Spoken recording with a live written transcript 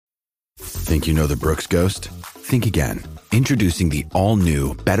Think you know the Brooks Ghost? Think again. Introducing the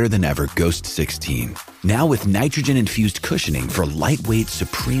all-new, better-than-ever Ghost 16. Now with nitrogen-infused cushioning for lightweight,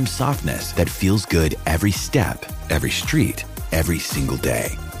 supreme softness that feels good every step, every street, every single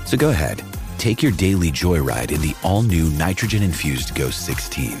day. So go ahead, take your daily joyride in the all-new nitrogen-infused Ghost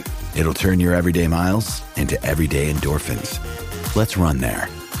 16. It'll turn your everyday miles into everyday endorphins. Let's run there.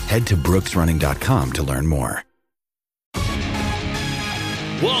 Head to brooksrunning.com to learn more.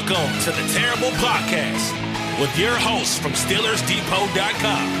 Welcome to the Terrible Podcast with your hosts from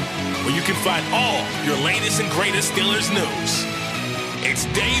SteelersDepot.com, where you can find all your latest and greatest Steelers news. It's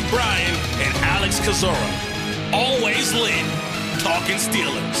Dave Bryan and Alex Kozora, always lit, talking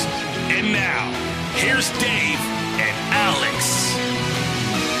Steelers. And now, here's Dave and Alex.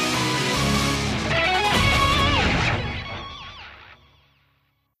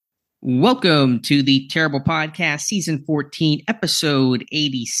 Welcome to the Terrible Podcast, Season 14, Episode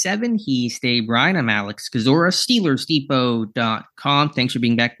 87. He's Dave Bryan. I'm Alex Kozora, SteelersDepot.com. Thanks for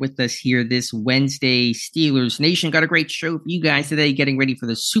being back with us here this Wednesday. Steelers Nation got a great show for you guys today, getting ready for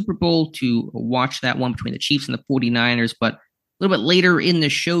the Super Bowl to watch that one between the Chiefs and the 49ers. But a little bit later in the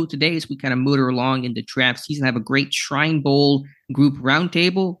show today, as we kind of motor along into draft season, I have a great Shrine Bowl group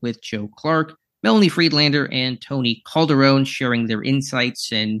roundtable with Joe Clark, Melanie Friedlander, and Tony Calderon sharing their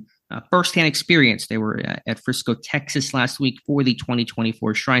insights and firsthand experience. They were at Frisco, Texas last week for the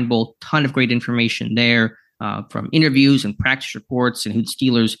 2024 Shrine Bowl. Ton of great information there from interviews and practice reports and who the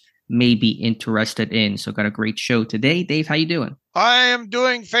Steelers may be interested in. So got a great show today. Dave, how you doing? I am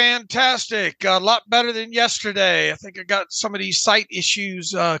doing fantastic. A lot better than yesterday. I think I got some of these site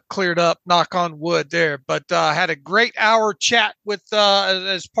issues cleared up, knock on wood there. But I had a great hour chat with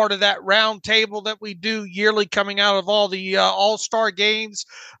as part of that round table that we do yearly coming out of all the all-star games.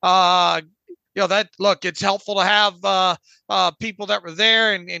 It's helpful to have people that were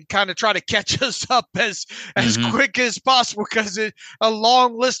there and kind of try to catch us up as quick as possible, because a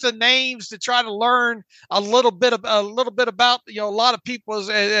long list of names to try to learn a little bit about a lot of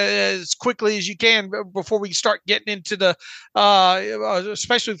people as quickly as you can before we start getting into the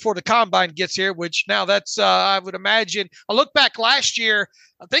especially before the combine gets here, which now that's I would imagine. I look back last year,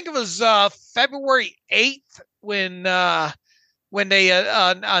 I think it was February 8th when they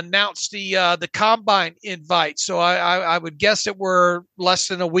announced the combine invite. So I would guess that we're less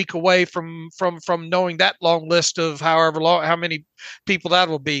than a week away from knowing that long list of how many people that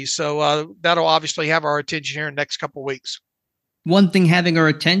will be. So that'll obviously have our attention here in the next couple of weeks. One thing having our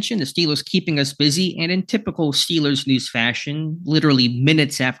attention, the Steelers keeping us busy, and in typical Steelers news fashion, literally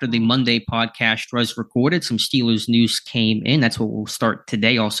minutes after the Monday podcast was recorded, some Steelers news came in. That's what we'll start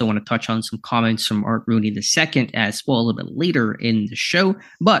today. Also want to touch on some comments from Art Rooney II as well a little bit later in the show.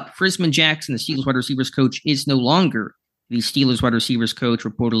 But Frisman Jackson, the Steelers wide receivers coach, is no longer the Steelers wide receivers coach,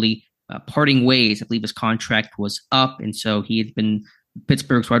 reportedly parting ways. I believe his contract was up, and so he had been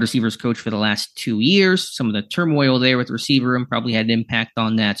Pittsburgh's wide receivers coach for the last 2 years. Some of the turmoil there with the receiver room probably had an impact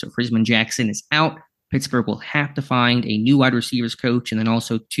on that. So Frisman Jackson is out. Pittsburgh will have to find a new wide receivers coach, and then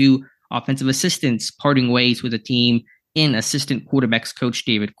also 2 offensive assistants parting ways with the team in assistant quarterbacks coach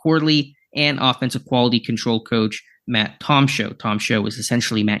David Corley and offensive quality control coach Matt Tomshow. Tomshow was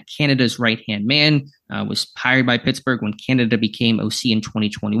essentially Matt Canada's right-hand man, was hired by Pittsburgh when Canada became OC in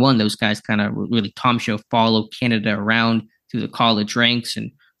 2021. Those guys kind of really, Tomshow followed Canada around through the college ranks,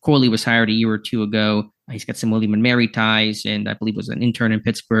 and Corley was hired a year or 2 ago. He's got some William and Mary ties, and I believe was an intern in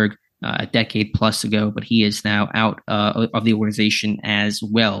Pittsburgh a decade plus ago, but he is now out of the organization as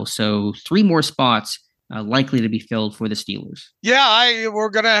well. So 3 more spots likely to be filled for the Steelers. Yeah, we're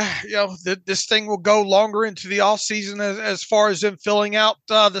gonna, this thing will go longer into the offseason as far as them filling out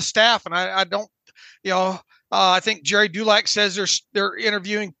the staff, and I don't, I think Jerry Dulac says they're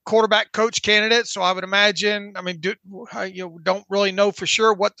interviewing quarterback coach candidates. So I would imagine, don't really know for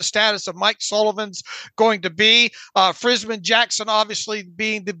sure what the status of Mike Sullivan's going to be. Frisman Jackson, obviously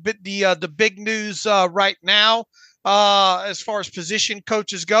being the big news right now as far as position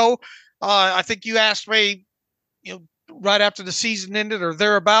coaches go. I think you asked me, right after the season ended or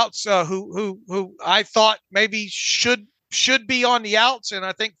thereabouts, who I thought maybe should be on the outs, and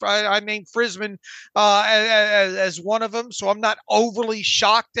I think I named Frisman as one of them. So I'm not overly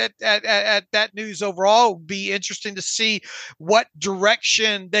shocked at that news overall. It'll be interesting to see what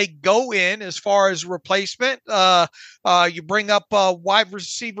direction they go in as far as replacement. You bring up a wide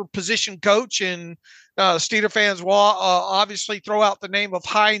receiver position coach, and Steeler fans will obviously throw out the name of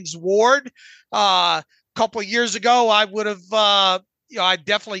Hines Ward. A couple of years ago, I would have I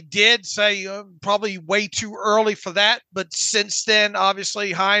definitely did say probably way too early for that. But since then,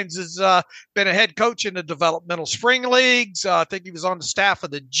 obviously, Hines has been a head coach in the developmental spring leagues. I think he was on the staff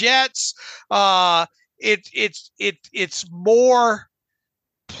of the Jets. It's more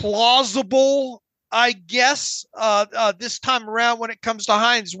plausible, I guess, this time around when it comes to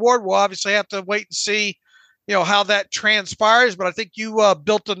Hines Ward. We'll obviously have to wait and see, how that transpires. But I think you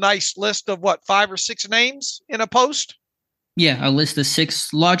built a nice list of 5 or 6 names in a post. Yeah, a list of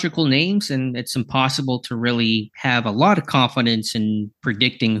 6 logical names, and it's impossible to really have a lot of confidence in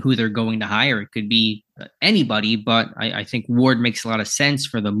predicting who they're going to hire. It could be anybody, but I think Ward makes a lot of sense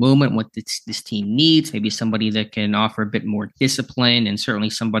for the moment, what this team needs. Maybe somebody that can offer a bit more discipline, and certainly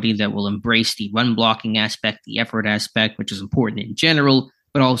somebody that will embrace the run blocking aspect, the effort aspect, which is important in general,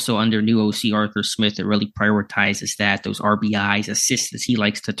 but also under new OC Arthur Smith, it really prioritizes that, those RBIs, assists, as he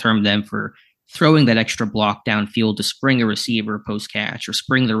likes to term them, for throwing that extra block downfield to spring a receiver post catch or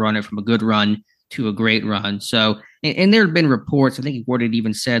spring the runner from a good run to a great run. So, and there have been reports, I think Ward had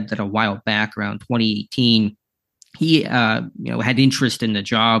even said that a while back around 2018, he had interest in the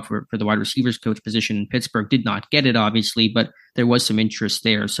job for the wide receivers coach position in Pittsburgh, did not get it, obviously, but there was some interest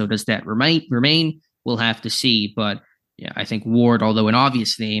there. So does that remain? We'll have to see. But yeah, I think Ward, although an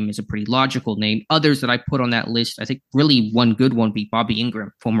obvious name, is a pretty logical name. Others that I put on that list, I think really one good one would be Bobby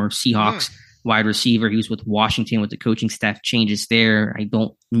Ingram, former Seahawks wide receiver. He was with Washington with the coaching staff changes there. I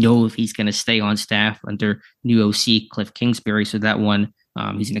don't know if he's going to stay on staff under new OC Cliff Kingsbury. So that one,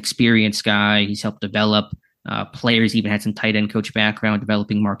 he's an experienced guy. He's helped develop players, even had some tight end coach background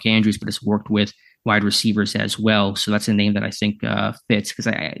developing Mark Andrews, but has worked with wide receivers as well. So that's a name that I think fits,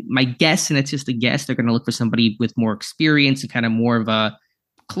 because my guess, and it's just a guess, they're going to look for somebody with more experience and kind of more of a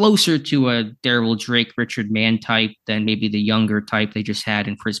closer to a Darryl Drake, Richard Mann type than maybe the younger type they just had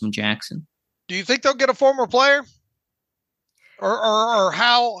in Frisman Jackson. Do you think they'll get a former player? Or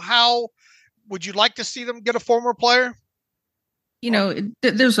how would you like to see them get a former player?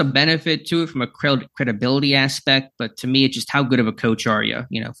 There's a benefit to it from a credibility aspect, but to me, it's just how good of a coach are you?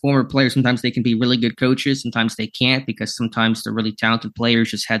 Former players, sometimes they can be really good coaches. Sometimes they can't, because sometimes the really talented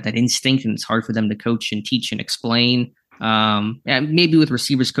players just had that instinct and it's hard for them to coach and teach and explain. And maybe with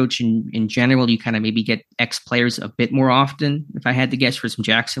receivers coaching in general, you kind of maybe get ex-players a bit more often. If I had to guess, Frisman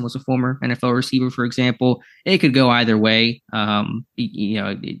Jackson was a former NFL receiver, for example. It could go either way. To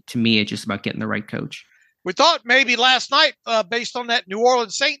me, it's just about getting the right coach. We thought maybe last night, based on that New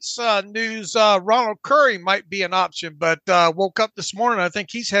Orleans Saints news, Ronald Curry might be an option, but woke up this morning, I think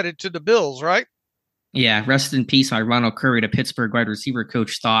he's headed to the Bills, right? Yeah, rest in peace, my Ronald Curry, the Pittsburgh wide receiver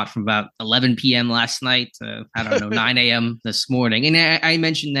coach, thought from about 11 p.m. last night to, 9 a.m. this morning. And I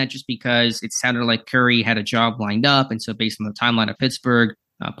mentioned that just because it sounded like Curry had a job lined up. And so based on the timeline of Pittsburgh,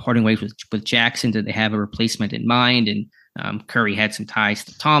 parting ways with Jackson, did they have a replacement in mind? And Curry had some ties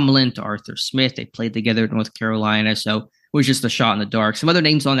to Tomlin, to Arthur Smith. They played together at North Carolina. So it was just a shot in the dark. Some other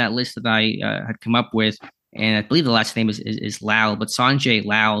names on that list that I had come up with, and I believe the last name is Lau, but Sanjay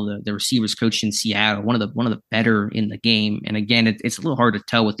Lau, the receivers coach in Seattle, one of the better in the game. And again, it's a little hard to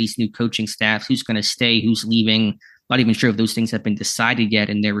tell with these new coaching staffs who's going to stay, who's leaving. Not even sure if those things have been decided yet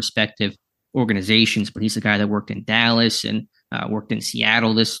in their respective organizations. But he's a guy that worked in Dallas and worked in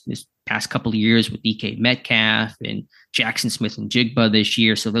Seattle this past couple of years with DK Metcalf and Jackson Smith and Jigba this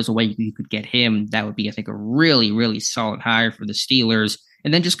year. So there's a way you could get him. That would be, I think, a really, really solid hire for the Steelers.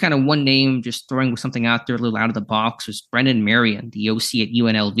 And then just kind of one name, just throwing something out there a little out of the box, was Brendan Marion, the OC at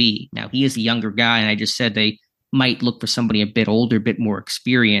UNLV. Now, he is a younger guy, and I just said they might look for somebody a bit older, a bit more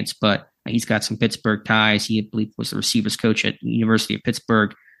experienced, but he's got some Pittsburgh ties. He, I believe, was the receivers coach at the University of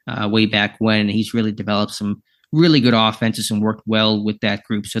Pittsburgh way back when, and he's really developed some really good offenses and worked well with that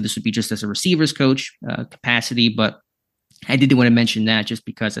group. So this would be just as a receivers coach capacity, but I did want to mention that just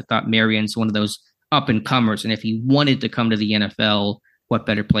because I thought Marion's one of those up-and-comers, and if he wanted to come to the NFL, what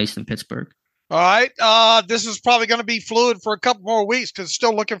better place than Pittsburgh? All right. This is probably going to be fluid for a couple more weeks because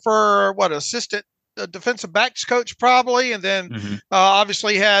still looking for assistant defensive backs coach probably. And then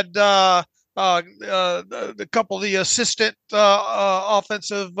obviously had a couple of the assistant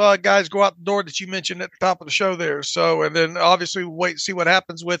offensive guys go out the door that you mentioned at the top of the show there. So, and then obviously we'll wait and see what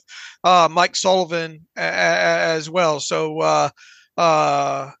happens with Mike Sullivan as well. So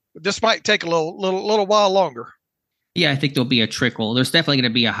this might take a little while longer. Yeah, I think there'll be a trickle. There's definitely going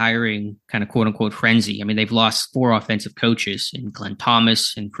to be a hiring kind of quote unquote frenzy. I mean, they've lost 4 offensive coaches in Glenn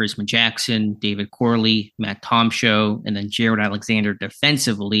Thomas and Frisman Jackson, David Corley, Matt Tomshow, and then Jared Alexander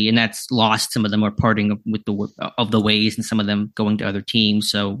defensively. And that's lost. Some of them are parting with the ways and some of them going to other teams.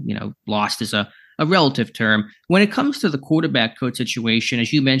 So, lost is a relative term. When it comes to the quarterback coach situation,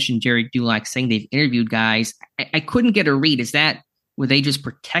 as you mentioned, Jerry Dulac saying they've interviewed guys, I couldn't get a read. were they just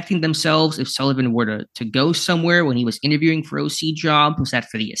protecting themselves if Sullivan were to go somewhere when he was interviewing for OC job? Was that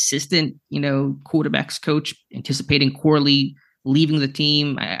for the assistant, quarterbacks coach, anticipating Corley leaving the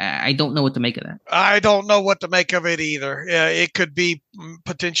team? I don't know what to make of that. I don't know what to make of it either. It could be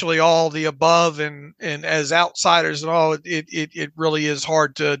potentially all the above, and as outsiders and all, it really is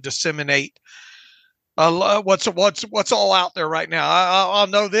hard to disseminate what's all out there right now. I'll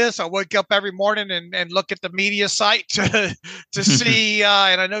know this. I wake up every morning and look at the media site to see,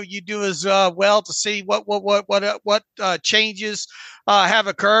 and I know you do as well, to see what changes have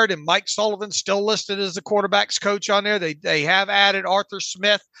occurred. And Mike Sullivan's still listed as the quarterback's coach on there. They have added Arthur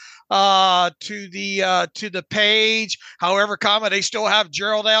Smith to the page. However, they still have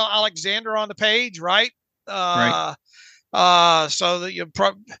Gerald Alexander on the page, right? Right. So that you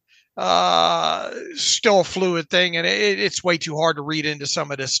still a fluid thing, and it's way too hard to read into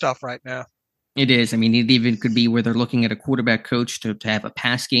some of this stuff right now. It is. I mean, it even could be where they're looking at a quarterback coach to have a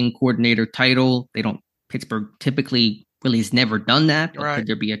pass game coordinator title. Pittsburgh typically really has never done that. Right. Could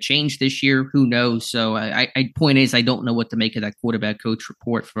there be a change this year? Who knows? So point is, I don't know what to make of that quarterback coach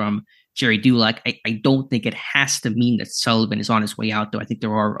report from Jerry Dulac. I don't think it has to mean that Sullivan is on his way out, though. I think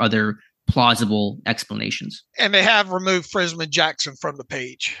there are other plausible explanations. And they have removed Frisman Jackson from the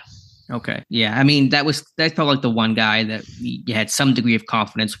page. Okay. Yeah. I mean, that felt like the one guy that you had some degree of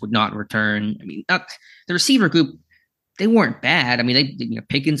confidence would not return. I mean, the receiver group, they weren't bad. I mean,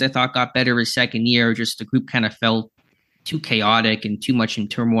 Pickens, I thought, got better his second year. Just the group kind of felt too chaotic and too much in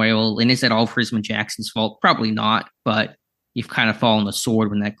turmoil. And is that all Frisman Jackson's fault? Probably not. But you've kind of fallen the sword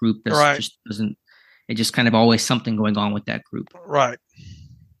when that group just doesn't. It's just kind of always something going on with that group. Right.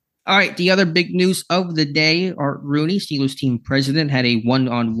 All right, the other big news of the day, Art Rooney, Steelers team president, had a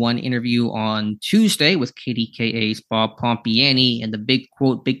one-on-one interview on Tuesday with KDKA's Bob Pompiani, and the big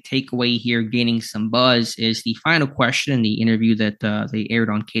takeaway here gaining some buzz is the final question in the interview that they aired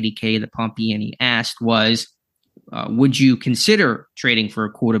on KDKA that Pompiani asked was, would you consider trading for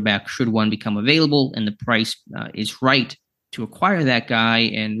a quarterback should one become available and the price is right to acquire that guy?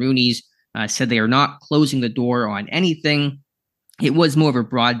 And Rooney's said they are not closing the door on anything. It was more of a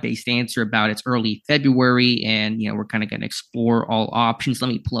broad-based answer about it's early February, and we're kind of going to explore all options. Let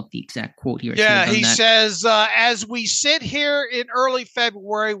me pull up the exact quote here. Yeah, he says, as we sit here in early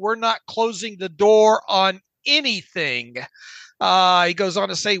February, we're not closing the door on anything. He goes on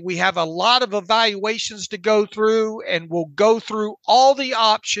to say, we have a lot of evaluations to go through, and we'll go through all the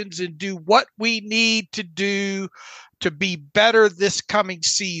options and do what we need to do to be better this coming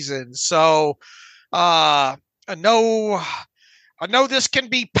season. So I know this can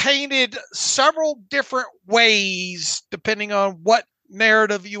be painted several different ways depending on what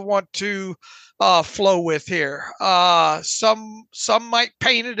narrative you want to flow with here. Some might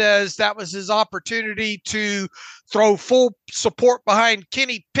paint it as that was his opportunity to throw full support behind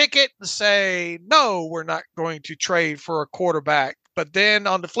Kenny Pickett and say, no, we're not going to trade for a quarterback. But then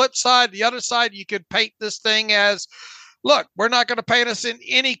on the flip side, the other side, you could paint this thing as, look, we're not going to paint us in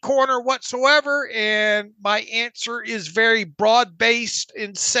any corner whatsoever. And my answer is very broad-based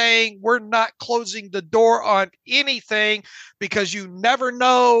in saying we're not closing the door on anything because you never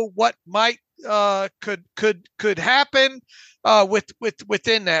know what might could happen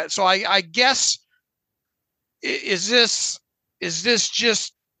within that. So I guess is this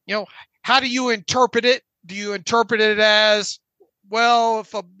just, how do you interpret it? Do you interpret it as, well,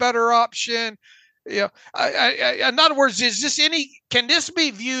 if a better option? In other words, can this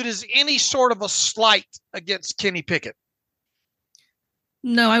be viewed as any sort of a slight against Kenny Pickett?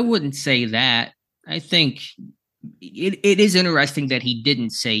 No, I wouldn't say that. I think it is interesting that he didn't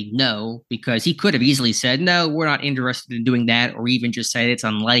say no, because he could have easily said, no, we're not interested in doing that, or even just said it's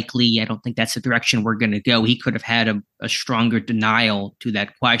unlikely. I don't think that's the direction we're going to go. He could have had a stronger denial to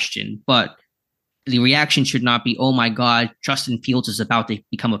that question, but the reaction should not be, oh my God, Justin Fields is about to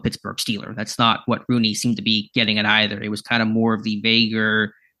become a Pittsburgh Steeler. That's not what Rooney seemed to be getting at either. It was kind of more of the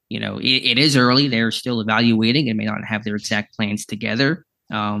vaguer, it is early. They're still evaluating and may not have their exact plans together.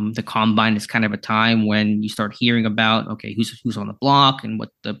 The combine is kind of a time when you start hearing about, okay, who's on the block and what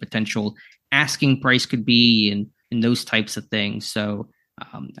the potential asking price could be and those types of things. So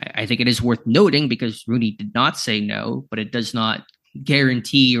I think it is worth noting, because Rooney did not say no, but it does not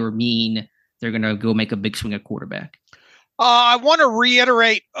guarantee or mean they're going to go make a big swing at quarterback. I want to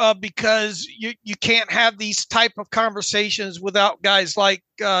reiterate, because you can't have these type of conversations without guys like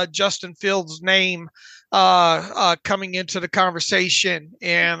Justin Fields' name coming into the conversation.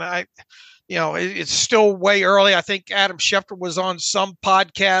 And it's still way early. I think Adam Schefter was on some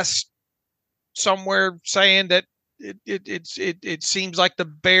podcast somewhere saying that it seems like the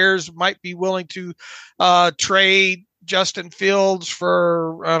Bears might be willing to trade Justin Fields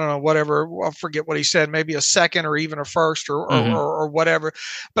for, I don't know, whatever. I forget what he said, maybe a second or even a first or whatever.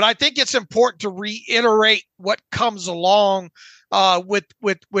 But I think it's important to reiterate what comes along with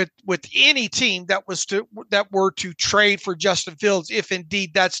any team that were to trade for Justin Fields, if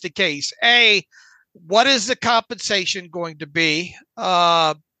indeed that's the case. A, what is the compensation going to be?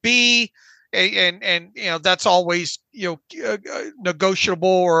 B, and that's always negotiable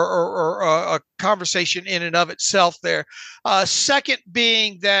or a conversation in and of itself there. Second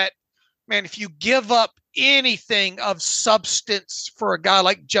being that, man, if you give up anything of substance for a guy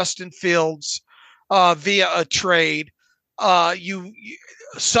like Justin Fields via a trade,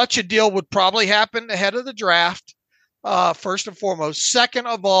 such a deal would probably happen ahead of the draft, first and foremost. Second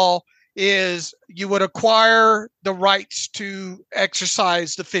of all, is you would acquire the rights to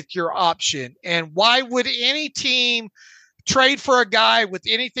exercise the fifth-year option. And why would any team trade for a guy with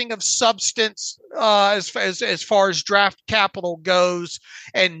anything of substance as far as draft capital goes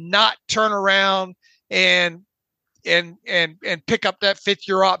and not turn around and pick up that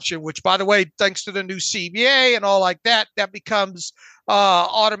fifth-year option, which, by the way, thanks to the new CBA and all like that, that becomes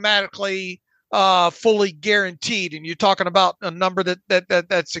automatically fully guaranteed, and you're talking about a number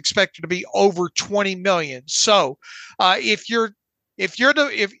that's expected to be over 20 million. So, if you're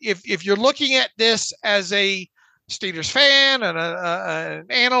looking at this as a Steelers fan and an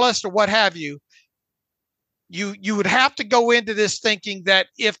analyst or what have you, you would have to go into this thinking that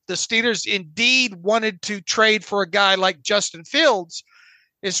if the Steelers indeed wanted to trade for a guy like Justin Fields,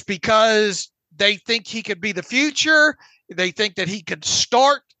 it's because they think he could be the future. They think that he could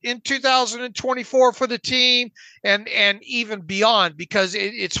start in 2024 for the team and even beyond, because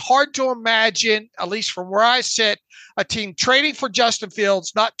it's hard to imagine, at least from where I sit, a team trading for Justin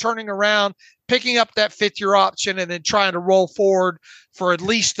Fields, not turning around, picking up that fifth-year option, and then trying to roll forward for at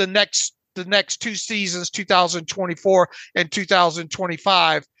least the next two seasons, 2024 and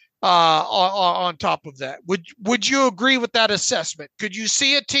 2025. On top of that, would you agree with that assessment? Could you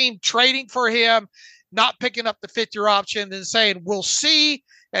see a team trading for him, not picking up the fifth-year option, and saying, we'll see,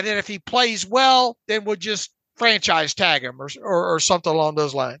 and then if he plays well, then we'll just franchise tag him or something along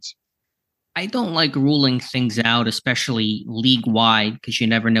those lines? I don't like ruling things out, especially league-wide, because you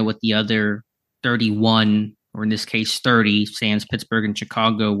never know what the other 31, or in this case 30, sans Pittsburgh and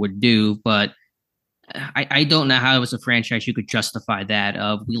Chicago, would do. But I don't know how as a franchise you could justify that.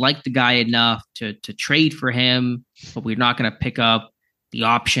 We like the guy enough to trade for him, but we're not going to pick up the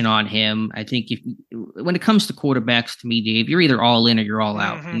option on him. I think when it comes to quarterbacks, to me, Dave, you're either all in or you're all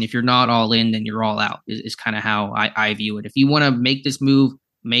out. Mm-hmm. And if you're not all in, then you're all out is kind of how I view it. If you want to make this move,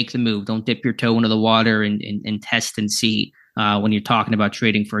 make the move. Don't dip your toe into the water and test and see when you're talking about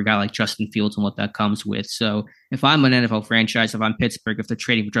trading for a guy like Justin Fields and what that comes with. So if I'm an NFL franchise, if I'm Pittsburgh, if they're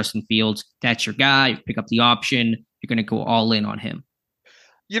trading for Justin Fields, that's your guy. You pick up the option. You're going to go all in on him.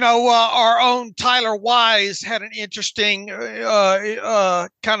 Our own Tyler Wise had an interesting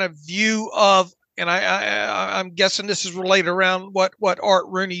kind of view of, and I'm guessing this is related around what Art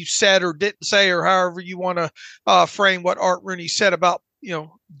Rooney said or didn't say, or however you want to frame what Art Rooney said about,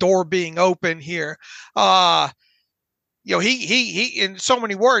 door being open here. He in so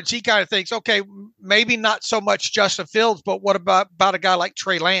many words, he kind of thinks, okay, maybe not so much Justin Fields, but what about a guy like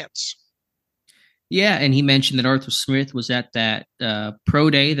Trey Lance? Yeah, and he mentioned that Arthur Smith was at that pro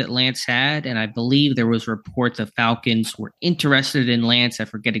day that Lance had, and I believe there was a report that Falcons were interested in Lance. I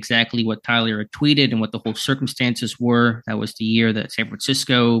forget exactly what Tyler had tweeted and what the whole circumstances were. That was the year that San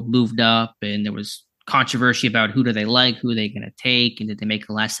Francisco moved up, and there was controversy about who do they like, who are they going to take, and did they make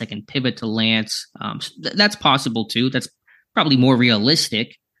a last-second pivot to Lance? So that's possible, too. That's probably more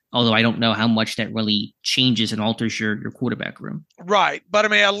realistic, although I don't know how much that really changes and alters your quarterback room. Right. But, I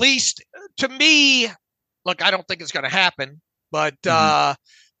mean, at least to me, look, I don't think it's going to happen. But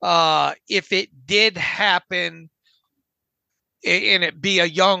if it did happen and it be a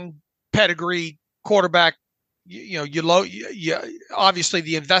young pedigree quarterback, obviously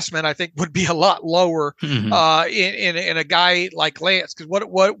the investment, I think, would be a lot lower in a guy like Lance. Because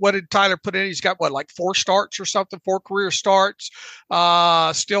what did Tyler put in? He's got like 4 starts or something, 4 career starts.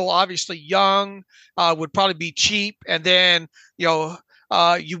 Still obviously young, would probably be cheap. And then,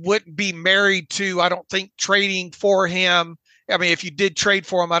 you wouldn't be married to, I don't think, trading for him. I mean, if you did trade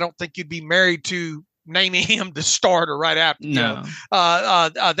for him, I don't think you'd be married to naming him the starter right after,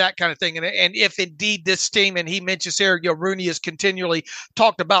 that kind of thing. And if indeed this team, and he mentions here, Rooney has continually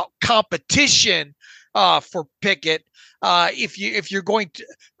talked about competition for Pickett. If you're going to,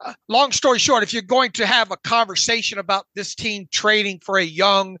 long story short, if you're going to have a conversation about this team trading for a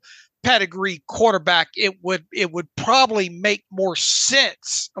young pedigree quarterback, it would probably make more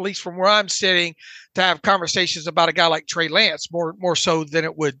sense, at least from where I'm sitting, to have conversations about a guy like Trey Lance more so than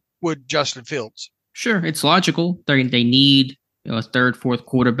it would Justin Fields. Sure, it's logical. They need a third, fourth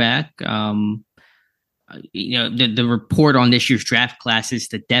quarterback. The report on this year's draft class is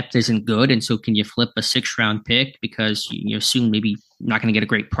the depth isn't good, and so can you flip a 6th-round pick because you assume maybe not going to get a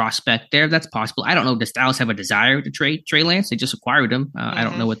great prospect there? That's possible. I don't know. Does Dallas have a desire to trade Trey Lance? They just acquired him. I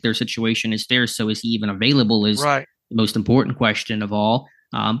don't know what their situation is there. So is he even available? Is right. The most important question of all.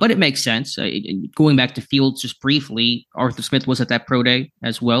 But it makes sense. Going back to Fields just briefly, Arthur Smith was at that pro day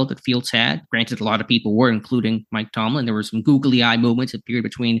as well that Fields had. Granted, a lot of people were, including Mike Tomlin. There were some googly eye moments appeared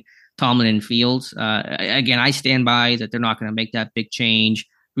between Tomlin and Fields. Again, I stand by that they're not going to make that big change.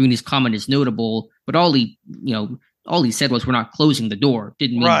 Rooney's comment is notable, but all he said was we're not closing the door.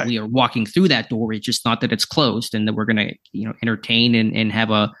 Didn't mean we are walking through that door. It's just not that it's closed and that we're going to entertain and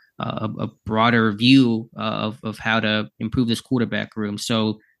have a broader view of how to improve this quarterback room.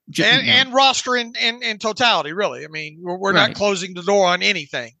 So and roster in totality, really. I mean, we're not closing the door on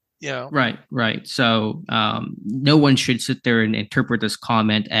anything. Right. So no one should sit there and interpret this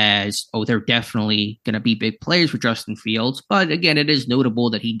comment as, oh, they're definitely going to be big players for Justin Fields. But again, it is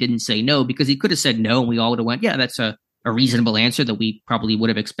notable that he didn't say no, because he could have said no and we all would have went, yeah, that's a reasonable answer that we probably would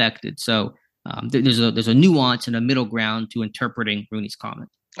have expected. So there's a nuance and a middle ground to interpreting Rooney's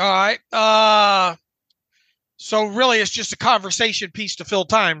comment. All right. So really it's just a conversation piece to fill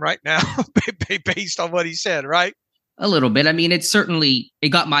time right now based on what he said, right? A little bit. I mean, it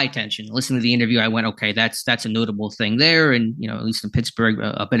got my attention. Listening to the interview, I went, okay, that's a notable thing there. And, at least in Pittsburgh,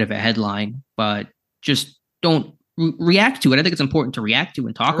 a bit of a headline, but just don't react to it. I think it's important to react to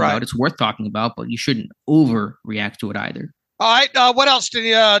and talk about. It's worth talking about, but you shouldn't overreact to it either. All right. What else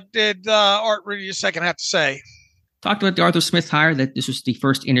did Art Rooney II have to say? Talked about the Arthur Smith hire, that this was the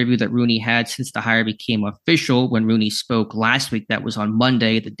first interview that Rooney had since the hire became official. When Rooney spoke last week, that was on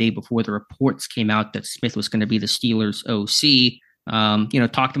Monday, the day before the reports came out that Smith was going to be the Steelers OC.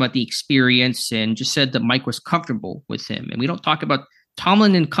 Talked about the experience and just said that Mike was comfortable with him. And we don't talk about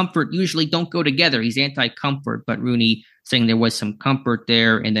Tomlin and comfort usually don't go together. He's anti-comfort, but Rooney saying there was some comfort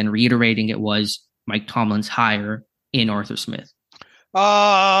there and then reiterating it was Mike Tomlin's hire in Arthur Smith.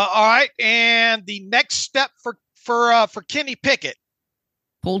 All right. And the next step for Kenny Pickett.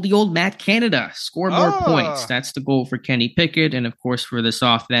 Pull the old Matt Canada, score more points. That's the goal for Kenny Pickett. And of course, for this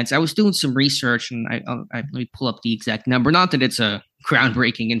offense, I was doing some research and I let me pull up the exact number. Not that it's a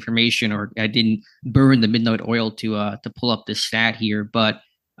groundbreaking information or I didn't burn the midnight oil to pull up this stat here, but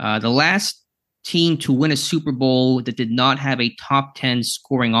the last team to win a Super Bowl that did not have a top 10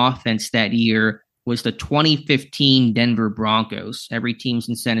 scoring offense that year was the 2015 Denver Broncos. Every team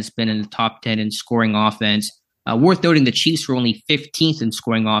since then has been in the top 10 in scoring offense. Worth noting, the Chiefs were only 15th in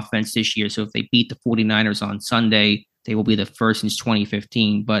scoring offense this year. So if they beat the 49ers on Sunday, they will be the first since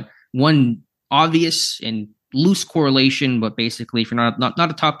 2015. But one obvious and loose correlation, but basically if you're not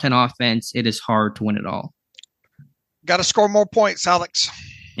a top 10 offense, it is hard to win it all. Got to score more points, Alex.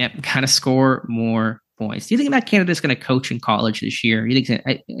 Yep, got to score more points. Do you think Matt Canada is going to coach in college this year? I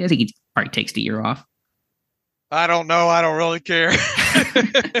think he probably takes the year off. I don't know. I don't really care.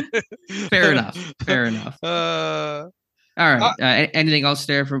 Fair enough. All right. Anything else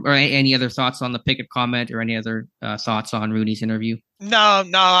there or any other thoughts on the Pickett comment or any other thoughts on Rooney's interview? No.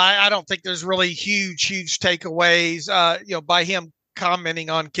 I don't think there's really huge takeaways. By him commenting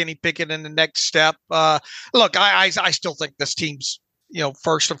on Kenny Pickett in the next step. Look, I still think this team's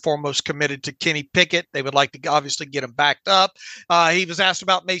first and foremost committed to Kenny Pickett. They would like to obviously get him backed up. He was asked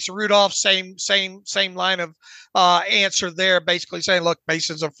about Mason Rudolph, same line of answer there, basically saying, look,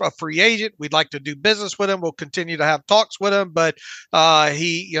 Mason's a free agent. We'd like to do business with him. We'll continue to have talks with him, but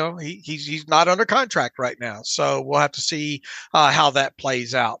he's not under contract right now. So we'll have to see how that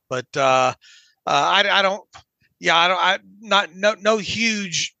plays out. But no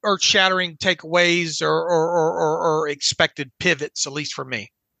huge earth-shattering takeaways or expected pivots, at least for me.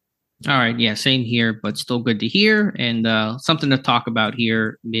 All right. Yeah, same here, but still good to hear. And something to talk about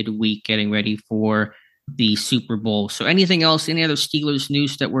here midweek, getting ready for the Super Bowl. So anything else, any other Steelers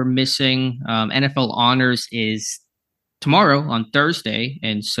news that we're missing? NFL Honors is tomorrow on Thursday.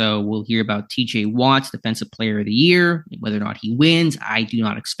 And so we'll hear about TJ Watt's Defensive Player of the Year, whether or not he wins. I do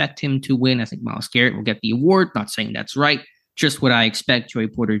not expect him to win. I think Myles Garrett will get the award. Not saying that's right. Just what I expect. Joey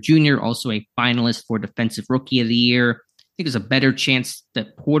Porter Jr., also a finalist for Defensive Rookie of the Year. I think there's a better chance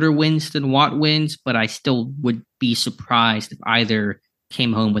that Porter wins than Watt wins, but I still would be surprised if either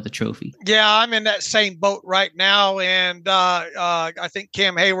came home with a trophy. Yeah, I'm in that same boat right now, and I think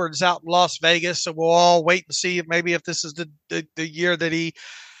Cam Hayward's out in Las Vegas, so we'll all wait and see if this is the year that he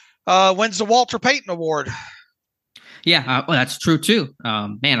wins the Walter Payton Award. Yeah, well, that's true too.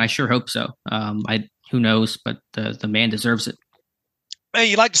 Man, I sure hope so. Who knows, but the man deserves it. Hey,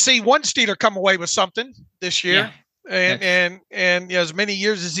 you'd like to see one Steeler come away with something this year, Yeah, and as many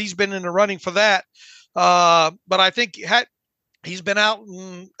years as he's been in the running for that. But I think he's been out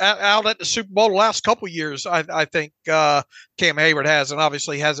at the Super Bowl the last couple of years. I think Cam Hayward has, and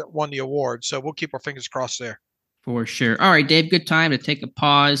obviously hasn't won the award. So we'll keep our fingers crossed there. For sure. All right, Dave, good time to take a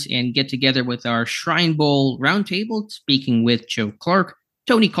pause and get together with our Shrine Bowl roundtable, speaking with Joe Clark.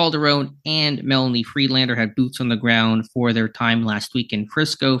 Tony Calderone and Melanie Friedlander had boots on the ground for their time last week in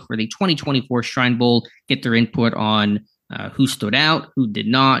Frisco for the 2024 Shrine Bowl. Get their input on who stood out, who did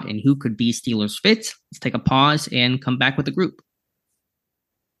not, and who could be Steelers fits. Let's take a pause and come back with the group.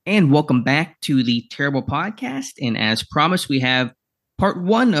 And welcome back to the Terrible Podcast. And as promised, we have part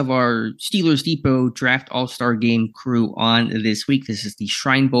one of our Steelers Depot Draft All-Star Game crew on this week. This is the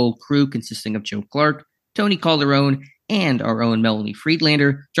Shrine Bowl crew consisting of Joe Clark, Tony Calderone, and our own Melanie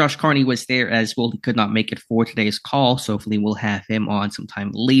Friedlander. Josh Carney was there as well. He could not make it for today's call, so hopefully we'll have him on sometime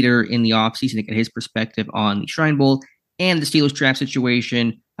later in the offseason to get his perspective on the Shrine Bowl and the Steelers draft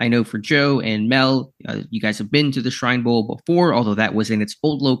situation. I know for Joe and Mel, you guys have been to the Shrine Bowl before, although that was in its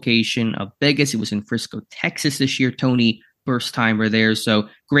old location of Vegas. It was in Frisco, Texas this year. Tony, first timer there. So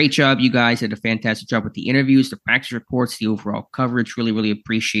great job. You guys did a fantastic job with the interviews, the practice reports, the overall coverage. Really, really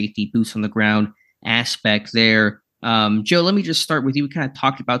appreciate the boots on the ground aspect there. Joe, let me just start with you. We kind of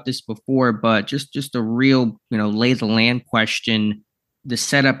talked about this before, but just a real, lay the land question. The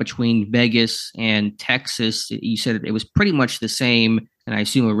setup between Vegas and Texas, you said it was pretty much the same, and I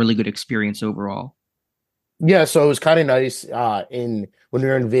assume a really good experience overall. Yeah, so it was kind of nice. When we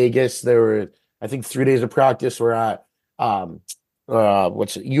were in Vegas, there were, I think, 3 days of practice. We're at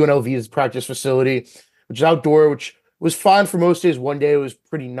UNLV's practice facility, which is outdoor, which was fine for most days. One day it was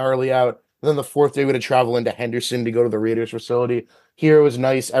pretty gnarly out. And then the fourth day we had to travel into Henderson to go to the Raiders facility. Here it was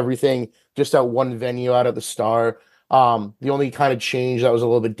nice, everything just at one venue out at the Star. The only kind of change that was a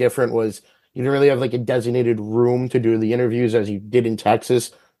little bit different was you didn't really have like a designated room to do the interviews as you did in Texas.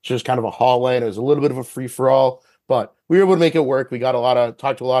 It's just kind of a hallway, and it was a little bit of a free-for-all, but we were able to make it work. We got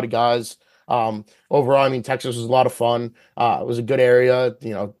talked to a lot of guys. Overall, I mean, Texas was a lot of fun. It was a good area,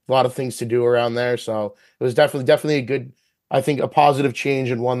 a lot of things to do around there. So it was definitely a good, I think, a positive change,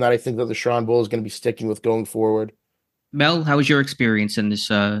 and one that I think that the Shrine Bowl is going to be sticking with going forward. Mel, how was your experience in this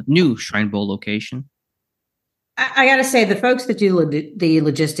new Shrine Bowl location? I got to say, the folks that do the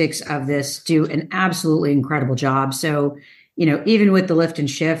logistics of this do an absolutely incredible job. So, even with the lift and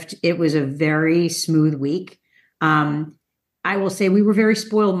shift, it was a very smooth week. I will say we were very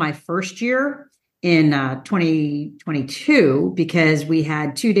spoiled my first year in 2022 because we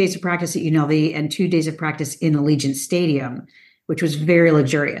had 2 days of practice at UNLV and 2 days of practice in Allegiant Stadium, which was very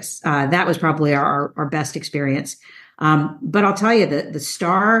luxurious. That was probably our best experience. But I'll tell you that the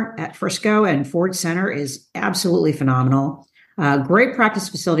Star at Frisco and Ford Center is absolutely phenomenal. Great practice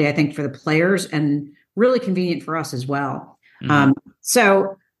facility, I think, for the players and really convenient for us as well. Mm-hmm.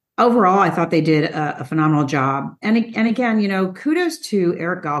 So overall, I thought they did a phenomenal job. And again, kudos to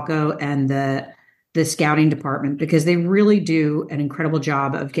Eric Galko and the scouting department because they really do an incredible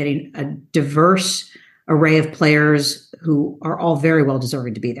job of getting a diverse array of players who are all very well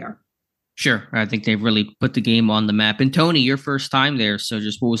deserving to be there. Sure. I think they've really put the game on the map. And Tony, your first time there. So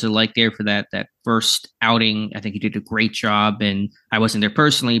just what was it like there for that first outing? I think you did a great job. And I wasn't there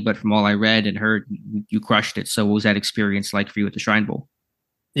personally, but from all I read and heard, you crushed it. So what was that experience like for you at the Shrine Bowl?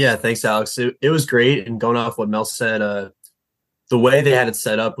 Yeah, thanks, Alex. It was great. And going off what Mel said, the way they had it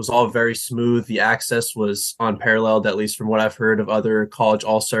set up was all very smooth. The access was unparalleled, at least from what I've heard of other college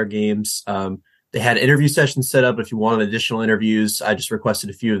all-star games. They had interview sessions set up. If you wanted additional interviews, I just requested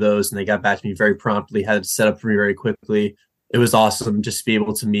a few of those, and they got back to me very promptly, had it set up for me very quickly. It was awesome just to be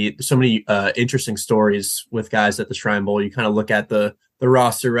able to meet so many interesting stories with guys at the Shrine Bowl. You kind of look at the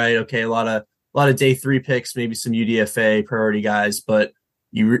roster, right? Okay, a lot of day 3 picks, maybe some UDFA priority guys, but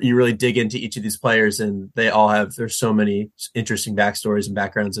you really dig into each of these players, and there's so many interesting backstories and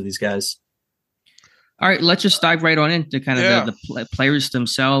backgrounds of these guys. All right, let's just dive right on into kind of the players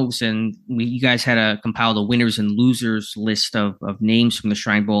themselves. And you guys had to compile the winners and losers list of names from the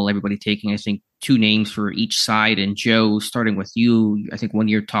Shrine Bowl, everybody taking, I think, 2 names for each side. And Joe, starting with you, I think one of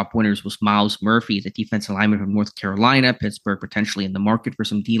your top winners was Myles Murphy, the defensive lineman from North Carolina, Pittsburgh potentially in the market for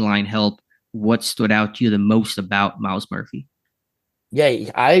some D-line help. What stood out to you the most about Myles Murphy? Yeah,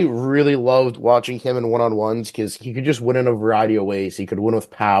 I really loved watching him in one-on-ones because he could just win in a variety of ways. He could win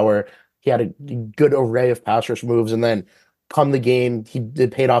with power. He had a good array of pass rush moves, and then come the game, it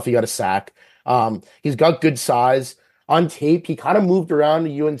paid off. He got a sack. He's got good size. on tape, he kind of moved around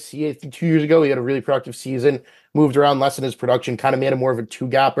to UNC. I think 2 years ago, he had a really productive season, moved around less in his production, kind of made him more of a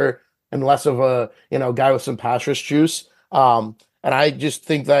two-gapper and less of a, guy with some pass rush juice. And I just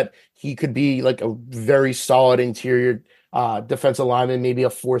think that he could be like a very solid interior defensive lineman, maybe a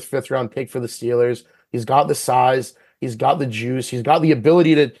fourth, fifth round pick for the Steelers. He's got the size. He's got the juice. He's got the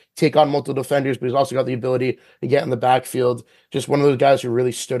ability to take on multiple defenders, but he's also got the ability to get in the backfield. Just one of those guys who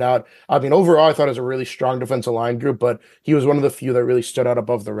really stood out. I mean, overall, I thought it was a really strong defensive line group, but he was one of the few that really stood out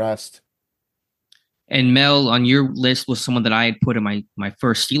above the rest. And Mel, on your list was someone that I had put in my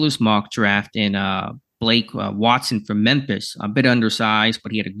first Steelers mock draft in Blake Watson from Memphis. A bit undersized,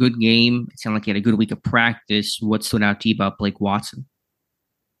 but he had a good game. It sounded like he had a good week of practice. What stood out to you about Blake Watson?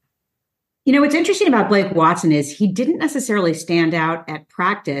 What's interesting about Blake Watson is he didn't necessarily stand out at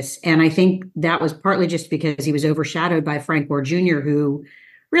practice. And I think that was partly just because he was overshadowed by Frank Gore Jr., who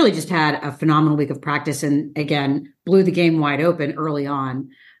really just had a phenomenal week of practice and, again, blew the game wide open early on.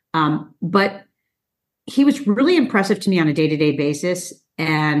 But he was really impressive to me on a day-to-day basis.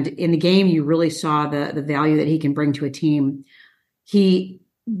 And in the game, you really saw the value that he can bring to a team. He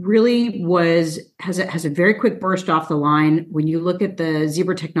really has a very quick burst off the line. When you look at the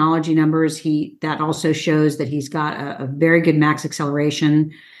Zebra technology numbers, that also shows that he's got a very good max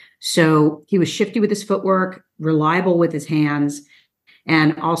acceleration. So he was shifty with his footwork, reliable with his hands,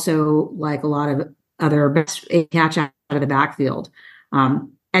 and also, like a lot of other best catch out of the backfield.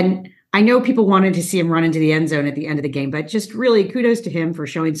 And I know people wanted to see him run into the end zone at the end of the game, but just really kudos to him for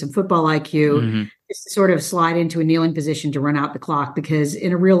showing some football IQ, just to sort of slide into a kneeling position to run out the clock, because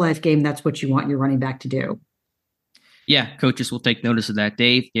in a real life game, that's what you want your running back to do. Yeah, coaches will take notice of that.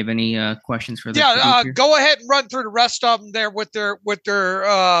 Dave, do you have any questions for that? Yeah, go ahead and run through the rest of them there with their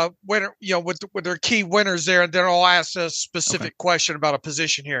winner, with their key winners there, and then I'll ask a specific question about a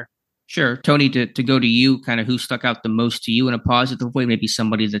position here. Sure. Tony, to go to you, kind of who stuck out the most to you in a positive way, maybe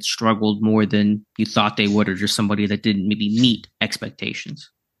somebody that struggled more than you thought they would, or just somebody that didn't maybe meet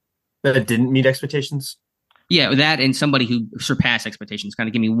expectations. That didn't meet expectations? Yeah, that and somebody who surpassed expectations. Kind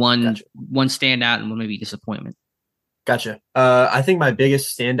of give me one standout and one maybe disappointment. Gotcha. I think my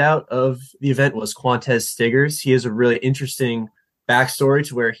biggest standout of the event was Quantez Stiggers. He has a really interesting backstory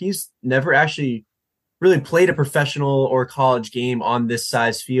to where he's never actually really played a professional or college game on this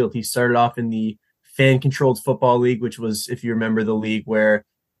size field. He started off in the fan-controlled football league, which was, if you remember, the league where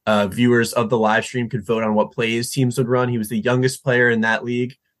viewers of the live stream could vote on what plays teams would run. He was the youngest player in that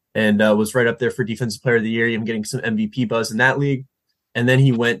league and was right up there for Defensive Player of the Year, even getting some MVP buzz in that league. And then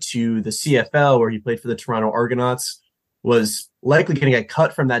he went to the CFL, where he played for the Toronto Argonauts, was likely going to get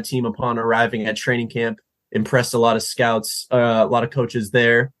cut from that team upon arriving at training camp, impressed a lot of scouts, a lot of coaches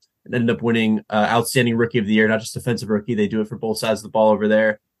there, and ended up winning Outstanding Rookie of the Year, not just Defensive Rookie. They do it for both sides of the ball over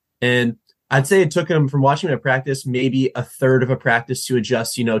there. And I'd say it took him, from watching him at practice, maybe a third of a practice to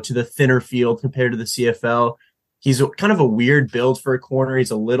adjust, to the thinner field compared to the CFL. He's kind of a weird build for a corner. He's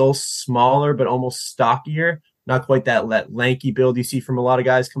a little smaller, but almost stockier. Not quite that lanky build you see from a lot of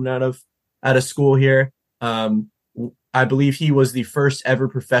guys coming out of school here. I believe he was the first ever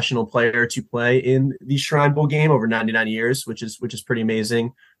professional player to play in the Shrine Bowl game over 99 years, which is pretty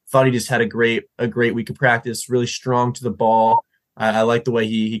amazing. Thought he just had a great week of practice, really strong to the ball. I like the way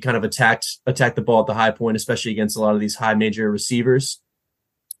he kind of attacked the ball at the high point, especially against a lot of these high major receivers.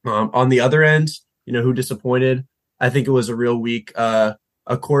 On the other end, who disappointed? I think it was a real weak a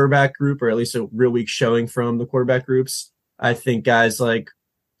quarterback group, or at least a real weak showing from the quarterback groups. I think guys like,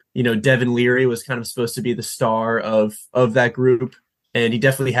 Devin Leary was kind of supposed to be the star of that group, and he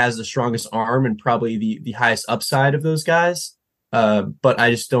definitely has the strongest arm and probably the highest upside of those guys. But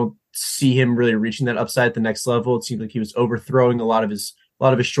I just don't see him really reaching that upside at the next level. It seemed like he was overthrowing a lot of his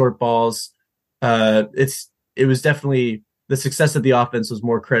short balls. It was definitely, the success of the offense was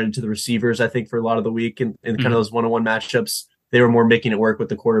more credit to the receivers, I think, for a lot of the week, and kind of those one-on-one matchups. They were more making it work with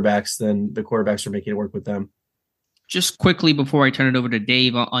the quarterbacks than the quarterbacks were making it work with them. Just quickly before I turn it over to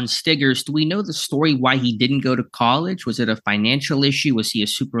Dave, on Stiggers, do we know the story why he didn't go to college? Was it a financial issue? Was he a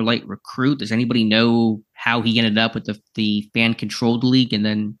super light recruit? Does anybody know how he ended up with the fan-controlled league and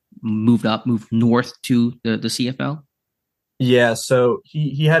then moved north to the CFL? Yeah, so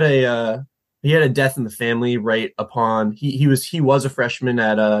he had a death in the family right upon he was a freshman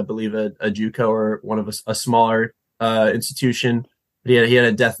at I believe a JUCO, or one of a smaller institution. But he had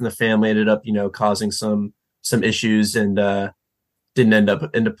a death in the family, ended up causing some issues, and didn't end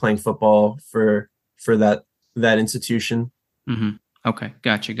up playing football for that institution. Mm-hmm. Okay,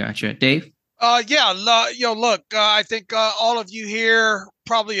 gotcha. Dave? Look, I think all of you here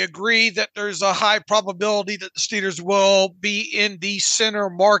probably agree that there's a high probability that the Steelers will be in the center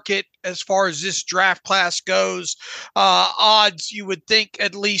market as far as this draft class goes. Odds, you would think,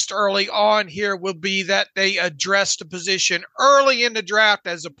 at least early on here, will be that they address the position early in the draft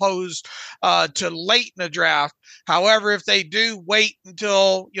as opposed to late in the draft. However, if they do wait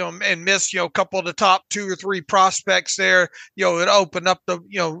until, and miss, a couple of the top 2 or 3 prospects there, it open up the,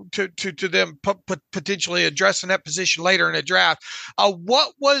 to them potentially addressing that position later in the draft. Who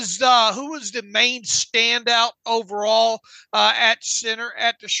was the main standout overall at center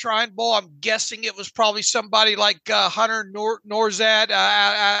at the Shrine Bowl? I'm guessing it was probably somebody like Hunter Norzad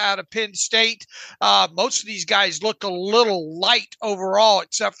out of Penn State. Most of these guys look a little light overall,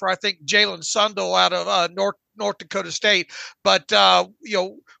 except for I think Jalen Sundle out of North Dakota State. But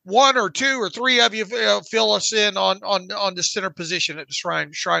one or two or three of you fill us in on the center position at the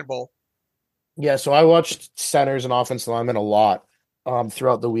Shrine Bowl. Yeah, so I watched centers and offensive linemen a lot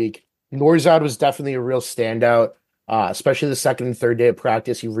throughout the week. Norzad was definitely a real standout, especially the second and third day of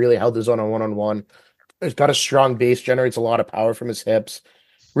practice. He really held his own on one-on-one. He's got a strong base, generates a lot of power from his hips.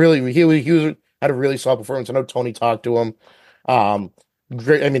 Really, he had a really solid performance. I know Tony talked to him.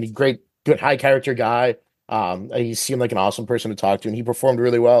 Great, good, high character guy. He seemed like an awesome person to talk to, and he performed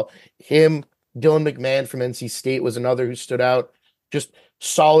really well. Him, Dylan McMahon from NC State was another who stood out. Just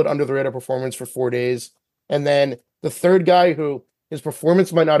solid under the radar performance for 4 days. And then the third guy who his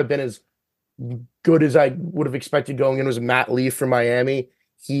performance might not have been as good as I would have expected going in was Matt Leaf from Miami.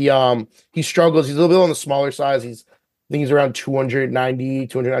 He struggles. He's a little bit on the smaller size. I think he's around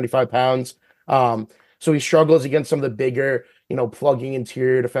 295 pounds. So he struggles against some of the bigger, plugging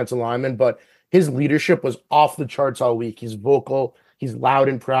interior defensive linemen, but his leadership was off the charts all week. He's vocal. He's loud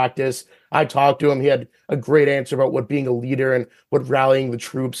in practice. I talked to him. He had a great answer about what being a leader and what rallying the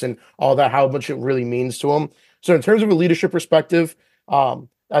troops and all that, how much it really means to him. So in terms of a leadership perspective,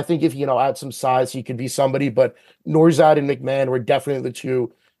 I think if, add some size, he could be somebody, but Norzad and McMahon were definitely the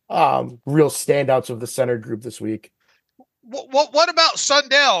two real standouts of the center group this week. What about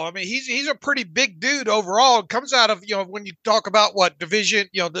Sundell? I mean, he's a pretty big dude overall. Comes out of, when you talk about what division,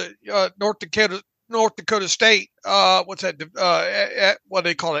 the North Dakota State, what's that? What do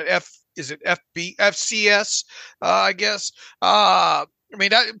they call it? Is it FCS? I guess.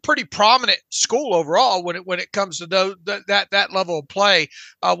 Pretty prominent school overall when it comes to that level of play.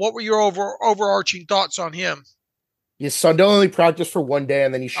 What were your overarching thoughts on him? Yeah, Sundell only practiced for 1 day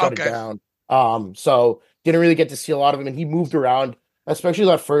and then he shut it down. So didn't really get to see a lot of him, and he moved around, especially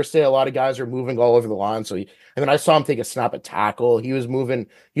that first day. A lot of guys were moving all over the line. So I saw him take a snap at tackle. He was moving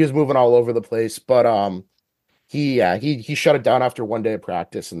all over the place, but he shut it down after 1 day of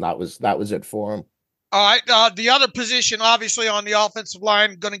practice, and that was it for him. All right. The other position, obviously on the offensive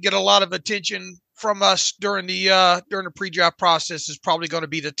line, going to get a lot of attention from us during the pre-draft process is probably going to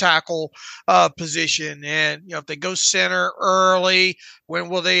be the tackle position. And, if they go center early, when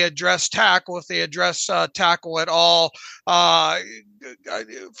will they address tackle? If they address tackle at all?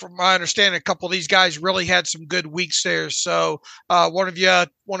 From my understanding, a couple of these guys really had some good weeks there. So one of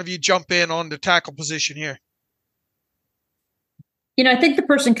you jump in on the tackle position here. I think the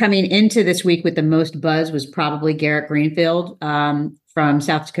person coming into this week with the most buzz was probably Garrett Greenfield from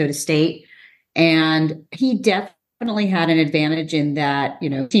South Dakota State. And he definitely had an advantage in that,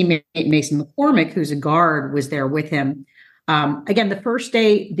 teammate Mason McCormick, who's a guard, was there with him. Again, the first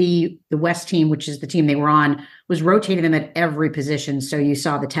day, the West team, which is the team they were on, was rotating them at every position. So you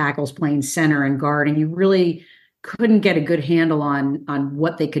saw the tackles playing center and guard, and you really couldn't get a good handle on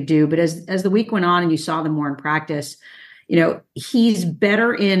what they could do. But as the week went on and you saw them more in practice, he's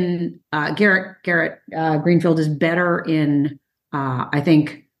better in Garrett Greenfield is better in, I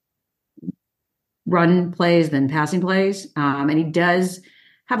think, run plays than passing plays. And he does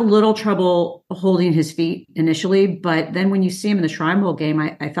have a little trouble holding his feet initially. But then when you see him in the Shrine Bowl game,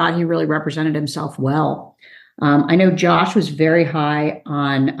 I thought he really represented himself well. I know Josh was very high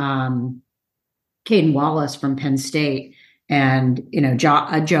on Caden Wallace from Penn State. And, Joe,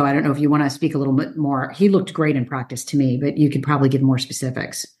 I don't know if you want to speak a little bit more. He looked great in practice to me, but you could probably give more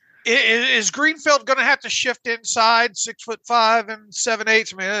specifics. Is Greenfield going to have to shift inside 6'5" and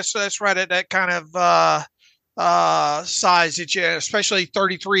 7/8"? I mean, that's right at that kind of size that especially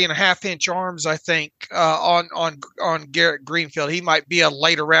 33.5-inch arms. I think on Garrett Greenfield, he might be a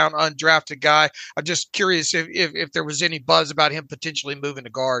later round undrafted guy. I'm just curious if there was any buzz about him potentially moving to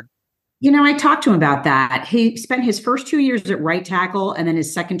guard. I talked to him about that. He spent his first 2 years at right tackle and then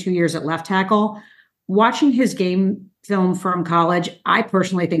his second 2 years at left tackle. Watching his game film from college, I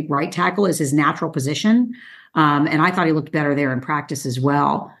personally think right tackle is his natural position. And I thought he looked better there in practice as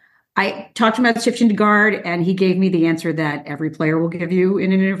well. I talked to him about shifting to guard, and he gave me the answer that every player will give you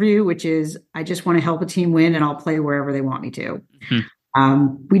in an interview, which is, I just want to help a team win, and I'll play wherever they want me to.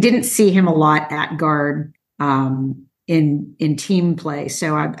 We didn't see him a lot at guard in team play,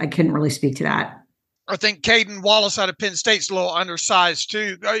 so I couldn't really speak to that. I think Caden Wallace out of Penn State's a little undersized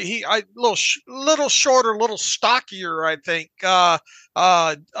too. Little shorter, little stockier. I think.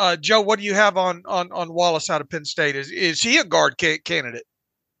 Joe, what do you have on Wallace out of Penn State? Is he a guard candidate?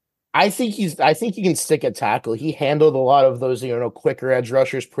 I think he can stick at tackle. He handled a lot of those, quicker edge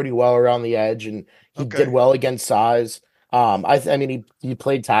rushers pretty well around the edge, and he did well against size. I mean, he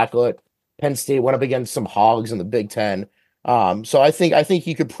played tackle at Penn State, went up against some hogs in the Big Ten. So I think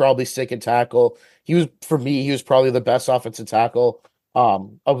he could probably stick at tackle. He was probably the best offensive tackle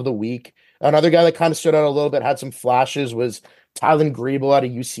of the week. Another guy that kind of stood out a little bit, had some flashes, was Tylen Griebel out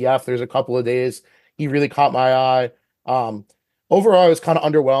of UCF. There's a couple of days he really caught my eye. Overall, I was kind of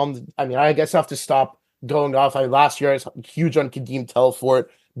underwhelmed. I mean, I guess I have to stop going off. Last year I was huge on Kadeem Telfort,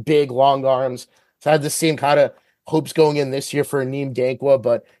 big, long arms. So I had the same kind of hopes going in this year for Aneem Dankwa,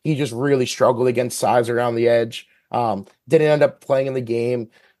 but he just really struggled against size around the edge. Didn't end up playing in the game.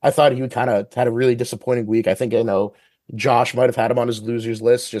 I thought he would kind of had a really disappointing week. I think, Josh might have had him on his losers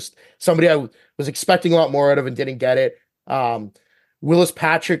list. Just somebody I was expecting a lot more out of and didn't get it. Willis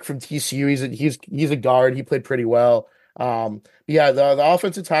Patrick from TCU, he's a guard. He played pretty well. The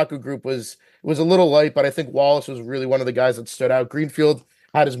offensive tackle group was a little light, but I think Wallace was really one of the guys that stood out. Greenfield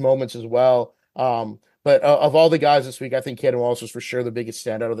had his moments as well. But of all the guys this week, I think Caden Wallace was for sure the biggest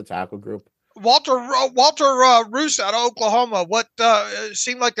standout of the tackle group. Walter Roos out of Oklahoma. What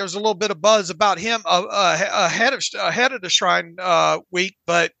seemed like there was a little bit of buzz about him ahead of the Shrine week,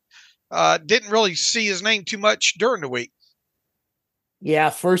 but didn't really see his name too much during the week. Yeah,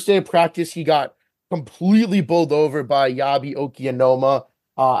 first day of practice, he got completely bowled over by Yabi Okianoma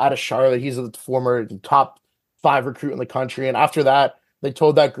out of Charlotte. He's a former top 5 recruit in the country, and after that, they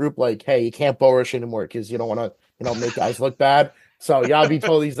told that group, like, hey, you can't bow rush anymore because you don't want to, make guys look bad. So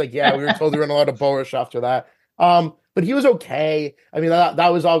Yabi he's like, yeah, we were told we weren't allowed to bow rush after that. But he was okay. I mean,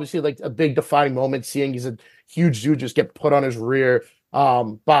 that was obviously like a big defining moment, seeing he's a huge dude just get put on his rear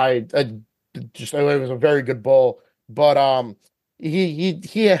it was a very good bowl. But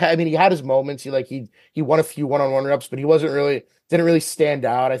he had his moments. He won a few one-on-one reps, but didn't really stand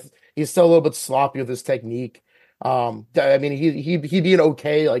out. He's still a little bit sloppy with his technique. He'd be an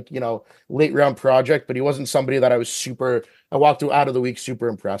okay, late round project, but he wasn't somebody that I walked out of the week super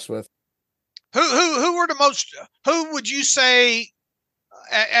impressed with. Who would you say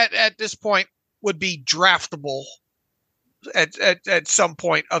at this point would be draftable at some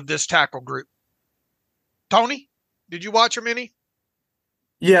point of this tackle group? Tony, did you watch him any?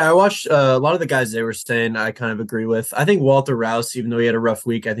 Yeah, I watched a lot of the guys they were saying I kind of agree with. I think Walter Rouse, even though he had a rough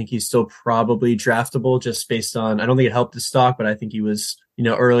week, I think he's still probably draftable just based on, I don't think it helped his stock, but I think he was,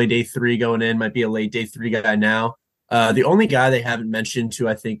 early day 3 going in, might be a late day 3 guy now. The only guy they haven't mentioned who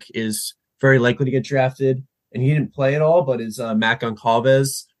I think is very likely to get drafted, and he didn't play at all, but is Mac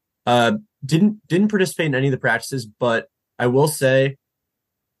Goncalves. Didn't participate in any of the practices, but I will say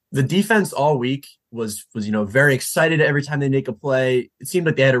the defense all week was very excited every time they make a play. It seemed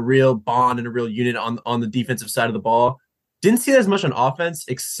like they had a real bond and a real unit on the defensive side of the ball. Didn't see that as much on offense,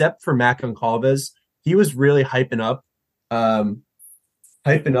 except for Mac Goncalves. He was really hyping up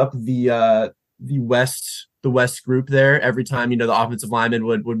the West group there. Every time, the offensive lineman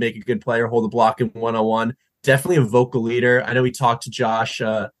would make a good play or hold a block in one-on-one. Definitely a vocal leader. I know we talked to Josh.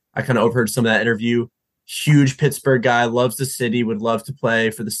 I kind of overheard some of that interview. Huge Pittsburgh guy, loves the city, would love to play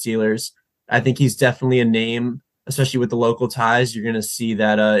for the Steelers. I think he's definitely a name, especially with the local ties. You're going to see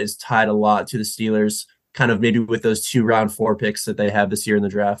that is tied a lot to the Steelers, kind of maybe with those 2 round 4 picks that they have this year in the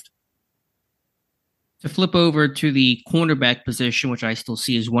draft. To flip over to the cornerback position, which I still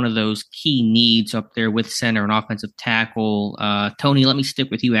see as one of those key needs up there with center and offensive tackle. Tony, let me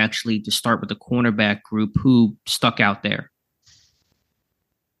stick with you actually to start with the cornerback group. Who stuck out there?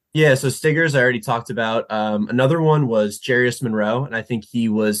 Yeah, so Stiggers I already talked about. Another one was Jarius Monroe, and I think he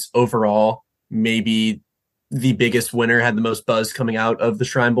was overall maybe the biggest winner, had the most buzz coming out of the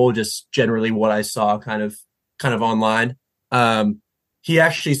Shrine Bowl, just generally what I saw kind of online. He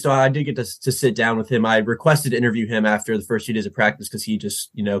actually, so I did get to sit down with him. I requested to interview him after the first few days of practice because he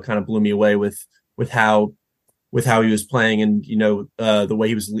just, kind of blew me away with how he was playing and, the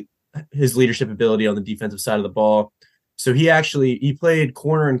way his leadership ability on the defensive side of the ball. So he played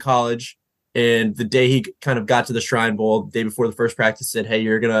corner in college, and the day he kind of got to the Shrine Bowl, the day before the first practice, said, "Hey,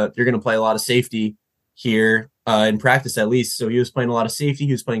 you're gonna play a lot of safety here in practice at least." So he was playing a lot of safety.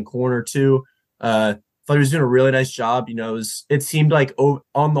 He was playing corner too. Thought thought he was doing a really nice job. It seemed like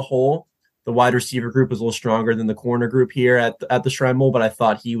on the whole, the wide receiver group was a little stronger than the corner group here at the Shrine Bowl, but I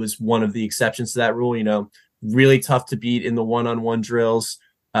thought he was one of the exceptions to that rule. Really tough to beat in the one-on-one drills.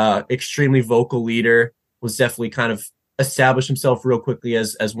 Extremely vocal leader, was definitely kind of established himself real quickly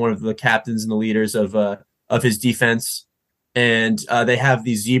as one of the captains and the leaders of his defense. And they have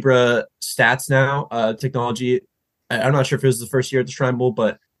the Zebra stats now, technology. I'm not sure if it was the first year at the Shrine Bowl,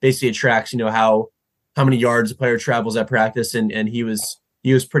 but basically it tracks, how many yards a player travels at practice, and he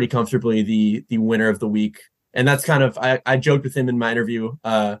was pretty comfortably the winner of the week. And that's kind of, I joked with him in my interview.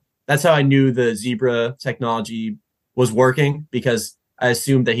 That's how I knew the Zebra technology was working, because I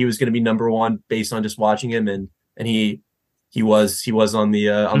assumed that he was going to be number one based on just watching him, and he was on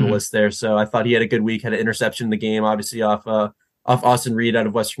the list there. So I thought he had a good week, had an interception in the game, obviously off Austin Reed out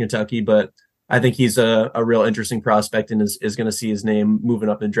of Western Kentucky, but I think he's a real interesting prospect and is going to see his name moving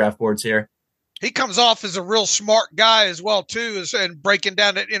up in draft boards here. He comes off as a real smart guy as well, too, and breaking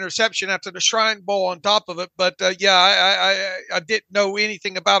down that interception after the Shrine Bowl on top of it. But, I didn't know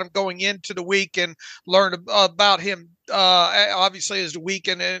anything about him going into the week, and learned about him, obviously, as the week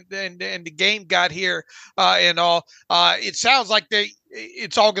and the game got here and all. It sounds like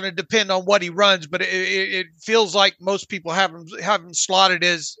it's all going to depend on what he runs, but it feels like most people have him slotted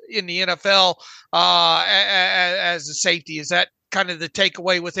as in the NFL as a safety. Is that kind of the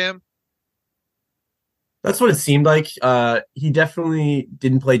takeaway with him? That's what it seemed like. He definitely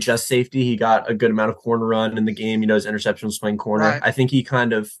didn't play just safety. He got a good amount of corner run in the game. His interception was playing corner. Right. I think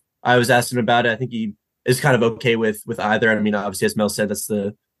I was asking about it. I think he is kind of okay with either. I mean, obviously, as Mel said, that's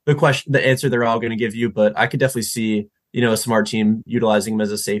the question, the answer they're all going to give you. But I could definitely see, a smart team utilizing him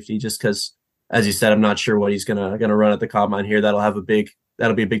as a safety, just because, as you said, I'm not sure what he's gonna run at the combine here.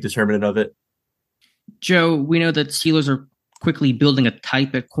 That'll be a big determinant of it. Joe, we know that Steelers are quickly building a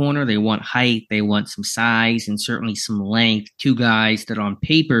type at corner. They want height, they want some size, and certainly some length. Two guys that on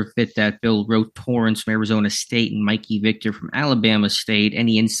paper fit that bill: Ro Torrance from Arizona State and Mikey Victor from Alabama State.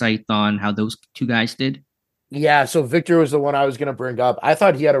 Any insight on how those two guys did? Yeah, so Victor was the one I was going to bring up. I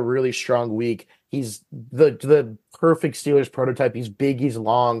thought he had a really strong week. He's the perfect Steelers prototype. He's big, he's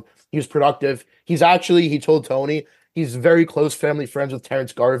long, he was productive. He told Tony, he's very close family friends with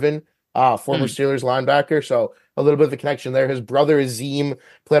Terrence Garvin, former Steelers linebacker. So a little bit of a connection there. His brother Azim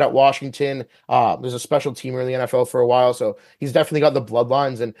played at Washington. There's a special teamer in the NFL for a while, so he's definitely got the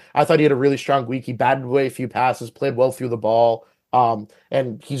bloodlines. And I thought he had a really strong week. He batted away a few passes, played well through the ball,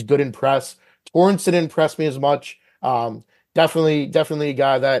 and he's good in press. Torrance didn't impress me as much. Definitely a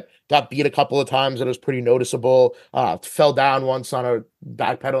guy that got beat a couple of times and was pretty noticeable. Fell down once on a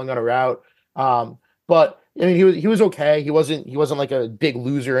backpedaling on a route. But I mean, he was okay. He wasn't like a big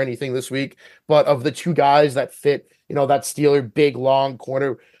loser or anything this week. But of the two guys that fit, that Steeler big long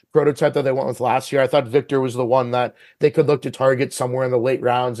corner prototype that they went with last year, I thought Victor was the one that they could look to target somewhere in the late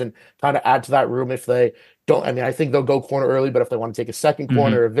rounds and kind of add to that room if they don't. I mean, I think they'll go corner early, but if they want to take a second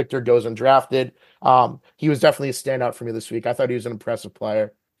corner, if Victor goes undrafted, he was definitely a standout for me this week. I thought he was an impressive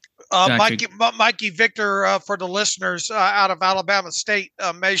player. Mikey Victor, for the listeners, out of Alabama State,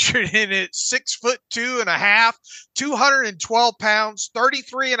 measured in at 6'2.5", 212 pounds,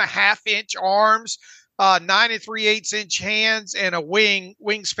 33.5-inch arms, 9 3/8 inch hands, and a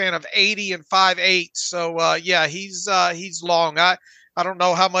wingspan of 80 5/8. So he's long. I don't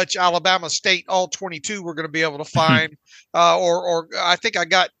know how much Alabama State all 22 we're going to be able to find, or I think I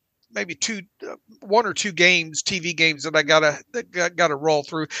got maybe one or two games, TV games that I gotta roll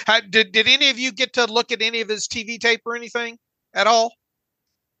through. Did any of you get to look at any of his TV tape or anything at all?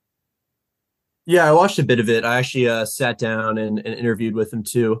 Yeah, I watched a bit of it. I actually sat down and interviewed with him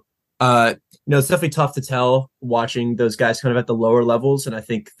too. It's definitely tough to tell watching those guys kind of at the lower levels, and I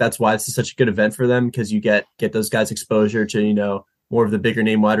think that's why it's such a good event for them, because you get those guys exposure to more of the bigger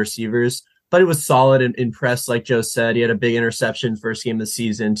name wide receivers. But it was solid and impressed, like Joe said. He had a big interception first game of the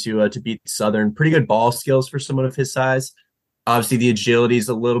season to beat Southern. Pretty good ball skills for someone of his size. Obviously, the agility is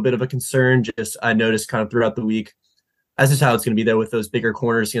a little bit of a concern. Just I noticed kind of throughout the week. That's just how it's going to be, though, with those bigger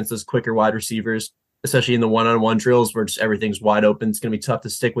corners against those quicker wide receivers, especially in the one-on-one drills where just everything's wide open. It's going to be tough to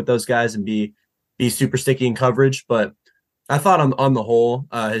stick with those guys and be super sticky in coverage. But I thought on the whole,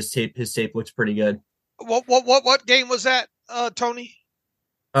 his tape looks pretty good. What game was that, Tony?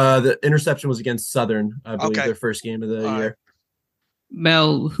 The interception was against Southern, I believe, their first game of the year.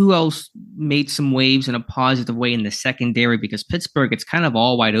 Mel, who else made some waves in a positive way in the secondary? Because Pittsburgh, it's kind of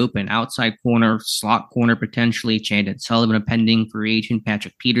all wide open. Outside corner, slot corner potentially. Chandon Sullivan, a pending free agent.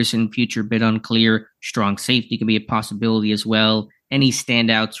 Patrick Peterson, future bit unclear. Strong safety could be a possibility as well. Any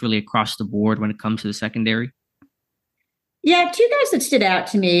standouts really across the board when it comes to the secondary? Yeah, two guys that stood out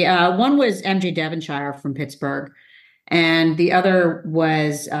to me. One was MJ Devonshire from Pittsburgh, and the other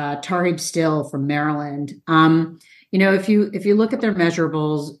was Tarheeb Still from Maryland. If you look at their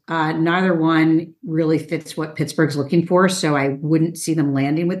measurables, neither one really fits what Pittsburgh's looking for, so I wouldn't see them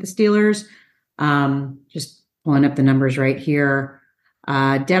landing with the Steelers. Just pulling up the numbers right here.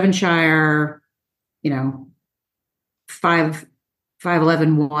 Devonshire, you know, 5'11",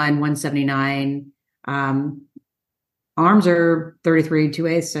 179. Arms are 33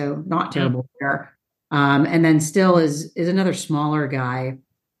 2/8, so not terrible there. And then Still is another smaller guy.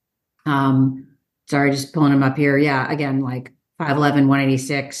 Sorry, just pulling him up here. Yeah, again, like 5'11",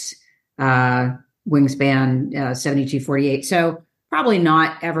 186, wingspan, 72-48. So probably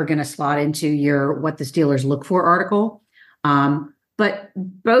not ever going to slot into your what the Steelers look for article. But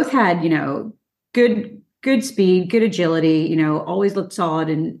both had, good speed, good agility, always looked solid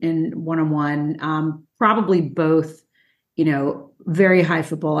in one-on-one. Probably both, very high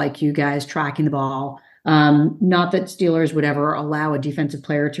football IQ guys tracking the ball. Not that Steelers would ever allow a defensive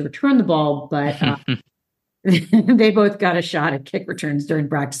player to return the ball, but they both got a shot at kick returns during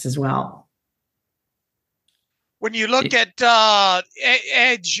practice as well. When you look at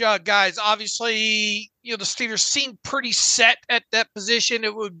edge guys, obviously, the Steelers seem pretty set at that position.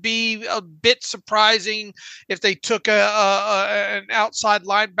 It would be a bit surprising if they took an outside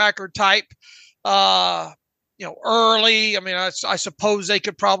linebacker type, early. I mean, I suppose they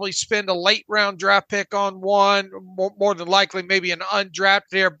could probably spend a late round draft pick on one, more than likely maybe an undrafted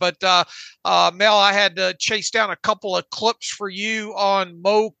there. But Mel, I had to chase down a couple of clips for you on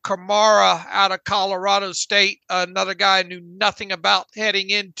Mo Kamara out of Colorado State, another guy I knew nothing about heading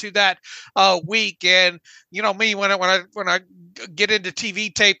into that week. And me, when I get into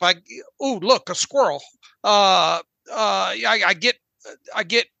TV tape, look, a squirrel. I get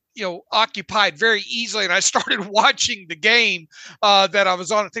occupied very easily, and I started watching the game that I was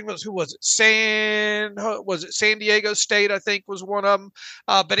on. I think San Diego State, I think was one of them.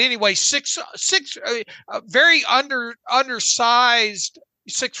 But anyway, six, very undersized,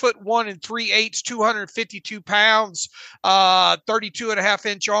 6'1" 3/8", 252 pounds,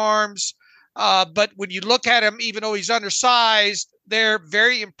 32.5-inch arms. But when you look at him, even though he's undersized, they're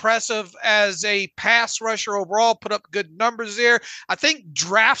very impressive as a pass rusher overall, put up good numbers there. I think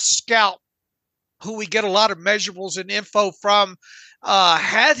Draft Scout, who we get a lot of measurables and info from,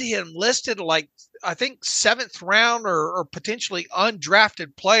 had him listed like, I think, 7th round or potentially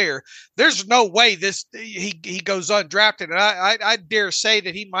undrafted player. There's no way he goes undrafted. And I dare say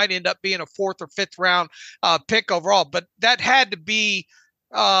that he might end up being a 4th or 5th round pick overall. But that had to be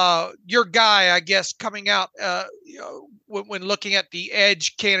your guy, I guess, coming out when looking at the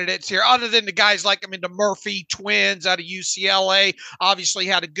edge candidates here, other than the guys like, the Murphy twins out of UCLA, obviously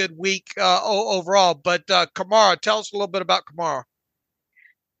had a good week overall. But Kamara, tell us a little bit about Kamara.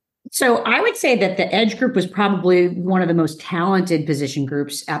 So I would say that the edge group was probably one of the most talented position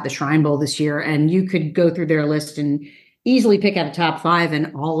groups at the Shrine Bowl this year. And you could go through their list and easily pick out a top 5,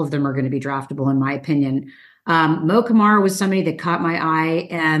 and all of them are going to be draftable, in my opinion. Mo Kamara was somebody that caught my eye,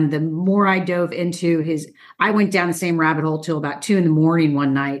 and the more I dove into I went down the same rabbit hole till about 2 a.m.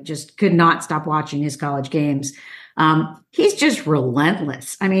 one night, just could not stop watching his college games. He's just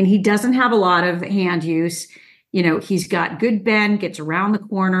relentless. He doesn't have a lot of hand use. He's got good bend, gets around the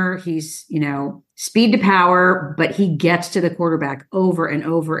corner. He's, speed to power, but he gets to the quarterback over and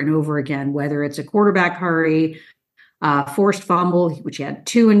over and over again, whether it's a quarterback hurry, forced fumble, which he had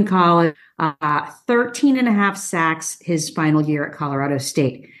 2 in college, 13.5 sacks his final year at Colorado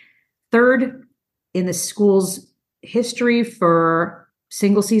State. 3rd in the school's history for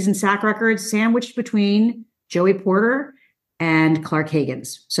single season sack records, sandwiched between Joey Porter and Clark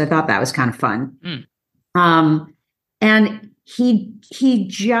Higgins. So I thought that was kind of fun. And he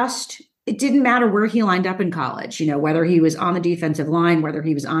just, it didn't matter where he lined up in college, whether he was on the defensive line, whether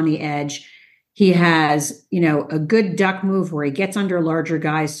he was on the edge. He has, a good duck move where he gets under larger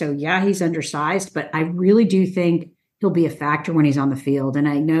guys. So yeah, he's undersized, but I really do think he'll be a factor when he's on the field. And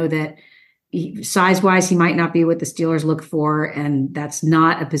I know that size-wise, he might not be what the Steelers look for, and that's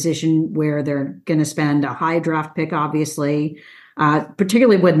not a position where they're going to spend a high draft pick, obviously,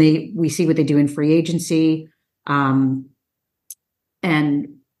 particularly when we see what they do in free agency. But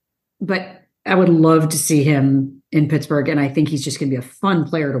I would love to see him in Pittsburgh, and I think he's just going to be a fun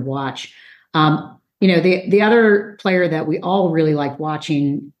player to watch. The other player that we all really liked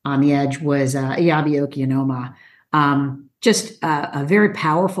watching on the edge was Iyabi Okianoma. Just a very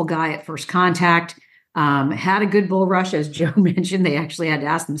powerful guy at first contact. Had a good bull rush, as Joe mentioned. They actually had to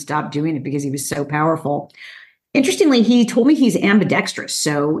ask him to stop doing it because he was so powerful. Interestingly, he told me he's ambidextrous.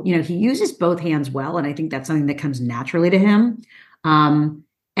 So, he uses both hands well. And I think that's something that comes naturally to him.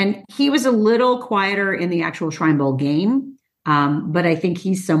 And he was a little quieter in the actual Shrine Bowl game. But I think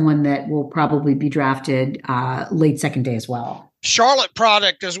he's someone that will probably be drafted late second day as well. Charlotte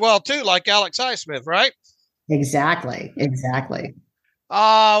product as well, too, like Alex Highsmith, right? Exactly.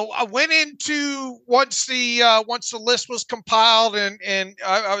 I went into once the list was compiled and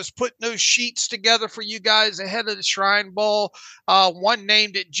I was putting those sheets together for you guys ahead of the Shrine Bowl. One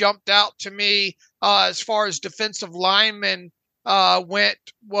name that jumped out to me as far as defensive lineman went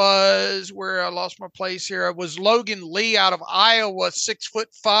was where I lost my place here. It was Logan Lee out of Iowa, 6'5".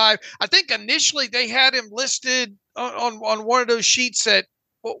 I think initially they had him listed on one of those sheets at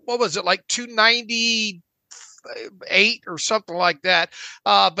what was it, like 298 or something like that.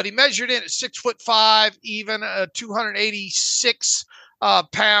 But he measured in at 6'5", even 286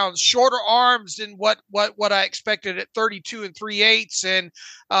 pounds, shorter arms than what I expected at 32 3/8. And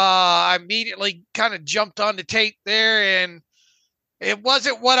I immediately kind of jumped on the tape there, and it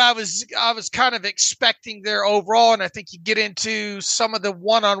wasn't what I was kind of expecting there overall. And I think you get into some of the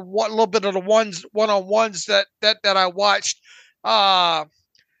one-on-one, a little bit of the one-on-ones that I watched.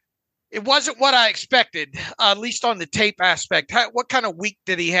 It wasn't what I expected, at least on the tape aspect. What kind of week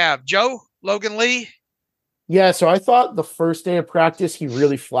did he have, Joe? Logan Lee? Yeah, so I thought the first day of practice, he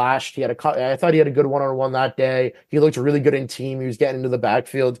really flashed. I thought he had a good one-on-one that day. He looked really good in team. He was getting into the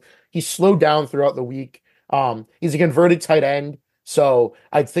backfield. He slowed down throughout the week. He's a converted tight end, so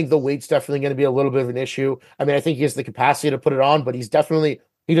I think the weight's definitely going to be a little bit of an issue. I mean, I think he has the capacity to put it on, but he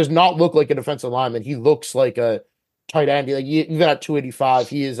does not look like a defensive lineman. He looks like a tight end. Even at 285,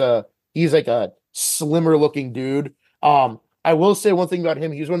 he's like a slimmer looking dude. I will say one thing about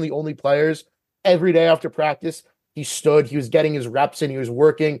him. He was one of the only players every day after practice. He was getting his reps in. He was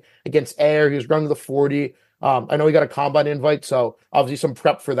working against air. He was running the 40. I know he got a combine invite, so obviously some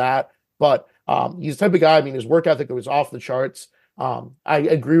prep for that. But he's the type of guy, I mean, his work ethic was off the charts. I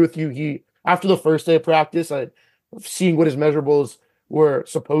agree with you. After the first day of practice, seeing what his measurables were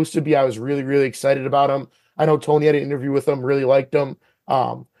supposed to be, I was really, really excited about him. I know Tony had an interview with him, really liked him.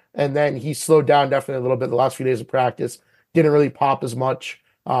 And then he slowed down definitely a little bit the last few days of practice. Didn't really pop as much.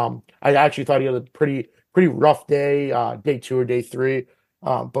 I actually thought he had a pretty rough day, day 2 or day 3.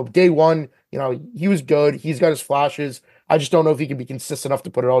 But day 1, he was good. He's got his flashes. I just don't know if he can be consistent enough to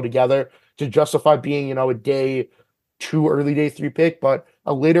put it all together to justify being, a day 2, early day 3 pick. But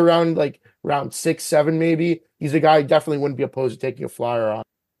a later round, like round 6, 7 maybe, he's a guy I definitely wouldn't be opposed to taking a flyer on.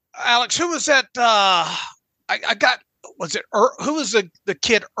 Alex, who was that? Who was the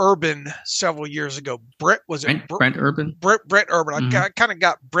kid Urban several years ago? Brent Urban? Brent Urban. Mm-hmm. I kind of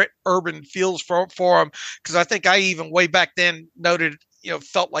got Brent Urban feels for him because I think I even way back then noted,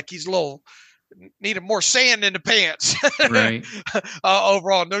 felt like he's needed more sand in the pants. Right.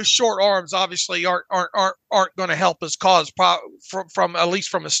 Overall, no short arms obviously aren't going to help his cause from at least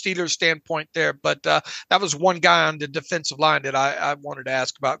from a Steelers standpoint there. But that was one guy on the defensive line that I wanted to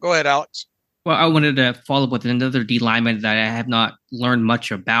ask about. Go ahead, Alex. Well, I wanted to follow up with another D lineman that I have not learned much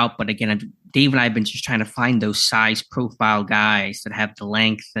about. But again, Dave and I have been just trying to find those size profile guys that have the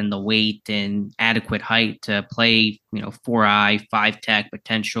length and the weight and adequate height to play, 4-eye, 5-tech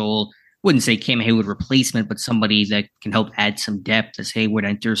potential. Wouldn't say Cam Hayward replacement, but somebody that can help add some depth as Hayward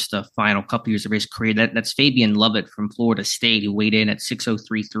enters the final couple years of his career. That's Fabian Lovett from Florida State, who weighed in at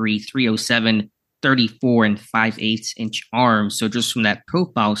 6'0", 307, 34 and 5/8 inch arms. So just from that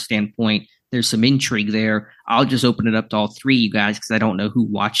profile standpoint, there's some intrigue there. I'll just open it up to all three of you guys because I don't know who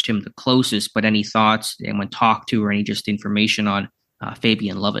watched him the closest, but any thoughts, anyone talked to, or any just information on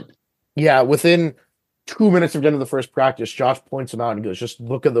Fabian Lovett? Yeah, within 2 minutes of the end of the first practice, Josh points him out and goes, just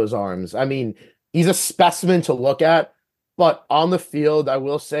look at those arms. I mean, he's a specimen to look at, but on the field, I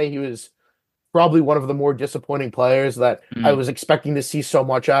will say he was probably one of the more disappointing players that I was expecting to see so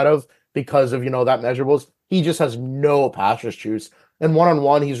much out of because of, that measurables. He just has no pass rush juice. And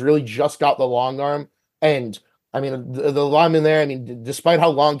one-on-one, he's really just got the long arm. And, I mean, the lineman there, I mean, despite how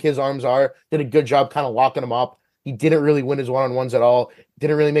long his arms are, did a good job kind of locking him up. He didn't really win his one-on-ones at all.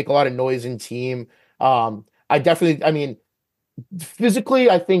 Didn't really make a lot of noise in team.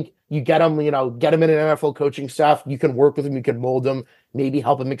 Physically, I think you get him in an NFL coaching staff. You can work with him. You can mold him, maybe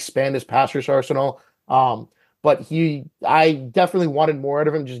help him expand his pass rush arsenal. But I definitely wanted more out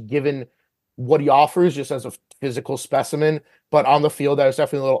of him, just given what he offers, just as a physical specimen. But on the field, I was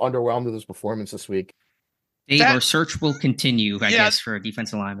definitely a little underwhelmed with his performance this week. Dave, our search will continue, I guess, for a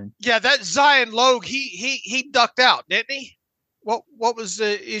defensive lineman. Yeah, that Zion Logue, he ducked out, didn't he? What was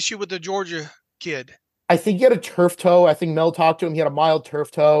the issue with the Georgia kid? I think he had a turf toe. I think Mel talked to him. He had a mild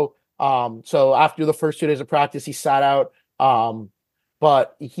turf toe. So after the first 2 days of practice, he sat out.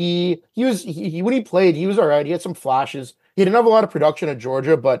 But he when he played, he was all right. He had some flashes. He didn't have a lot of production at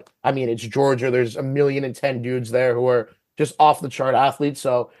Georgia, but I mean, it's Georgia. There's 1,010,000 dudes there who are just off the chart athletes.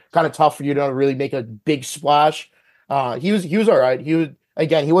 So kind of tough for you to really make a big splash. He was all right. He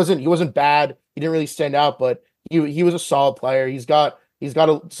wasn't bad. He didn't really stand out, but he was a solid player. He's got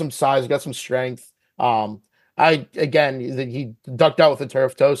some size, he's got some strength. He ducked out with a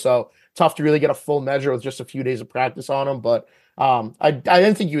turf toe, so tough to really get a full measure with just a few days of practice on him. But I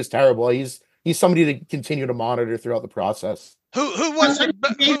didn't think he was terrible. He's somebody to continue to monitor throughout the process. Who was it?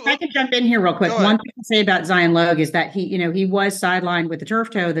 If I can jump in here real quick. One thing to say about Zion Logue is that he was sidelined with the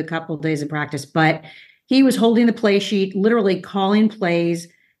turf toe the couple of days of practice, but he was holding the play sheet, literally calling plays,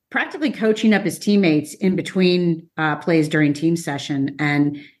 practically coaching up his teammates in between plays during team session.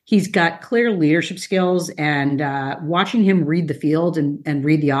 And he's got clear leadership skills, and watching him read the field and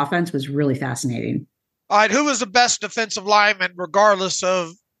read the offense was really fascinating. All right, who was the best defensive lineman, regardless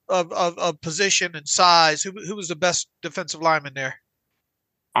of position and size? Who was the best defensive lineman there?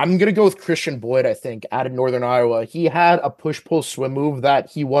 I'm going to go with Christian Boyd, I think, out of Northern Iowa. He had a push-pull swim move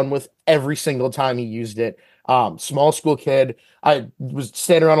that he won with every single time he used it. Small school kid. I was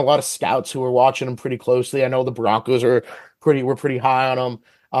standing around a lot of scouts who were watching him pretty closely. I know the Broncos were pretty high on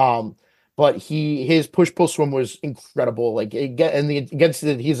him. But his push-pull swim was incredible. Like, he's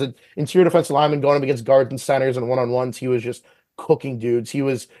an interior defensive lineman going up against guards and centers and one-on-ones. He was just cooking dudes. He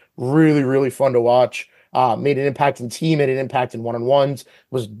was really, really fun to watch. Made an impact in team, made an impact in one-on-ones,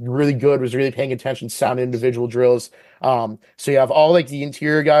 was really good, was really paying attention, sound individual drills. So you have all like the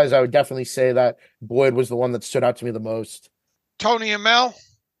interior guys. I would definitely say that Boyd was the one that stood out to me the most. Tony and Mel,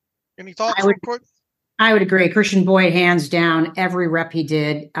 any thoughts real quick? I would agree. Christian Boyd, hands down, every rep he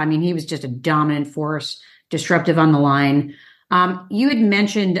did. I mean, he was just a dominant force, disruptive on the line. You had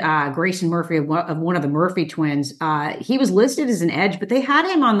mentioned Grayson Murphy of one of the Murphy twins. He was listed as an edge, but they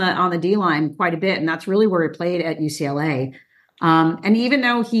had him on the D line quite a bit, and that's really where he played at UCLA. And even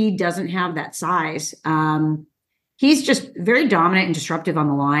though he doesn't have that size, he's just very dominant and disruptive on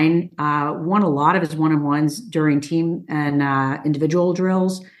the line. Won a lot of his one-on-ones during team and individual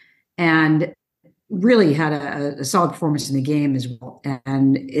drills, and really had a solid performance in the game as well.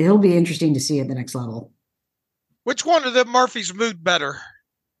 And it'll be interesting to see at the next level. Which one of the Murphys moved better?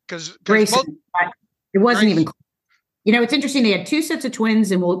 Because Grayson, it wasn't even. It's interesting. They had two sets of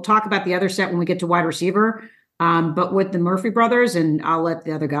twins, and we'll talk about the other set when we get to wide receiver. But with the Murphy brothers, and I'll let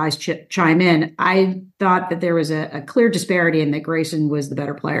the other guys chime in, I thought that there was a clear disparity and that Grayson was the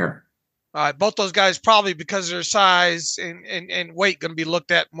better player. Both those guys probably because of their size and weight going to be looked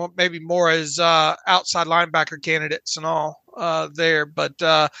at maybe more as outside linebacker candidates and all there. But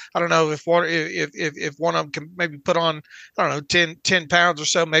I don't know if one of them can maybe put on, I don't know, 10 pounds or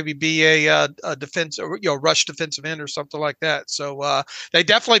so, maybe be a defense or rush defensive end or something like that. So they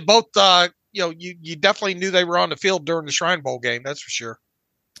definitely both you definitely knew they were on the field during the Shrine Bowl game. That's for sure.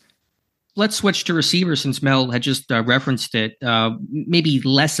 Let's switch to receiver since Mel had just referenced it. Maybe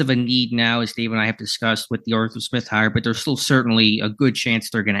less of a need now, as Dave and I have discussed with the Arthur Smith hire, but there's still certainly a good chance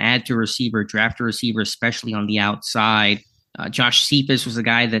they're going to add to receiver, draft a receiver, especially on the outside. Josh Cephas was a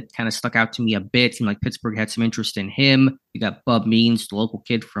guy that kind of stuck out to me a bit. Seemed like Pittsburgh had some interest in him. You got Bub Means, the local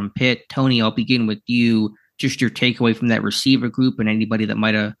kid from Pitt. Tony, I'll begin with you. Just your takeaway from that receiver group and anybody that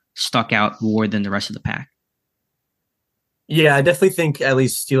might have stuck out more than the rest of the pack. Yeah, I definitely think, at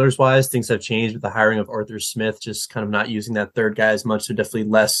least Steelers-wise, things have changed with the hiring of Arthur Smith, just kind of not using that third guy as much, so definitely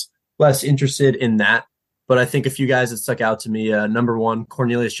less interested in that. But I think a few guys that stuck out to me, number one,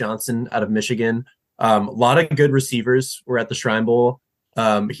 Cornelius Johnson out of Michigan. A lot of good receivers were at the Shrine Bowl.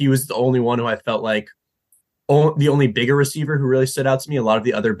 He was the only one who I felt like the only bigger receiver who really stood out to me. A lot of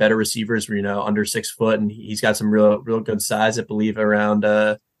the other better receivers were, under 6 foot, and he's got some real good size, I believe, around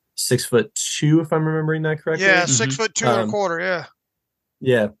 6'2", if I'm remembering that correctly. Yeah, 6'2" and a quarter. Yeah.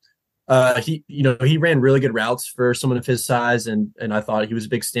 Yeah. He ran really good routes for someone of his size, and I thought he was a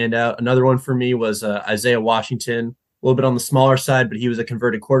big standout. Another one for me was Isaiah Washington, a little bit on the smaller side, but he was a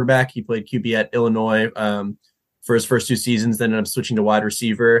converted quarterback. He played QB at Illinois for his first 2 seasons, then ended up switching to wide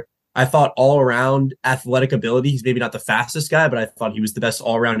receiver. I thought all around athletic ability, he's maybe not the fastest guy, but I thought he was the best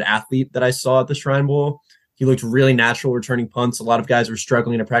all around athlete that I saw at the Shrine Bowl. He looked really natural returning punts. A lot of guys were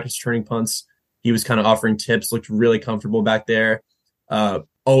struggling to practice returning punts. He was kind of offering tips, looked really comfortable back there.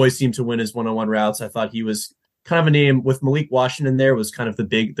 Always seemed to win his one-on-one routes. I thought he was kind of a name with Malik Washington there was kind of the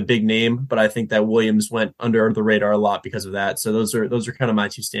big name, but I think that Williams went under the radar a lot because of that. So those are kind of my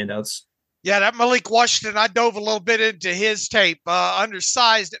 2 standouts. Yeah, that Malik Washington, I dove a little bit into his tape.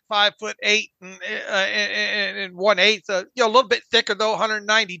 Undersized at 5'8" and 1/8. A little bit thicker though,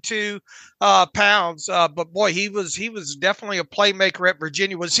 192 pounds. But boy, he was definitely a playmaker at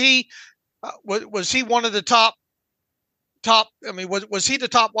Virginia. Was he was he one of the top? I mean, was he the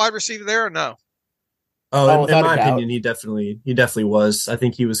top wide receiver there or no? Oh, Oh, in without a my doubt. opinion, he definitely was. I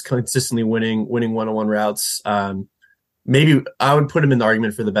think he was consistently winning one-on-one routes. Maybe I would put him in the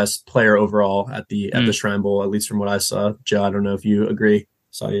argument for the best player overall at the Shrine Bowl, at least from what I saw. Joe, I don't know if you agree.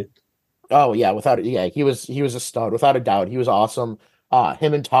 Saw you. Oh yeah, he was a stud without a doubt. He was awesome.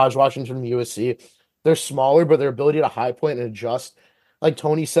 Him and Taj Washington from USC, they're smaller, but their ability to high point and adjust, like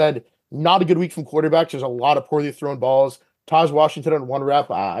Tony said, not a good week from quarterbacks. There's a lot of poorly thrown balls. Taj Washington on one rep,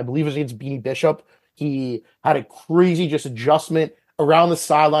 I believe it was against Beanie Bishop. He had a crazy just adjustment around the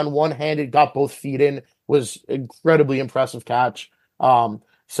sideline, one handed, got both feet in. Was incredibly impressive catch.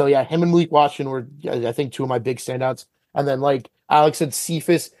 So yeah, him and Malik Washington were, I think, two of my big standouts. And then, like Alex said,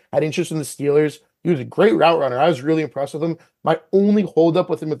 Cephas had interest in the Steelers. He was a great route runner. I was really impressed with him. My only holdup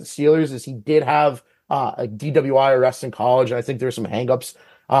with him with the Steelers is he did have a DWI arrest in college, and I think there's some hangups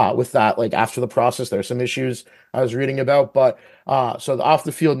with that. Like after the process, there's some issues I was reading about. But so off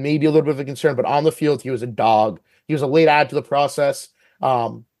the field, maybe a little bit of a concern, but on the field, he was a dog. He was a late add to the process.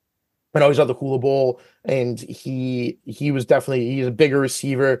 But always at the Hula Bowl, and he was definitely he's a bigger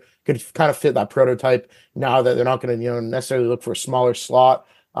receiver, could kind of fit that prototype. Now that they're not going to necessarily look for a smaller slot,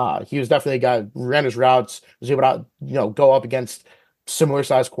 he was definitely a guy who ran his routes, was able to go up against similar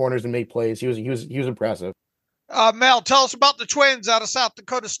sized corners and make plays. He was impressive. Mel, tell us about the Twins out of South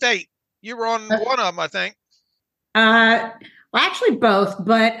Dakota State. You were on one of them, I think. Well, actually both,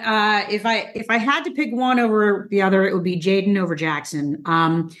 but if I had to pick one over the other, it would be Jaden over Jackson.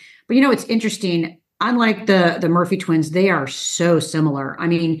 But it's interesting. Unlike the Murphy twins, they are so similar. I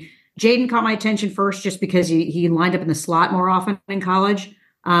mean, Jaden caught my attention first just because he lined up in the slot more often in college.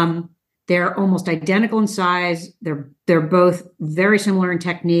 They're almost identical in size. They're both very similar in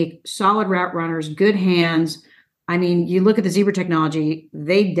technique, solid route runners, good hands. I mean, you look at the zebra technology,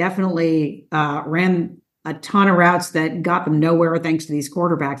 they definitely ran a ton of routes that got them nowhere thanks to these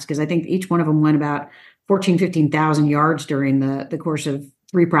quarterbacks, because I think each one of them went about 15,000 yards during the course of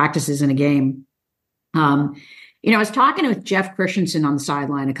 3 practices in a game. I was talking with Jeff Christensen on the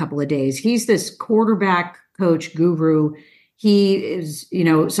sideline a couple of days. He's this quarterback coach guru. He is,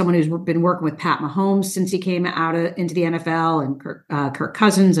 someone who's been working with Pat Mahomes since he came into the NFL, and Kirk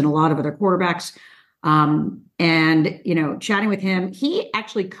Cousins and a lot of other quarterbacks. Chatting with him, he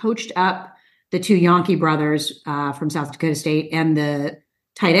actually coached up the 2 Yankee brothers from South Dakota State and the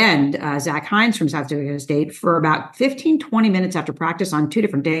tight end, Zach Hines from South Dakota State, for about 15, 20 minutes after practice on 2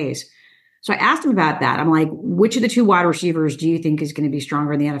 different days. So I asked him about that. I'm like, which of the 2 wide receivers do you think is going to be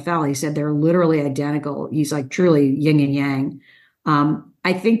stronger in the NFL? He said they're literally identical. He's like truly yin and yang.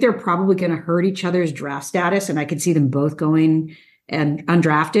 I think they're probably going to hurt each other's draft status, and I could see them both going and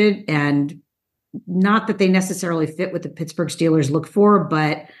undrafted. And not that they necessarily fit what the Pittsburgh Steelers look for,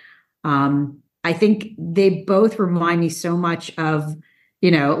 but I think they both remind me so much of,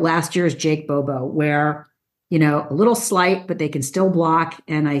 last year's Jake Bobo, where, a little slight, but they can still block.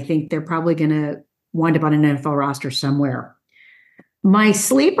 And I think they're probably going to wind up on an NFL roster somewhere. My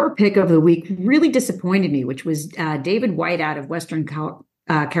sleeper pick of the week really disappointed me, which was David White out of Western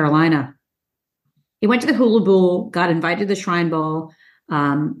Carolina. He went to the Hula Bowl, got invited to the Shrine Bowl,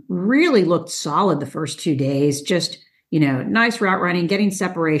 really looked solid the first 2 days, just, nice route running, getting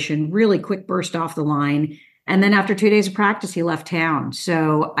separation, really quick burst off the line. And then after 2 days of practice, he left town.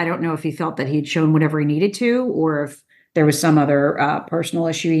 So I don't know if he felt that he'd shown whatever he needed to, or if there was some other personal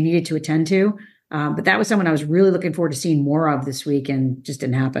issue he needed to attend to. But that was someone I was really looking forward to seeing more of this week, and just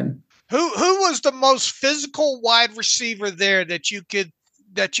didn't happen. Who was the most physical wide receiver there that you could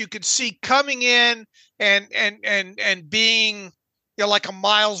see coming in and being, like a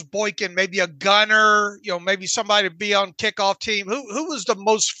Miles Boykin, maybe a gunner, maybe somebody to be on kickoff team? Who was the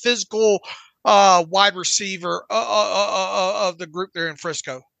most physical wide receiver of the group there in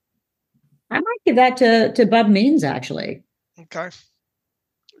Frisco? I might give that to Bub Means, actually. Okay.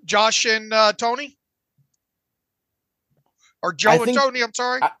 Josh and Tony? Or Joe and Tony, I'm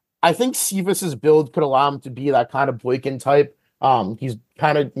sorry. I think Cephas's build could allow him to be that kind of Boykin type. He's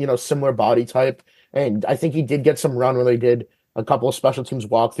kind of, similar body type. And I think he did get some run when they did a couple of special teams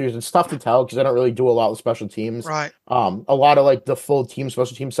walkthroughs. It's tough to tell because I don't really do a lot with special teams. Right. A lot of like the full team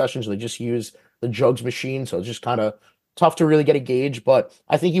special team sessions, they just use the jugs machine. So it's just kind of tough to really get a gauge, but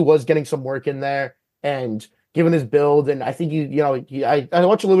I think he was getting some work in there, and given his build, and I think I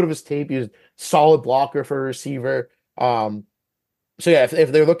watched a little bit of his tape. He was a solid blocker for a receiver. So yeah,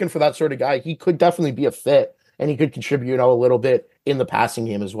 if they're looking for that sort of guy, he could definitely be a fit, and he could contribute, a little bit in the passing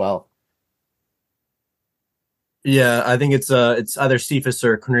game as well. Yeah, I think it's either Cephas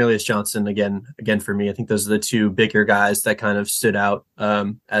or Cornelius Johnson again for me. I think those are the two bigger guys that kind of stood out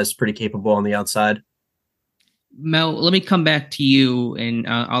as pretty capable on the outside. Mel, let me come back to you, and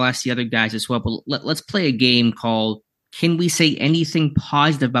I'll ask the other guys as well. But let's play a game called "Can We Say Anything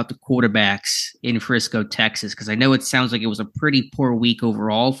Positive About the Quarterbacks in Frisco, Texas?" Because I know it sounds like it was a pretty poor week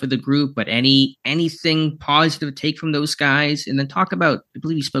overall for the group, but anything positive to take from those guys, and then talk about. I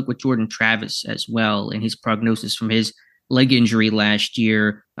believe you spoke with Jordan Travis as well, and his prognosis from his leg injury last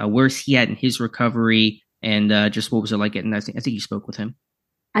year. Where's he at in his recovery, and just what was it like? And I think you spoke with him.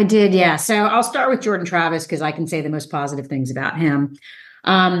 I did, yeah. So I'll start with Jordan Travis because I can say the most positive things about him.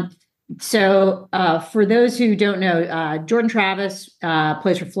 For those who don't know, Jordan Travis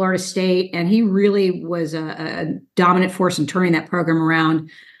plays for Florida State, and he really was a dominant force in turning that program around.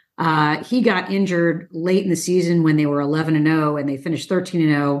 He got injured late in the season when they were 11-0, and they finished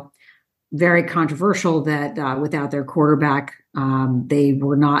 13-0. Very controversial that without their quarterback, they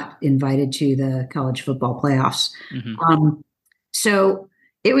were not invited to the college football playoffs. Mm-hmm. So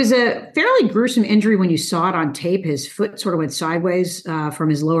it was a fairly gruesome injury when you saw it on tape. His foot sort of went sideways from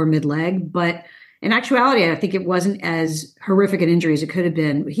his lower mid leg, but in actuality, I think it wasn't as horrific an injury as it could have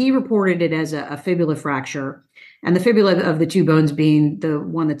been. He reported it as a fibula fracture, and the fibula of the two bones being the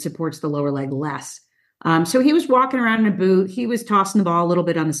one that supports the lower leg less. So he was walking around in a boot. He was tossing the ball a little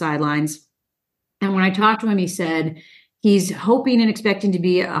bit on the sidelines. And when I talked to him, he said he's hoping and expecting to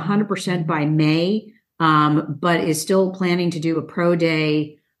be 100% by May, but is still planning to do a pro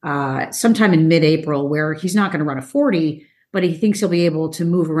day sometime in mid-April where he's not going to run a 40, but he thinks he'll be able to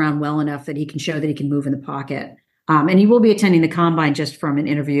move around well enough that he can show that he can move in the pocket. And he will be attending the combine just from an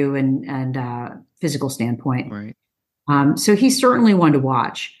interview and physical standpoint. Right. So he's certainly one to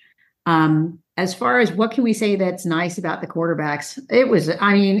watch. As far as what can we say that's nice about the quarterbacks, it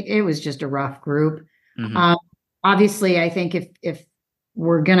was just a rough group. Mm-hmm. Obviously, I think if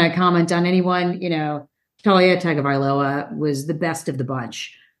we're going to comment on anyone, Talia Tagovailoa was the best of the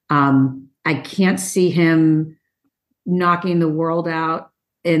bunch. I can't see him knocking the world out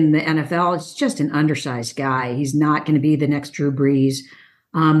in the NFL. It's just an undersized guy. He's not going to be the next Drew Brees.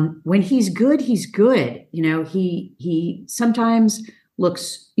 When he's good, he's good. He sometimes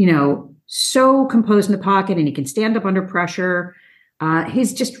looks, so composed in the pocket, and he can stand up under pressure.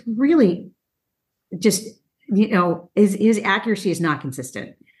 He's just really his accuracy is not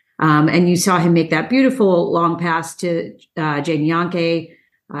consistent. And you saw him make that beautiful long pass to Jaden Yankee.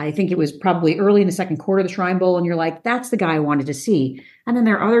 I think it was probably early in the second quarter of the Shrine Bowl, and you're like, that's the guy I wanted to see. And then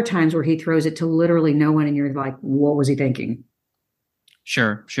there are other times where he throws it to literally no one, and you're like, what was he thinking?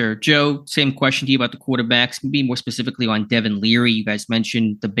 Sure. Joe, same question to you about the quarterbacks, maybe more specifically on Devin Leary. You guys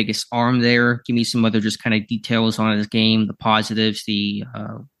mentioned the biggest arm there. Give me some other just kind of details on his game, the positives, the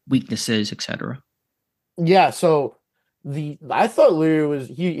weaknesses, etc. Yeah, so I thought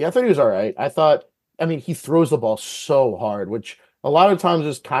Leary I thought he was all right. He throws the ball so hard, which a lot of times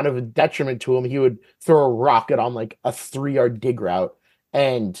is kind of a detriment to him. He would throw a rocket on like a 3-yard dig route.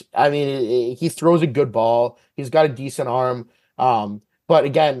 And he throws a good ball. He's got a decent arm. But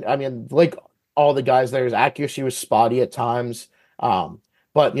again, like all the guys there, his accuracy was spotty at times.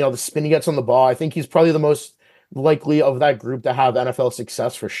 But the spin he gets on the ball, I think he's probably the most likely of that group to have NFL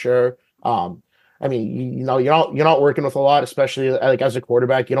success for sure. You're not working with a lot, especially like as a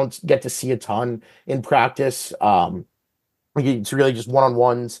quarterback. You don't get to see a ton in practice. It's really just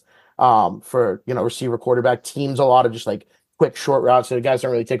one-on-ones for receiver quarterback teams. A lot of just like quick short routes, so the guys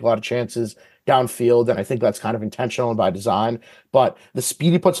don't really take a lot of chances downfield, and I think that's kind of intentional and by design. But the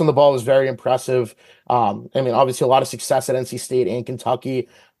speed he puts on the ball is very impressive. Obviously a lot of success at NC State and Kentucky.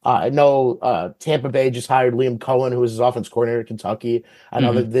 I know Tampa Bay just hired Liam Cohen, who was his offense coordinator at Kentucky. I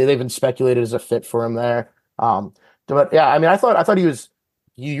know that they've been speculated as a fit for him there. But yeah, I thought he was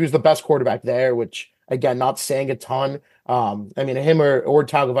the best quarterback there, which again, not saying a ton. Him or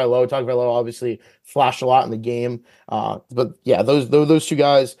Tagovailoa. Tagovailoa obviously flashed a lot in the game. But yeah, those two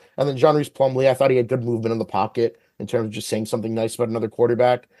guys, and then John Reese Plumlee, I thought he had good movement in the pocket in terms of just saying something nice about another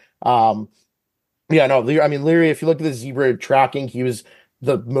quarterback. Leary, if you look at the zebra tracking, he was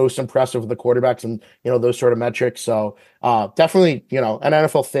the most impressive of the quarterbacks and those sort of metrics. So definitely an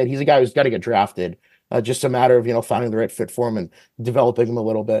NFL fit. He's a guy who's got to get drafted. Just a matter of finding the right fit for him and developing him a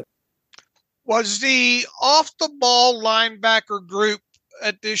little bit. Was the off-the-ball linebacker group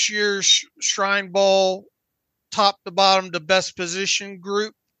at this year's Shrine Bowl top to bottom the best position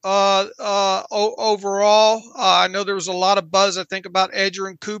group overall. I know there was a lot of buzz, I think, about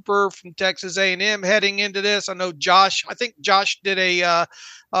Edgerrin Cooper from Texas A&M heading into this. I know Josh did a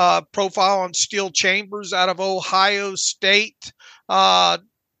profile on Steel Chambers out of Ohio State. A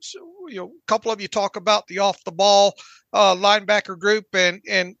couple of you talk about the off the ball linebacker group, and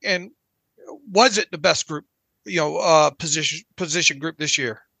was it the best group, position group this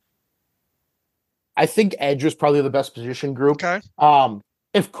year? I think edge was probably the best position group. Okay.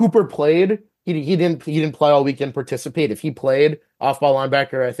 If Cooper played, he didn't play all weekend, participate. If he played off-ball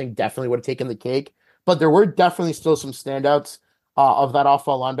linebacker, I think definitely would have taken the cake. But there were definitely still some standouts of that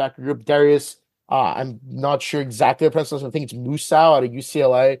off-ball linebacker group. Darius, I'm not sure exactly the pronunciation. I think it's Musau out of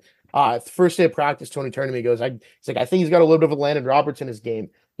UCLA. First day of practice, Tony turned to me and goes, he's like, I think he's got a little bit of a Landon Roberts in his game.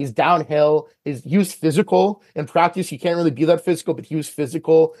 He's downhill. He was physical in practice. He can't really be that physical, but he was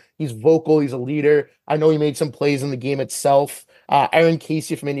physical. He's vocal. He's a leader. I know he made some plays in the game itself. Aaron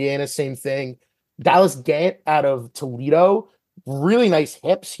Casey from Indiana, same thing. Dallas Gant out of Toledo, really nice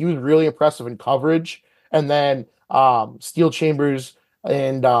hips. He was really impressive in coverage. And then Steel Chambers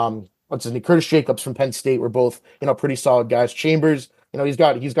and Curtis Jacobs from Penn State were both pretty solid guys. Chambers, he's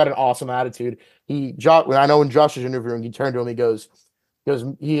got an awesome attitude. I know when Josh was interviewing, he turned to him. He goes,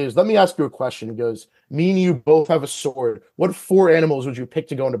 let me ask you a question. He goes, me and you both have a sword. What 4 animals would you pick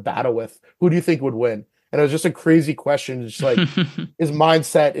to go into battle with? Who do you think would win? And it was just a crazy question. Just like his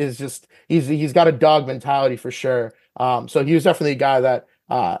mindset is just, he's got a dog mentality for sure. So he was definitely a guy that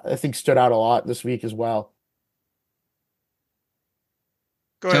I think stood out a lot this week as well.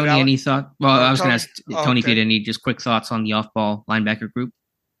 Go ahead, Tony, Alex. any thought? Well, I was going to ask Tony if okay. you had any just quick thoughts on the off-ball linebacker group.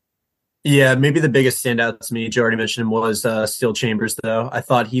 Yeah, maybe the biggest standout to me, Joe already mentioned him, was Steel Chambers, though. I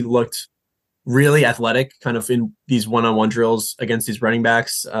thought he looked really athletic, kind of in these one-on-one drills against these running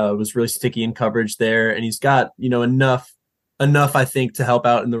backs. Was really sticky in coverage there, and he's got enough, I think, to help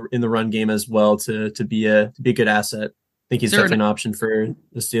out in the run game as well to be a good asset. I think he's definitely an option for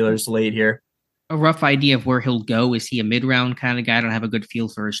the Steelers late here. A rough idea of where he'll go? Is he a mid-round kind of guy? I don't have a good feel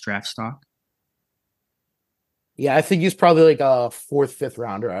for his draft stock. Yeah, I think he's probably like a 4th, 5th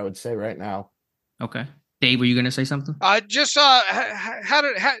rounder, I would say right now. Okay. Dave, were you going to say something? Just how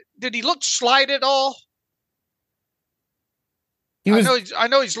did he look slight at all? I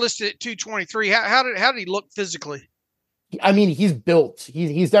know he's listed at 223. How did he look physically? I mean, he's built.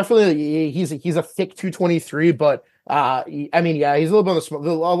 He's definitely he's a thick 223, but he's a little bit on the small.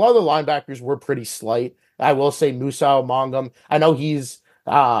 A lot of the linebackers were pretty slight. I will say Musau Mangum. I know he's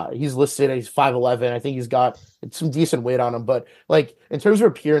listed. He's 5'11". I think he's got some decent weight on him, but like in terms of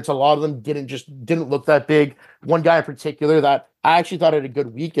appearance, a lot of them didn't look that big. One guy in particular that I actually thought had a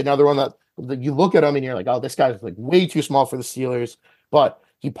good week. Another one that you look at him and you're like, oh, this guy's like way too small for the Steelers, but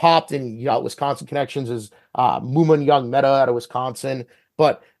he popped and he got Wisconsin connections as Muman Young Meta out of Wisconsin.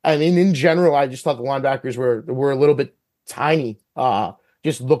 But I mean, in general, I just thought the linebackers were a little bit tiny,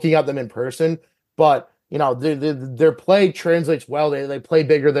 just looking at them in person. But their play translates well. They play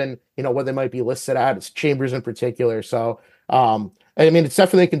bigger than what they might be listed at. It's Chambers in particular. So it's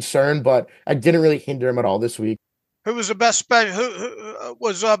definitely a concern, but I didn't really hinder him at all this week. Who was the best? Who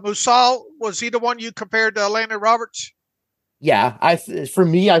was Musal? Was he the one you compared to Landon Roberts? Yeah, for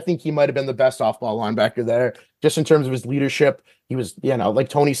me, I think he might have been the best off-ball linebacker there, just in terms of his leadership. He was, like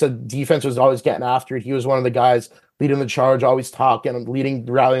Tony said, defense was always getting after it. He was one of the guys leading the charge, always talking and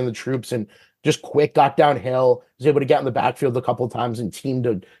rallying the troops, and just quick, got downhill, was able to get in the backfield a couple of times and team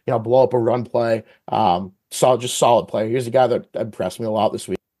to, blow up a run play. Solid player. Here's a guy that impressed me a lot this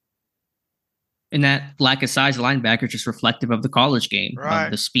week. And that lack of size linebacker is just reflective of the college game, right?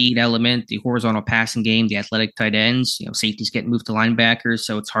 The speed element, the horizontal passing game, the athletic tight ends. Safeties get moved to linebackers,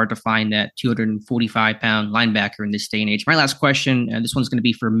 so it's hard to find that 245-pound linebacker in this day and age. My last question, this one's going to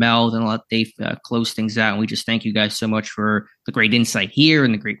be for Mel, then I'll let Dave close things out. And we just thank you guys so much for the great insight here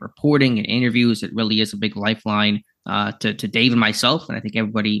and the great reporting and interviews. It really is a big lifeline to Dave and myself, and I think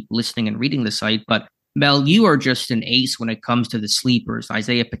everybody listening and reading the site. But Mel, you are just an ace when it comes to the sleepers.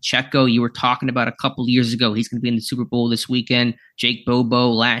 Isaiah Pacheco, you were talking about a couple of years ago. He's going to be in the Super Bowl this weekend. Jake Bobo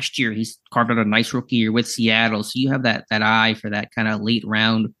last year, he's carved out a nice rookie year with Seattle. So you have that eye for that kind of late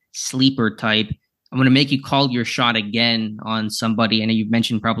round sleeper type. I'm going to make you call your shot again on somebody. I know you've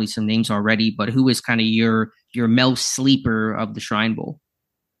mentioned probably some names already, but who is kind of your Mel sleeper of the Shrine Bowl?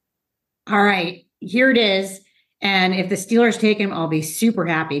 All right, here it is. And if the Steelers take him, I'll be super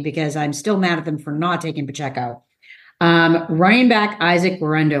happy because I'm still mad at them for not taking Pacheco. Running back Isaac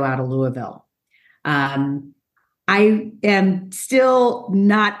Guerendo out of Louisville. I am still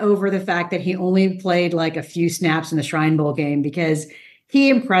not over the fact that he only played like a few snaps in the Shrine Bowl game because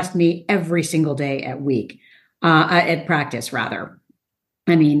he impressed me every single day at practice rather.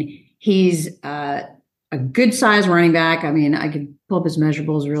 I mean, he's a good size running back. I mean, I could pull up his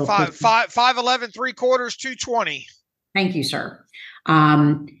measurables real quick. 5'11", 3/4, 220. Thank you, sir.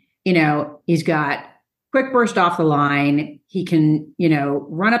 He's got quick burst off the line. He can,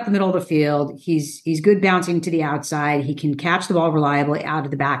 run up the middle of the field. He's good bouncing to the outside. He can catch the ball reliably out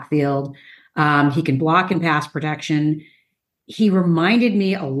of the backfield. He can block and pass protection. He reminded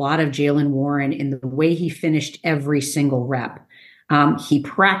me a lot of Jaylen Warren in the way he finished every single rep. He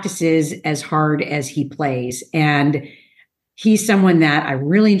practices as hard as he plays. And he's someone that I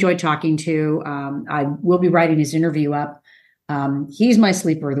really enjoyed talking to. I will be writing his interview up. He's my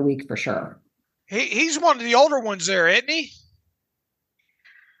sleeper of the week for sure. He's one of the older ones there, isn't he?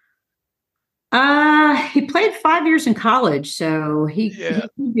 He played 5 years in college, so he could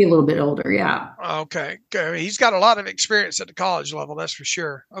be a little bit older. Yeah. Okay. He's got a lot of experience at the college level. That's for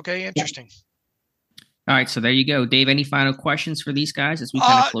sure. Okay. Interesting. Yeah. All right. So there you go. Dave, any final questions for these guys as we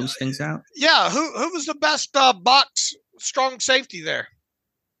kind of close things out? Yeah. Who was the best box strong safety there?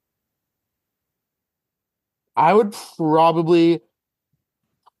 I'd probably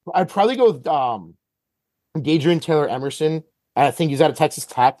go with Gadrian Taylor Emerson. I think he's out of Texas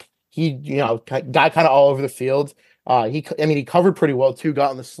Tech. He, guy kind of all over the field. He covered pretty well too.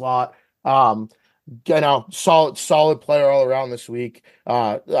 Got in the slot. Solid player all around this week.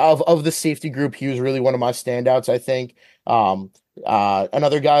 Of the safety group, he was really one of my standouts. I think.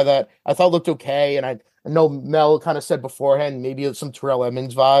 Another guy that I thought looked okay, and I know Mel kind of said beforehand, maybe some Terrell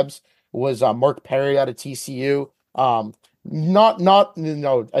Edmonds vibes, was Mark Perry out of TCU. Not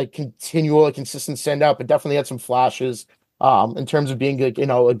a consistent standout, but definitely had some flashes. In terms of being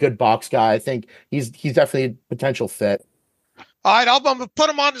a good box guy, I think he's definitely a potential fit. All right, I'm going to put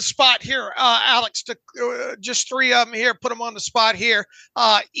him on the spot here, Alex. Just three of them here. Put them on the spot here.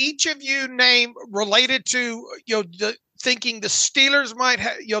 Each of you name related to thinking the Steelers might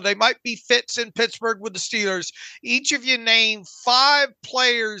they might be fits in Pittsburgh with the Steelers. Each of you name 5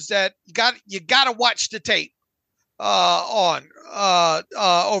 players that you got to watch the tape on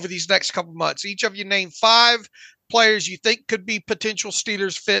over these next couple months. Each of you name 5 players you think could be potential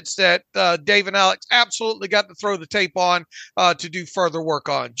Steelers fits that Dave and Alex absolutely got to throw the tape on to do further work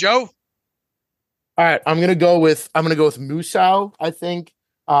on. Joe? All right, I'm gonna go with Musau. I think,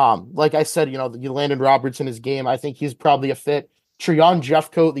 like I said, you Landon Roberts in his game. I think he's probably a fit. Treon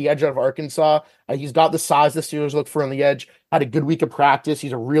Jeffcoat, the edge out of Arkansas. He's got the size the Steelers look for on the edge. Had a good week of practice.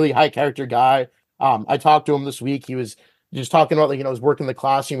 He's a really high character guy. I talked to him this week. He was just talking about his work in the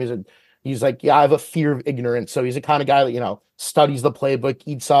classroom. He's like, yeah, I have a fear of ignorance. So he's the kind of guy that, studies the playbook,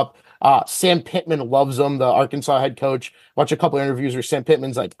 eats up. Sam Pittman loves him, the Arkansas head coach. Watch a couple of interviews where Sam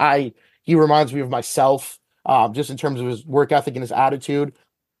Pittman's like, he reminds me of myself, just in terms of his work ethic and his attitude.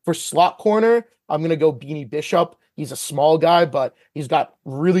 For slot corner, I'm going to go Beanie Bishop. He's a small guy, but he's got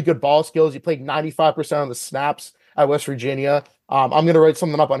really good ball skills. He played 95% of the snaps at West Virginia. I'm going to write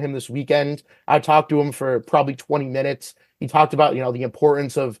something up on him this weekend. I talked to him for probably 20 minutes. He talked about, the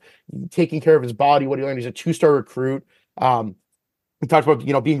importance of taking care of his body, what he learned. He's a 2-star recruit. He talked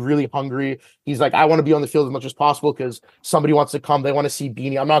about, being really hungry. He's like, I want to be on the field as much as possible because somebody wants to come. They want to see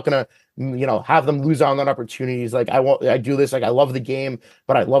Beanie. I'm not going to, have them lose out on that opportunity. He's like, I do this. Like, I love the game,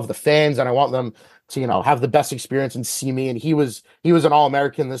 but I love the fans and I want them to, have the best experience and see me. And he was an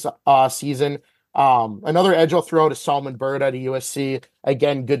All-American this season. Another edge I'll throw to Solomon Byrd out of USC.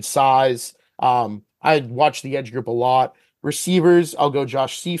 Again, good size. I watch the edge group a lot. Receivers, I'll go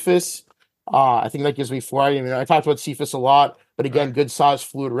Josh Cephas. I think that gives me 4. I talked about Cephas a lot, but again, good size,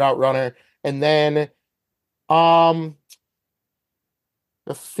 fluid route runner. And then the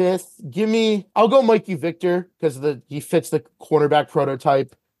 5th, I'll go Mikey Victor because he fits the cornerback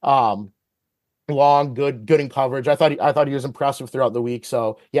prototype. Long, good in coverage. I thought he was impressive throughout the week.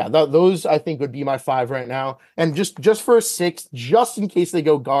 So yeah, those I think would be my 5 right now. And just for a 6th, just in case they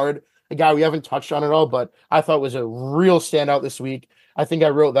go guard, a guy we haven't touched on at all, but I thought was a real standout this week. I think I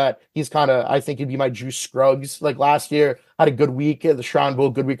wrote that I think he'd be my Juice Scruggs. Like last year, had a good week at the Shrine Bowl,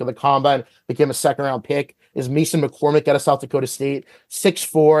 good week of the Combine, became a 2nd-round pick. Is Mason McCormick out of South Dakota State.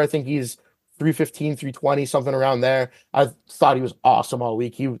 6'4", I think he's 315, 320, something around there. I thought he was awesome all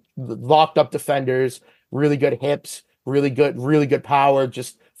week. He locked up defenders, really good hips, really good power,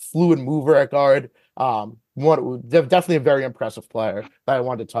 just fluid mover at guard. Definitely a very impressive player that I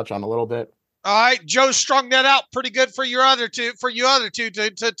wanted to touch on a little bit. All right, Joe strung that out pretty good for you other two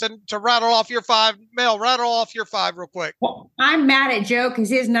to rattle off your 5. Mel, rattle off your 5 real quick. Well, I'm mad at Joe because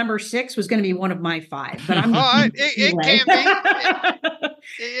his number 6 was going to be one of my 5, but I'm all right. It can be.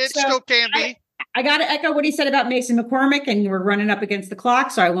 It still can be. I got to echo what he said about Mason McCormick, and we're running up against the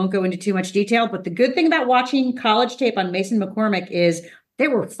clock, so I won't go into too much detail. But the good thing about watching college tape on Mason McCormick is there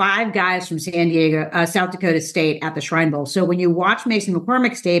were 5 guys from South Dakota State at the Shrine Bowl. So when you watch Mason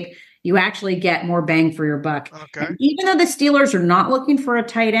McCormick's tape, you actually get more bang for your buck. Okay. And even though the Steelers are not looking for a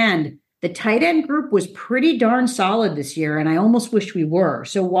tight end, the tight end group was pretty darn solid this year, and I almost wish we were.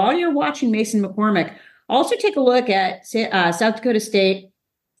 So while you're watching Mason McCormick, also take a look at South Dakota State,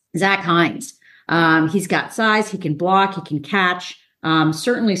 Zach Hines. He's got size, he can block, he can catch.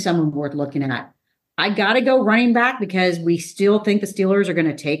 Certainly someone worth looking at. I got to go running back because we still think the Steelers are going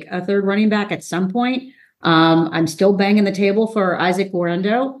to take a third running back at some point. I'm still banging the table for Isaac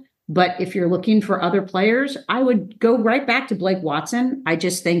Guerendo. But if you're looking for other players, I would go right back to Blake Watson. I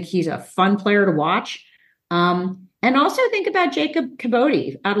just think he's a fun player to watch. And also think about Jacob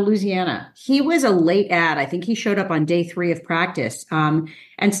Caboti out of Louisiana. He was a late ad. I think he showed up on day 3 of practice, and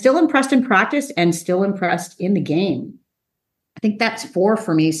still impressed in practice and still impressed in the game. I think that's 4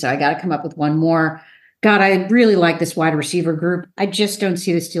 for me. So I got to come up with one more. God, I really like this wide receiver group. I just don't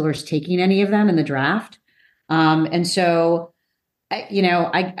see the Steelers taking any of them in the draft. And so,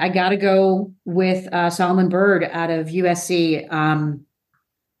 I got to go with Solomon Byrd out of USC.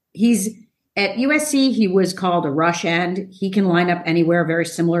 He's at USC. He was called a rush end. He can line up anywhere, very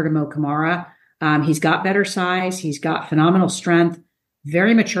similar to Mo Kamara. He's got better size. He's got phenomenal strength,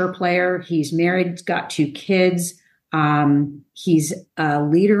 very mature player. He's married, he's got 2 kids. He's a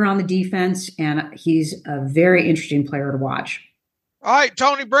leader on the defense, and he's a very interesting player to watch. All right,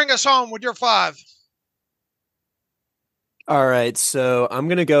 Tony, bring us home with your 5. All right, so I'm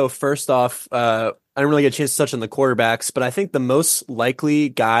going to go first off. I didn't really get a chance to touch on the quarterbacks, but I think the most likely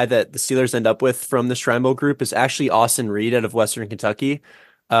guy that the Steelers end up with from the Shrine Bowl group is actually Austin Reed out of Western Kentucky.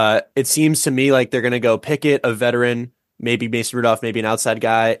 It seems to me like they're going to go Pickett, a veteran, maybe Mason Rudolph, maybe an outside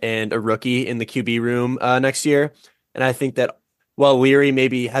guy, and a rookie in the QB room next year. And I think that while Leary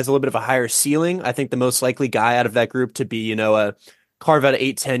maybe has a little bit of a higher ceiling, I think the most likely guy out of that group to be, carve out an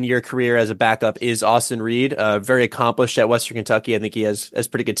 8-10 year career as a backup is Austin Reed. Very accomplished at Western Kentucky. I think he has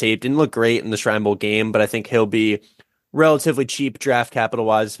pretty good tape. Didn't look great in the Shrine Bowl game, but I think he'll be relatively cheap draft capital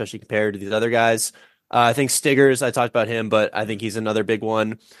wise, especially compared to these other guys. I think Stiggers, I talked about him, but I think he's another big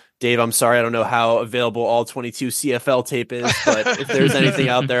one. Dave, I'm sorry, I don't know how available all 22 CFL tape is, but if there's anything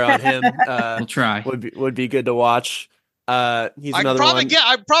out there on him, we'll try. Would be good to watch. He's another one.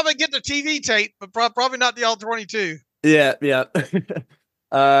 I'd probably get the TV tape, but probably not the all 22. Yeah.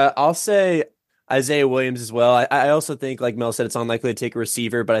 I'll say Isaiah Williams as well. I also think, like Mel said, it's unlikely to take a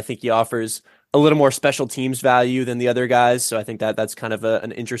receiver, but I think he offers a little more special teams value than the other guys. So I think that's kind of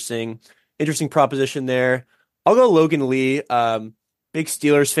an interesting proposition there. I'll go Logan Lee. Big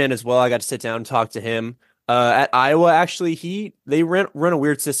Steelers fan as well. I got to sit down and talk to him. At Iowa, actually, they run a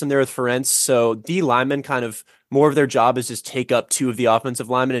weird system there with Ferencz. So D linemen kind of more of their job is just take up 2 of the offensive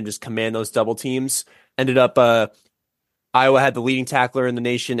linemen and just command those double teams. Ended up Iowa had the leading tackler in the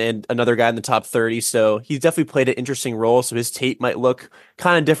nation and another guy in the top 30. So he's definitely played an interesting role. So his tape might look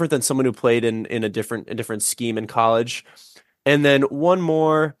kind of different than someone who played in a different scheme in college. And then one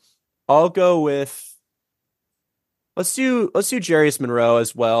more, I'll go with, let's do Jarius Monroe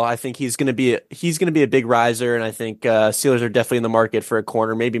as well. I think he's going to be a big riser. And I think Steelers are definitely in the market for a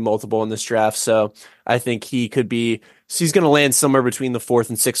corner, maybe multiple in this draft. So I think he's going to land somewhere between the 4th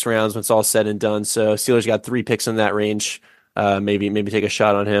and 6th rounds when it's all said and done. So Steelers got 3 picks in that range. Maybe take a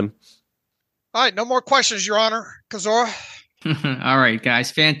shot on him. All right. No more questions, Your Honor. Kazora. All right, guys.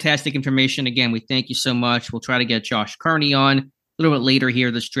 Fantastic information. Again, we thank you so much. We'll try to get Josh Kearney on a little bit later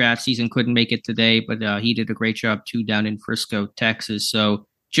here. This draft season couldn't make it today, but he did a great job too down in Frisco, Texas. So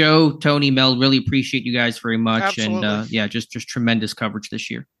Joe, Tony, Mel, really appreciate you guys very much. Absolutely. And just tremendous coverage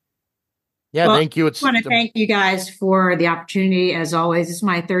this year. Yeah, thank you. I want to thank you guys for the opportunity. As always, this is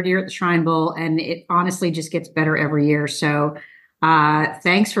my 3rd year at the Shrine Bowl, and it honestly just gets better every year. So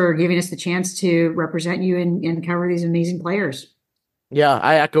thanks for giving us the chance to represent you and cover these amazing players. Yeah,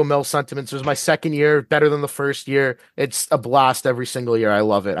 I echo Mel's sentiments. It was my 2nd year, better than the first year. It's a blast every single year. I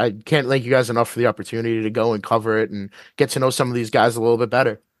love it. I can't thank you guys enough for the opportunity to go and cover it and get to know some of these guys a little bit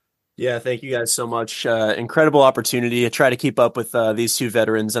better. Yeah, thank you guys so much. Incredible opportunity. I try to keep up with these 2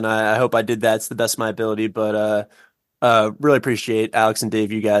 veterans, and I hope I did that to the best of my ability. But really appreciate Alex and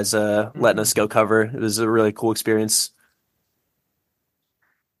Dave, you guys letting us go cover. It was a really cool experience.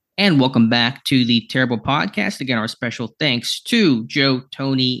 And welcome back to the Terrible Podcast. Again, our special thanks to Joe,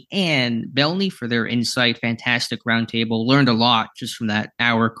 Tony, and Belney for their insight. Fantastic roundtable. Learned a lot just from that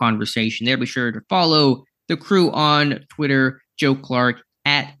hour conversation there. Be sure to follow the crew on Twitter, Joe Clark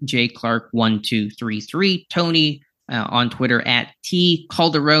at jclark1233, Tony on Twitter at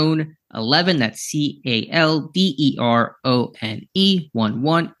tcalderone11, that's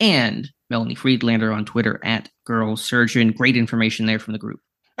CALDERONE11, and Melanie Friedlander on Twitter at girl surgeon. Great information there from the group.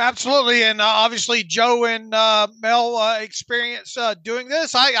 Absolutely. And obviously Joe and Mel experience doing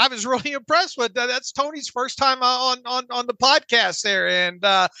this. I was really impressed with that. That's Tony's first time on the podcast there. And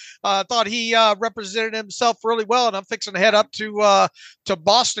thought he represented himself really well. And I'm fixing to head up to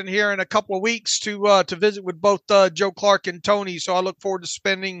Boston here in a couple of weeks to visit with both Joe Clark and Tony. So I look forward to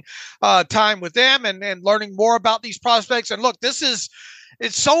spending time with them and learning more about these prospects. And look,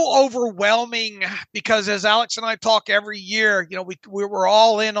 it's so overwhelming because as Alex and I talk every year, we were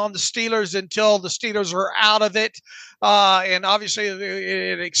all in on the Steelers until the Steelers are out of it. And obviously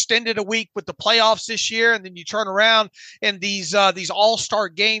it extended a week with the playoffs this year. And then you turn around and these all-star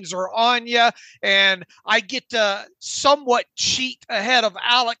games are on you. And I get to somewhat cheat ahead of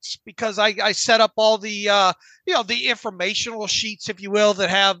Alex because I set up all the informational sheets, if you will,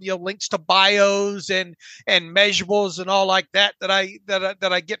 that have, links to bios and measurables and all like that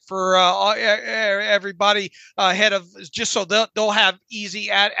I get for everybody ahead of, just so they'll have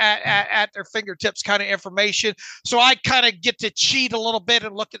easy at their fingertips kind of information. So I kind of get to cheat a little bit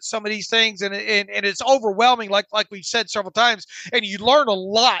and look at some of these things, and it's overwhelming, like we've said several times, and you learn a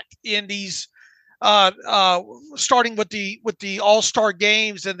lot in these. Starting with the all-star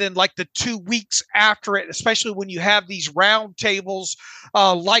games and then like the 2 weeks after it, especially when you have these round tables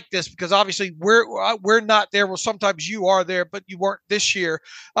like this, because obviously we're not there. Well, sometimes you are there, but you weren't this year.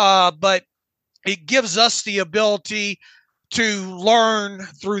 But it gives us the ability to learn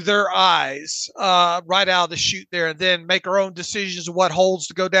through their eyes right out of the chute there, and then make our own decisions of what holds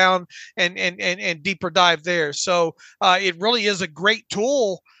to go down and deeper dive there. So it really is a great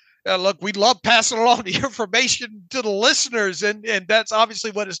tool. Look, we love passing along the information to the listeners, and that's obviously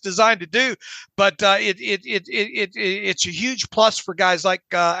what it's designed to do. But it's a huge plus for guys like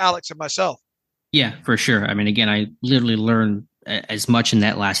Alex and myself. Yeah, for sure. I mean, again, I literally learned as much in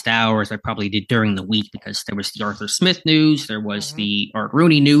that last hour as I probably did during the week, because there was the Arthur Smith news, there was the Art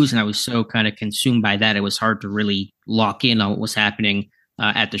Rooney news, and I was so kind of consumed by that, it was hard to really lock in on what was happening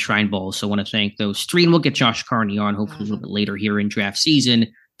at the Shrine Bowl. So I want to thank those three, and we'll get Josh Carney on hopefully a little bit later here in draft season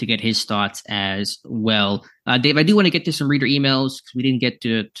to get his thoughts as well. Dave, I do want to get to some reader emails because we didn't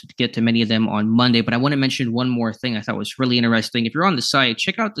get to many of them on Monday, but I want to mention one more thing I thought was really interesting. If you're on the site,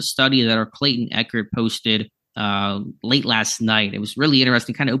 check out the study that our Clayton Eckert posted late last night. It was really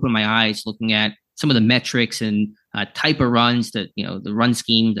interesting, kind of opened my eyes looking at some of the metrics and type of runs that, the run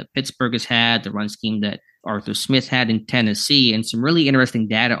scheme that Pittsburgh has had, the run scheme that Arthur Smith had in Tennessee, and some really interesting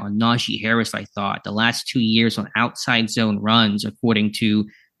data on Najee Harris, I thought. The last 2 years on outside zone runs, according to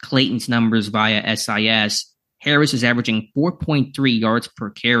Clayton's numbers via SIS, Harris is averaging 4.3 yards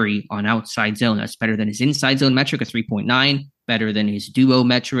per carry on outside zone. That's better than his inside zone metric of 3.9, better than his duo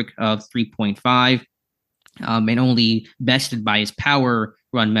metric of 3.5, and only bested by his power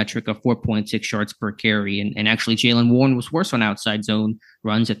run metric of 4.6 yards per carry. And actually, Jaylen Warren was worse on outside zone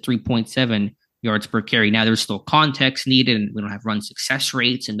runs at 3.7 yards per carry. Now, there's still context needed, and we don't have run success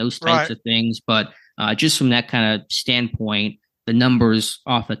rates and those types of things. But just from that kind of standpoint, the numbers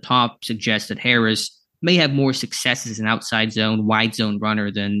off the top suggest that Harris may have more success as an outside zone, wide zone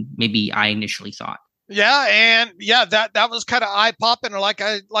runner than maybe I initially thought. Yeah, and that was kind of eye popping. Like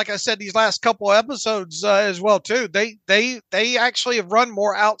I said, these last couple of episodes as well too. They actually have run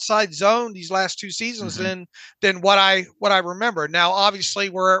more outside zone these last two seasons than what I remember. Now, obviously,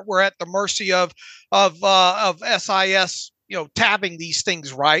 we're at the mercy of SIS, tabbing these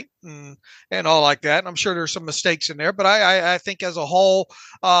things right and all like that. And I'm sure there's some mistakes in there, but I think as a whole,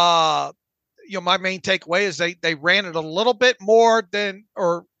 my main takeaway is they ran it a little bit more than,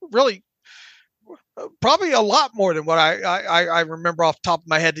 or really probably a lot more than what I remember off the top of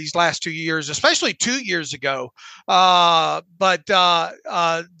my head these last 2 years, especially 2 years ago. But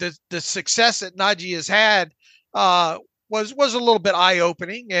the success that Najee has had was a little bit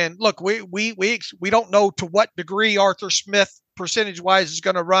eye-opening. And look, we don't know to what degree Arthur Smith percentage-wise is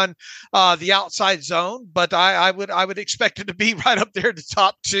going to run the outside zone, but I would expect it to be right up there in the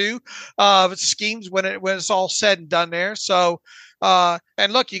top two schemes when it's all said and done there. So.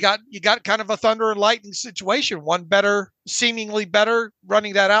 And look, you got kind of a thunder and lightning situation. One seemingly better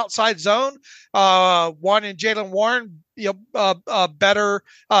running that outside zone. One in Jaylen Warren, better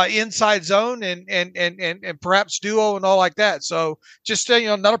inside zone and perhaps duo and all like that. So just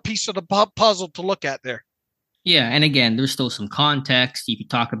another piece of the puzzle to look at there. Yeah, and again, there's still some context. If you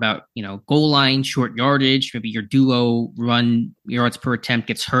talk about, goal line, short yardage, maybe your duo run yards per attempt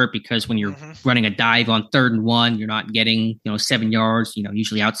gets hurt because when you're running a dive on 3rd and 1, you're not getting, 7 yards,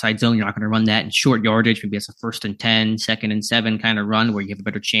 usually outside zone, you're not going to run that in short yardage. Maybe it's a 1st and 10, 2nd and 7 kind of run where you have a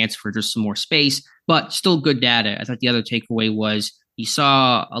better chance for just some more space, but still good data. I thought the other takeaway was, you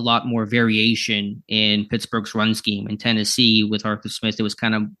saw a lot more variation in Pittsburgh's run scheme. In Tennessee with Arthur Smith, it was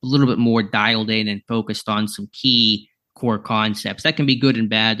kind of a little bit more dialed in and focused on some key core concepts. That can be good and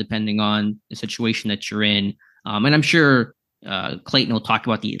bad depending on the situation that you're in. And I'm sure Clayton will talk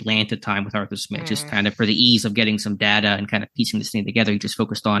about the Atlanta time with Arthur Smith, just kind of for the ease of getting some data and kind of piecing this thing together. He just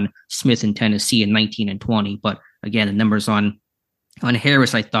focused on Smith in Tennessee in 19 and 20. But again, the numbers on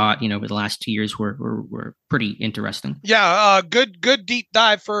Harris, I thought, over the last 2 years were pretty interesting. Yeah, good deep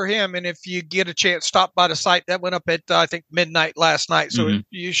dive for him. And if you get a chance, stop by the site. That went up at I think midnight last night, so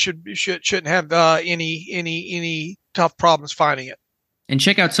you shouldn't have any tough problems finding it. And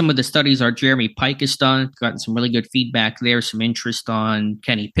check out some of the studies our Jeremy Pike has done. Gotten some really good feedback there, some interest on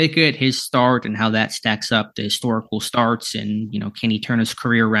Kenny Pickett, his start, and how that stacks up to historical starts, and can he turn his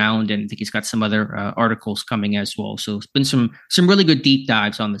career around? And I think he's got some other articles coming as well. So it's been some really good deep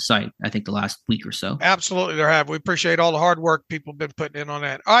dives on the site, I think, the last week or so. Absolutely, there have. We appreciate all the hard work people have been putting in on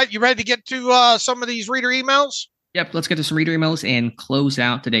that. All right, you ready to get to some of these reader emails? Yep, let's get to some reader emails and close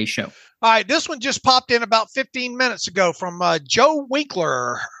out today's show. All right, this one just popped in about 15 minutes ago from Joe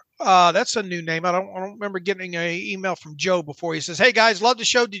Winkler. That's a new name. I don't remember getting an email from Joe before. He says, "Hey guys, love the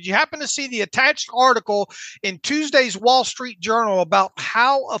show. Did you happen to see the attached article in Tuesday's Wall Street Journal about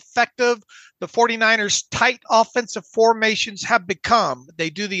how effective the 49ers' tight offensive formations have become? They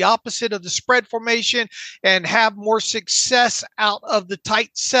do the opposite of the spread formation and have more success out of the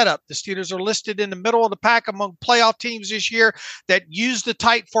tight setup. The Steelers are listed in the middle of the pack among playoff teams this year that use the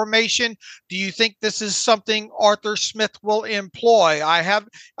tight formation. Do you think this is something Arthur Smith will employ?" I have.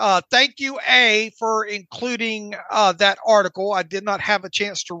 Thank you, A, for including that article. I did not have a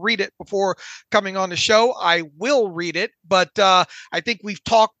chance to read it before coming on the show. I will read it, but I think we've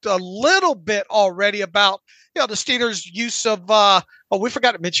talked a little bit already about the Steelers' use of we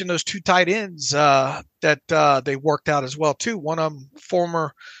forgot to mention those two tight ends that they worked out as well too. One of them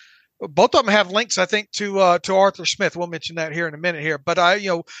both of them have links, I think, to Arthur Smith. We'll mention that here in a minute here. But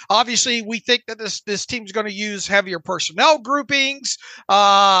obviously we think that this team's going to use heavier personnel groupings.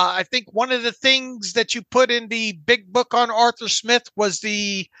 I think one of the things that you put in the big book on Arthur Smith was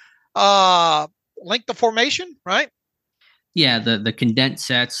the length of formation, right? Yeah, the condensed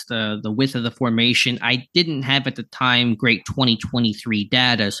sets, the width of the formation. I didn't have at the time great 2023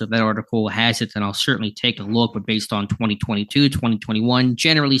 data, so if that article has it, then I'll certainly take a look. But based on 2022, 2021,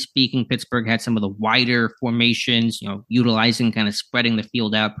 generally speaking, Pittsburgh had some of the wider formations, utilizing kind of spreading the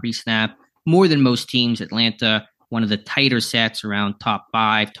field out pre-snap more than most teams. Atlanta, one of the tighter sets, around top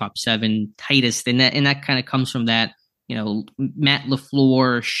 5, top 7, tightest, and that kind of comes from that, Matt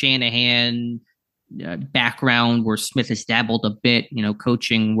LaFleur, Shanahan background where Smith has dabbled a bit,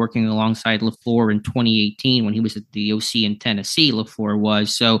 coaching, working alongside LaFleur in 2018 when he was at the OC in Tennessee, LaFleur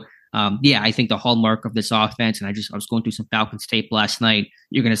was. So, I think the hallmark of this offense, and I was going through some Falcons tape last night,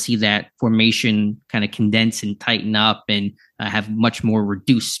 you're going to see that formation kind of condense and tighten up and have much more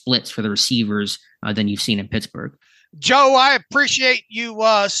reduced splits for the receivers than you've seen in Pittsburgh. Joe, I appreciate you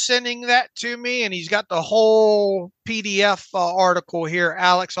sending that to me, and he's got the whole PDF article here.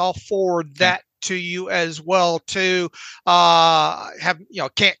 Alex, I'll forward that to you as well too.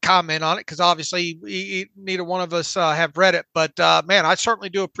 Can't comment on it because obviously neither one of us have read it, but man, I certainly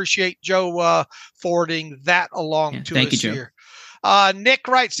do appreciate Joe forwarding that along to us here. Nick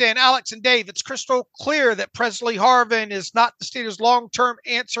writes in, "Alex and Dave, it's crystal clear that Presley Harvin is not the Steelers' long-term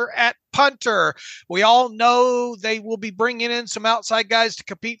answer at punter. We all know they will be bringing in some outside guys to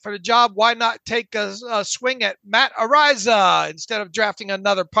compete for the job. Why not take a swing at Matt Ariza instead of drafting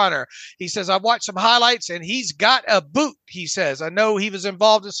another punter?" He says, "I've watched some highlights and he's got a boot," he says. "I know he was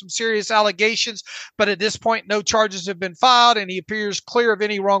involved in some serious allegations, but at this point, no charges have been filed and he appears clear of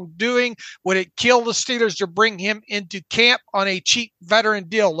any wrongdoing. Would it kill the Steelers to bring him into camp on a cheap veteran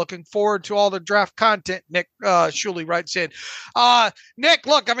deal? Looking forward to all the draft content," Nick Shuley writes in. Nick,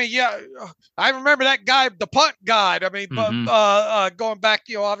 look, I mean, I remember that guy, the punt guy. I mean, going back,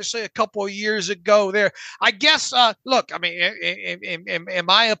 obviously a couple of years ago there. I guess, look, I mean, am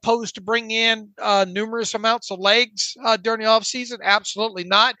I opposed to bringing in numerous amounts of legs during the offseason? Absolutely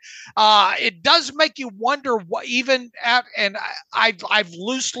not. It does make you wonder what and I've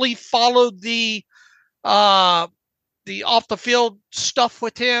loosely followed the off the field stuff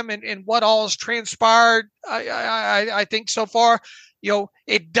with him and what all has transpired. I think so far,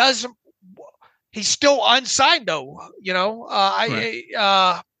 it doesn't. He's still unsigned though. Right.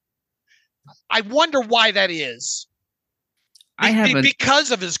 I wonder why that is.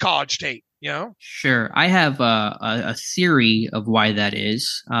 Because of his college tape. Sure. I have a theory of why that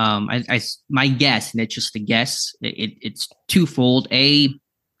is. My guess, and it's just a guess, it's twofold. A,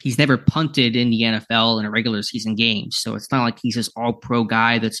 he's never punted in the NFL in a regular season game. So it's not like he's this all-pro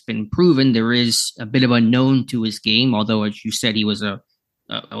guy that's been proven. There is a bit of unknown to his game, although, as you said, he was a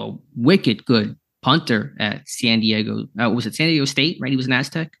wicked good punter at San Diego. Was it San Diego State, right? He was an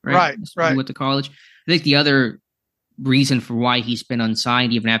Aztec, right? Right. He went to college. I think the other reason for why he's been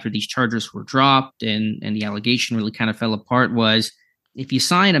unsigned, even after these charges were dropped and the allegation really kind of fell apart, was if you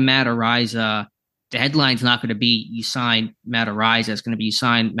sign a Matt Araiza, the headline's not going to be you signed Matt Araiza. It's going to be you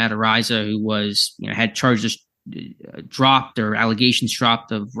signed Matt Araiza, who was, had charges dropped or allegations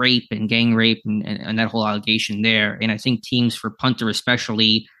dropped of rape and gang rape and that whole allegation there. And I think teams, for punter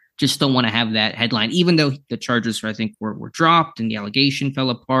especially, just don't want to have that headline, even though the charges, I think, were dropped and the allegation fell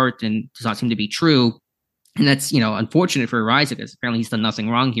apart and does not seem to be true. And that's, unfortunate for Araiza because apparently he's done nothing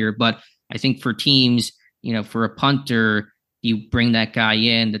wrong here. But I think for teams, for a punter, you bring that guy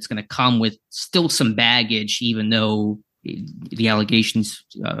in that's going to come with still some baggage, even though the allegations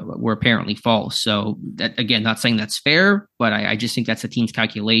were apparently false. So that, again, not saying that's fair, but I just think that's the team's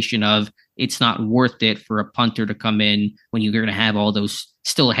calculation of it's not worth it for a punter to come in when you're going to have all those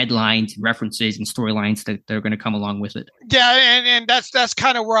still headlines, references, and storylines that are going to come along with it. Yeah, and that's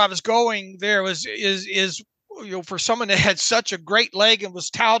kind of where I was going there is for someone that had such a great leg and was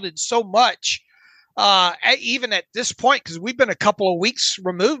touted so much, even at this point, because we've been a couple of weeks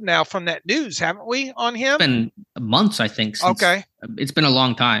removed now from that news, haven't we, on him? It's been months, I think. Okay. It's been a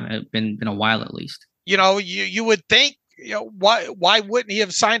long time. It's been a while at least. You would think, why wouldn't he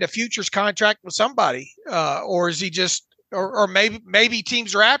have signed a futures contract with somebody? Or is he just, or maybe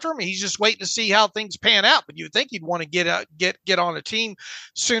teams are after him. He's just waiting to see how things pan out. But you would think he'd want to get on a team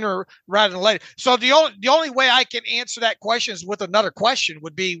sooner rather than later. So the only way I can answer that question is with another question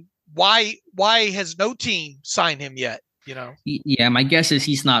would be, why has no team signed him yet? Yeah, my guess is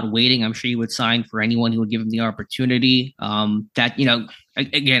he's not waiting. I'm sure he would sign for anyone who would give him the opportunity.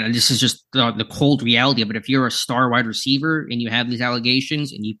 Again, this is just the cold reality of it. If you're a star wide receiver and you have these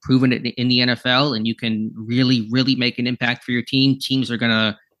allegations and you've proven it in the NFL and you can really, really make an impact for your team, teams are going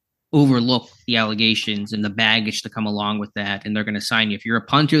to overlook the allegations and the baggage to come along with that, and they're going to sign you. If you're a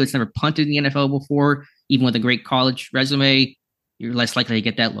punter that's never punted in the NFL before, even with a great college resume, you're less likely to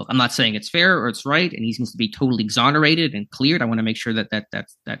get that look. I'm not saying it's fair or it's right, and he seems to be totally exonerated and cleared. I want to make sure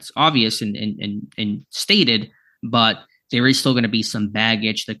that's obvious and stated, but there is still going to be some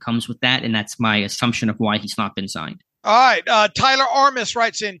baggage that comes with that, and that's my assumption of why he's not been signed. All right. Tyler Armis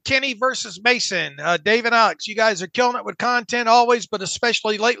writes in, Kenny versus Mason. Dave and Alex, you guys are killing it with content always, but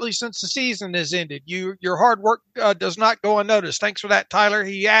especially lately since the season has ended. Your hard work does not go unnoticed. Thanks for that, Tyler.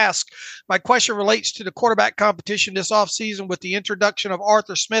 He asked, my question relates to the quarterback competition this offseason with the introduction of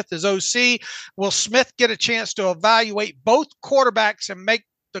Arthur Smith as OC. Will Smith get a chance to evaluate both quarterbacks and make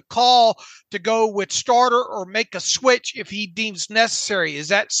the call to go with starter or make a switch if he deems necessary? Is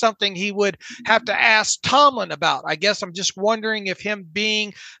that something he would have to ask Tomlin about? I guess I'm just wondering if him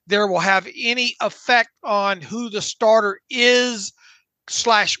being there will have any effect on who the starter is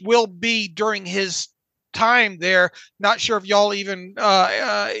 / will be during his time there. Not sure if y'all even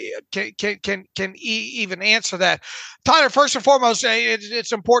can even answer that. Tyler, first and foremost,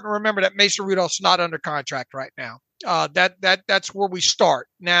 it's important to remember that Mason Rudolph's not under contract right now. That's where we start.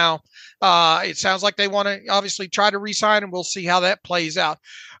 Now, it sounds like they want to obviously try to re-sign, and we'll see how that plays out.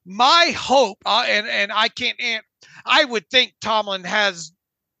 My hope, and I would think Tomlin has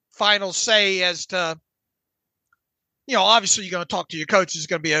final say as to, obviously you're going to talk to your coach. It's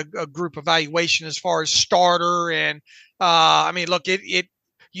going to be a group evaluation as far as starter. And look,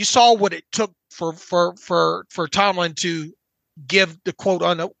 you saw what it took for Tomlin to give the quote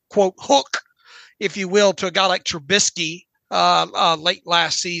unquote hook, if you will, to a guy like Trubisky late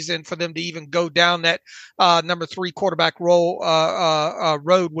last season for them to even go down that number 3 quarterback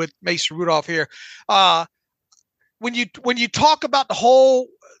road with Mason Rudolph here. When you talk about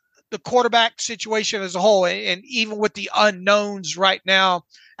the quarterback situation as a whole, and even with the unknowns right now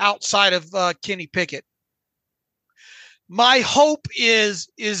outside of Kenny Pickett, my hope is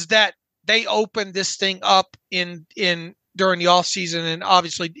that they open this thing up in during the offseason and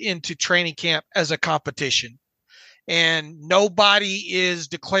obviously into training camp as a competition. And nobody is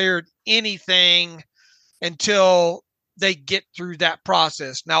declared anything until they get through that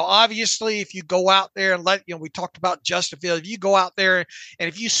process. Now, obviously, if you go out there and we talked about Justin Fields, if you go out there and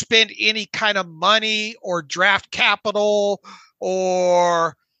if you spend any kind of money or draft capital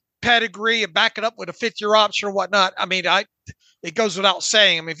or pedigree and back it up with a 5th-year option or whatnot, it goes without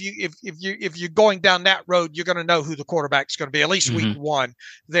saying. If you're going down that road, you're going to know who the quarterback's going to be, at least week 1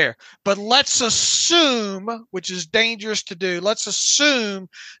 there. But let's assume, which is dangerous to do, let's assume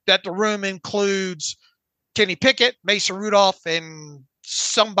that the room includes Kenny Pickett, Mason Rudolph, and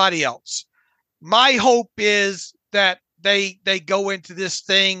somebody else. My hope is that they go into this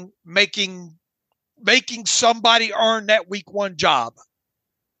thing making somebody earn that week 1 job.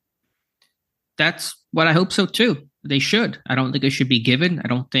 That's what I hope so too. They should. I don't think it should be given. I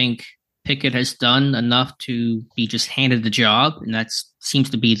don't think Pickett has done enough to be just handed the job, and that seems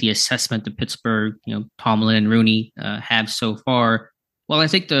to be the assessment that Pittsburgh, Tomlin and Rooney have so far. Well, I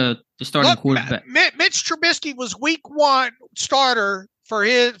think the starting quarterback, Mitch Trubisky, was week 1 starter for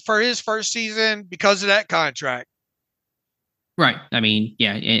his first season because of that contract. Right. I mean,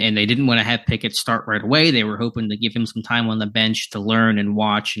 yeah, and they didn't want to have Pickett start right away. They were hoping to give him some time on the bench to learn and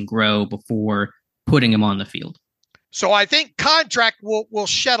watch and grow before putting him on the field. So I think contract will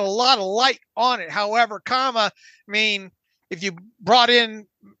shed a lot of light on it. However, if you brought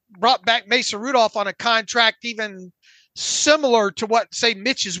back Mason Rudolph on a contract even similar to what, say,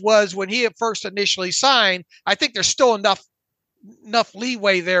 Mitch's was when he had first initially signed, I think there's still enough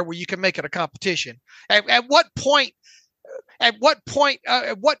leeway there where you can make it a competition. At what point,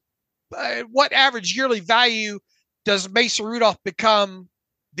 what average yearly value does Mason Rudolph become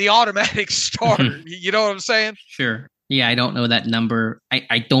the automatic starter? You know what I'm saying? Sure. Yeah, I don't know that number.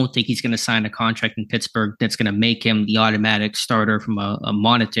 I don't think he's going to sign a contract in Pittsburgh that's going to make him the automatic starter from a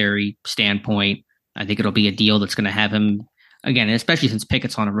monetary standpoint. I think it'll be a deal that's going to have him, again, especially since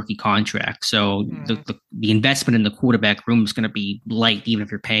Pickett's on a rookie contract. So the investment in the quarterback room is going to be light, even if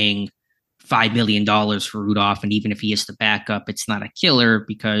you're paying $5 million for Rudolph. And even if he is the backup, it's not a killer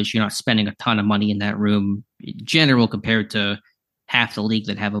because you're not spending a ton of money in that room in general compared to half the league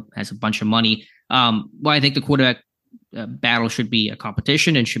that has a bunch of money. Well, I think the quarterback battle should be a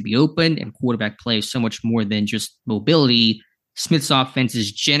competition and should be open, and quarterback play is so much more than just mobility. Smith's offenses,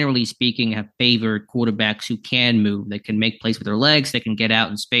 generally speaking, have favored quarterbacks who can move. They can make plays with their legs. They can get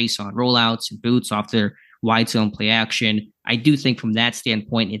out in space on rollouts and boots off their wide zone play action. I do think from that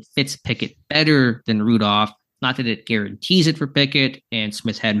standpoint, it fits Pickett better than Rudolph. Not that it guarantees it for Pickett, and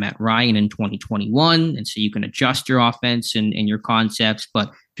Smith had Matt Ryan in 2021, and so you can adjust your offense and your concepts, but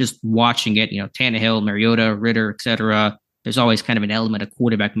just watching it, Tannehill, Mariota, Ritter, etc., there's always kind of an element of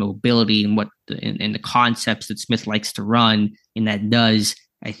quarterback mobility and the concepts that Smith likes to run, and that does,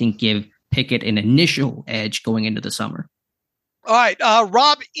 I think, give Pickett an initial edge going into the summer. All right,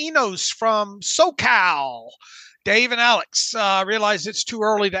 Rob Enos from SoCal. Dave and Alex, realize it's too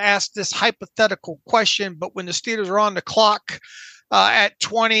early to ask this hypothetical question, but when the Steelers are on the clock at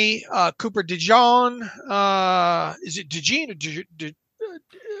 20, Cooper DeJean, is it DeJean or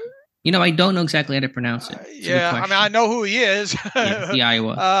I don't know exactly how to pronounce it. I know who he is. The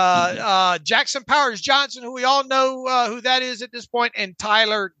Iowa. Jackson Powers Johnson, who we all know who that is at this point, and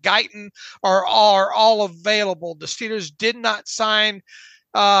Tyler Guyton are all available. The Steelers did not sign.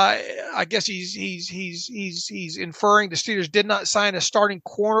 I guess he's inferring the Steelers did not sign a starting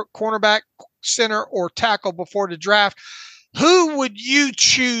cornerback, center, or tackle before the draft. Who would you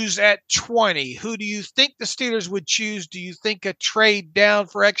choose at 20? Who do you think the Steelers would choose? Do you think a trade down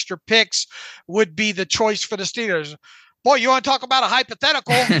for extra picks would be the choice for the Steelers? Boy, you want to talk about a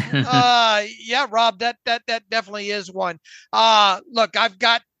hypothetical? Yeah, Rob, that definitely is one. Look,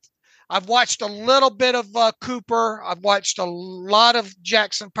 I've watched a little bit of Cooper. I've watched a lot of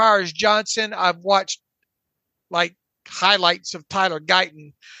Jackson Powers Johnson. I've watched highlights of Tyler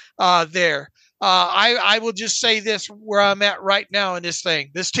Guyton there. I will just say this where I'm at right now in this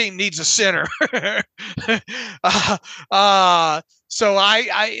thing. This team needs a center. So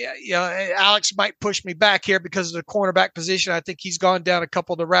Alex might push me back here because of the cornerback position. I think he's gone down a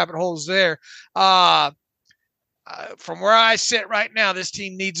couple of the rabbit holes there. From where I sit right now, this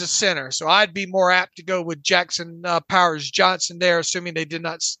team needs a center. So I'd be more apt to go with Jackson Powers Johnson there, assuming they did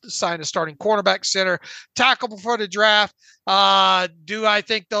not sign a starting cornerback, center, tackle before the draft. Do I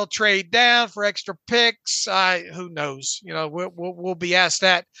think they'll trade down for extra picks? Who knows? We'll be asked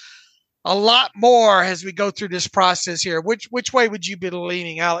that a lot more as we go through this process here. Which way would you be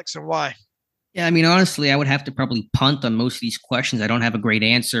leaning, Alex, and why? Yeah, I mean, honestly, I would have to probably punt on most of these questions. I don't have a great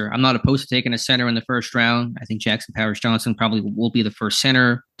answer. I'm not opposed to taking a center in the first round. I think Jackson Powers Johnson probably will be the first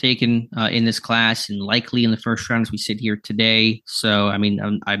center taken in this class, and likely in the first round as we sit here today. So, I mean,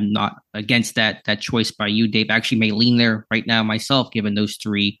 I'm not against that choice by you, Dave. I actually may lean there right now myself, given those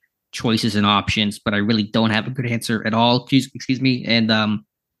three choices and options, but I really don't have a good answer at all. Excuse me. And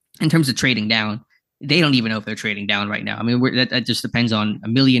in terms of trading down, they don't even know if they're trading down right now. I mean, that just depends on a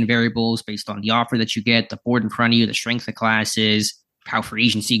million variables based on the offer that you get, the board in front of you, the strength of classes, how free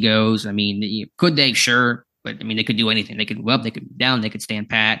agency goes. I mean, could they? Sure. But I mean, they could do anything. They could go up, they could go down, they could stand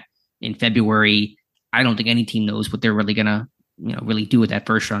pat in February. I don't think any team knows what they're really going to, really do with that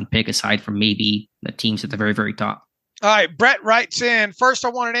first round pick aside from maybe the teams at the very, very top. All right, Brett writes in. First, I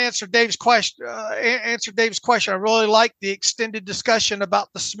wanted to answer Dave's question. I really like the extended discussion about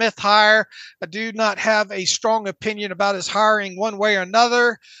the Smith hire. I do not have a strong opinion about his hiring one way or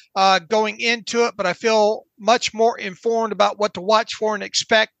another going into it, but I feel much more informed about what to watch for and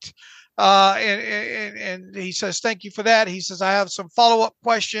expect. And he says, thank you for that. He says, I have some follow-up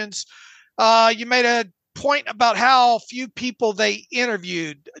questions. You made a point about how few people they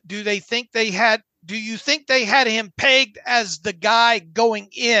interviewed. Do you think they had him pegged as the guy going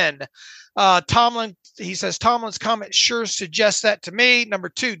in? He says, Tomlin's comment sure suggests that to me. Number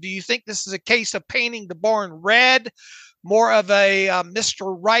 2, do you think this is a case of painting the barn red? More of a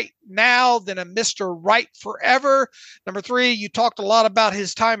Mr. Right now than a Mr. Right forever? Number 3, you talked a lot about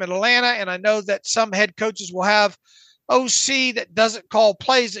his time in Atlanta, and I know that some head coaches will have OC that doesn't call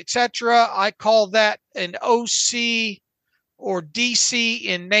plays, etc. I call that an OC or DC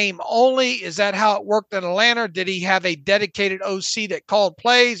in name only. Is that how it worked in Atlanta? Did he have a dedicated OC that called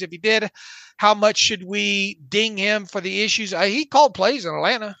plays? If he did, how much should we ding him for the issues? He called plays in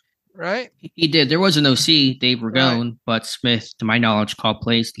Atlanta, right? He did. There was an OC, Dave Ragone, right, but Smith, to my knowledge, called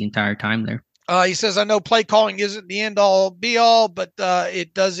plays the entire time there. He says, I know play calling isn't the end all be all, but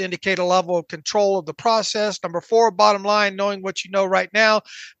it does indicate a level of control of the process. Number 4, bottom line, knowing what you know right now,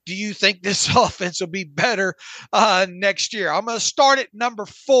 do you think this offense will be better next year? I'm going to start at number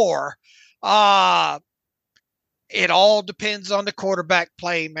 4. It all depends on the quarterback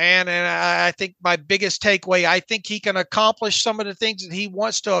play, man. And I think my biggest takeaway, I think he can accomplish some of the things that he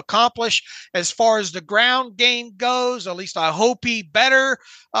wants to accomplish as far as the ground game goes. At least I hope he better,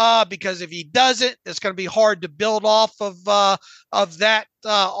 because if he doesn't, it's going to be hard to build off of that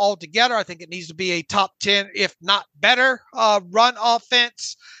altogether. I think it needs to be a top 10, if not better, run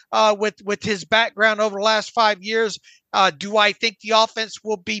offense with his background over the last 5 years. Do I think the offense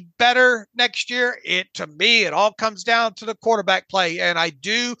will be better next year? To me, it all comes down to the quarterback play. And I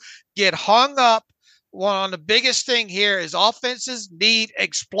do get hung up. One on the biggest thing here is offenses need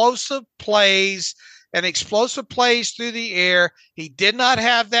explosive plays and explosive plays through the air. He did not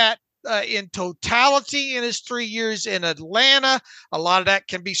have that in totality in his 3 years in Atlanta. A lot of that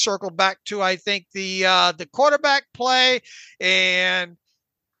can be circled back to, I think, the quarterback play. And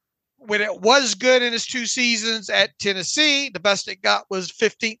when it was good in his 2 seasons at Tennessee, the best it got was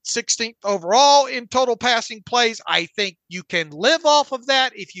 15th, 16th overall in total passing plays. I think you can live off of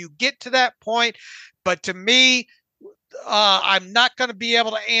that if you get to that point. But to me, I'm not going to be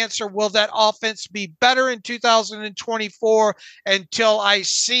able to answer, will that offense be better in 2024 until I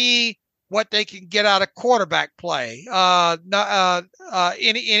see what they can get out of quarterback play.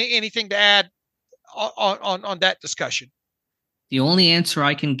 Anything to add on that discussion? The only answer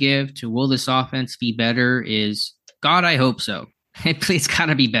I can give to will this offense be better is, God, I hope so. It's got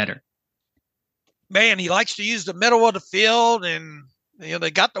to be better. Man, he likes to use the middle of the field, and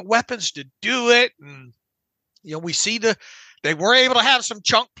they got the weapons to do it. And we see they were able to have some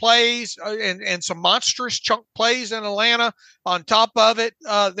chunk plays and some monstrous chunk plays in Atlanta on top of it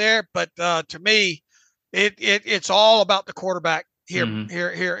there. But to me, it's all about the quarterback here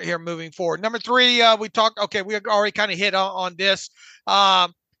moving forward. Number 3, we talked. Okay, we already kind of hit on this.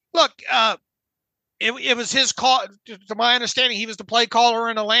 Look, it was his call. To my understanding, he was the play caller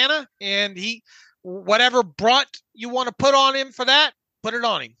in Atlanta, and whatever brunt you want to put on him for that, put it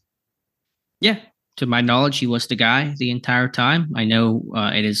on him. Yeah. To my knowledge, he was the guy the entire time. I know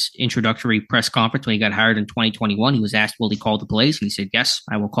at his introductory press conference when he got hired in 2021, he was asked, will he call the plays? And he said, yes,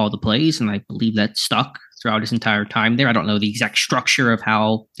 I will call the plays. And I believe that stuck throughout his entire time there. I don't know the exact structure of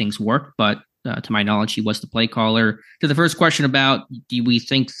how things work, but to my knowledge, he was the play caller. To the first question about, do we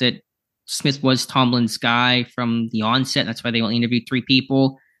think that Smith was Tomlin's guy from the onset? That's why they only interviewed 3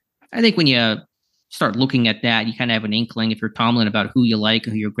 people. I think when you start looking at that, you kind of have an inkling, if you're Tomlin, about who you like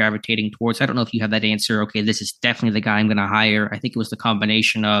and who you're gravitating towards. I don't know if you have that answer. Okay, this is definitely the guy I'm going to hire. I think it was the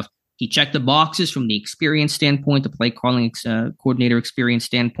combination of he checked the boxes from the experience standpoint, the play calling coordinator experience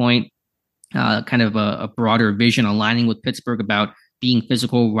standpoint, kind of a broader vision aligning with Pittsburgh about being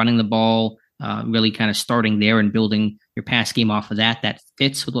physical, running the ball, really kind of starting there and building your pass game off of that. That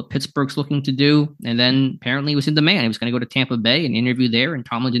fits with what Pittsburgh's looking to do. And then apparently he was in demand. He was going to go to Tampa Bay and interview there, and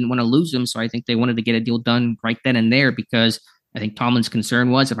Tomlin didn't want to lose him. So I think they wanted to get a deal done right then and there, because I think Tomlin's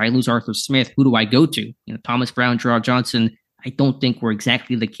concern was, if I lose Arthur Smith, who do I go to? Thomas Brown, Gerard Johnson, I don't think were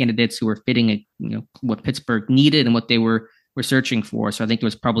exactly the candidates who were fitting what Pittsburgh needed and what they were searching for. So I think there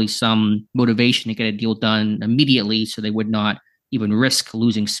was probably some motivation to get a deal done immediately so they would not even risk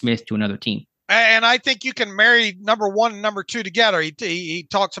losing Smith to another team. And I think you can marry number 1 and number 2 together. He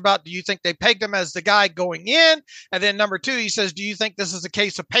talks about, do you think they pegged him as the guy going in? And then number 2, he says, do you think this is a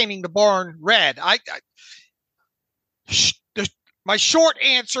case of painting the barn red? my short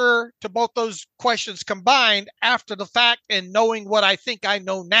answer to both those questions combined after the fact and knowing what I think I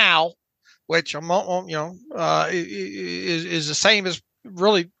know now, which is the same as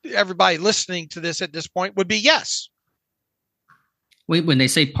really everybody listening to this at this point, would be yes. Wait, when they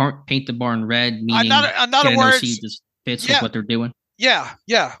say paint the barn red, meaning in other words, just fits with what they're doing. Yeah.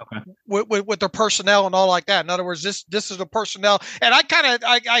 Okay. With their personnel and all like that. In other words, this is the personnel, and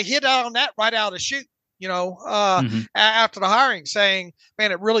I hit out on that right out of the chute. After the hiring, saying,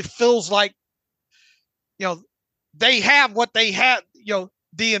 man, it really feels like, they have what they had,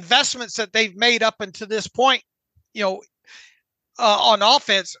 the investments that they've made up until this point, on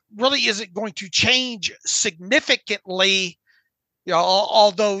offense really isn't going to change significantly,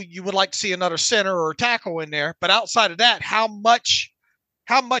 although you would like to see another center or tackle in there. But outside of that, how much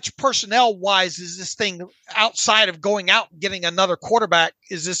personnel wise is this thing outside of going out and getting another quarterback?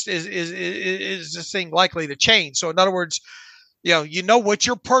 Is this thing likely to change? So in other words, what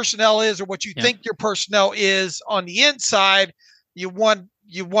your personnel is or what you think your personnel is on the inside. You want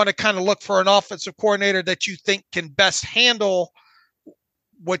to kind of look for an offensive coordinator that you think can best handle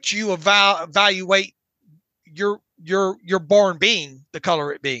what you evaluate your barn being, the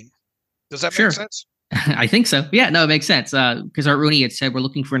color it being. Does that make sense? I think so. Yeah, no, it makes sense. Because Art Rooney had said we're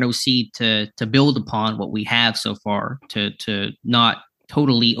looking for an OC to build upon what we have so far, to not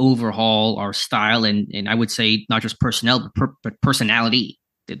totally overhaul our style, and I would say not just personnel, but personality.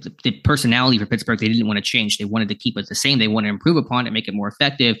 The personality for Pittsburgh, they didn't want to change. They wanted to keep it the same. They want to improve upon it, make it more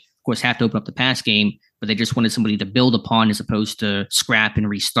effective. Of course, have to open up the pass game, but they just wanted somebody to build upon as opposed to scrap and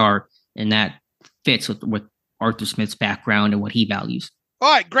restart, and that fits with Arthur Smith's background and what he values.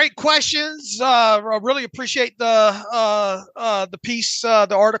 All right, great questions. I really appreciate the piece,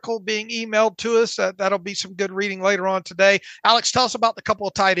 the article being emailed to us. That'll be some good reading later on today. Alex, tell us about the couple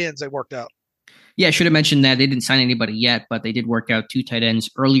of tight ends they worked out. Yeah, I should have mentioned that they didn't sign anybody yet, but they did work out 2 tight ends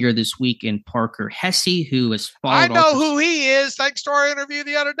earlier this week in Parker Hesse, who has followed. I know who he is, thanks to our interview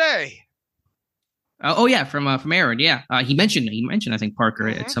the other day. From Aaron. Yeah, he mentioned I think Parker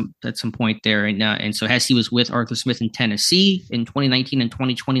at some point there, and so Hesse was with Arthur Smith in Tennessee in 2019 and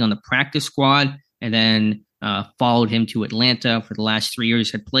 2020 on the practice squad, and then followed him to Atlanta for the last 3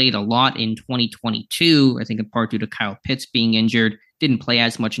 years. Had played a lot in 2022, I think in part due to Kyle Pitts being injured. Didn't play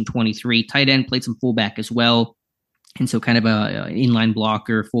as much in 23. Tight end, played some fullback as well, and so kind of a inline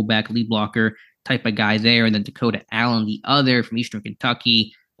blocker, fullback, lead blocker type of guy there. And then Dakota Allen, the other from Eastern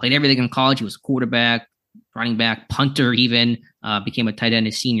Kentucky. Played everything in college. He was a quarterback, running back, punter even. Became a tight end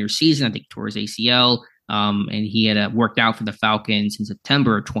his senior season. I think tore his ACL. And he had worked out for the Falcons in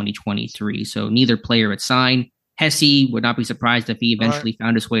September of 2023. So neither player had signed. Hesse would not be surprised if he eventually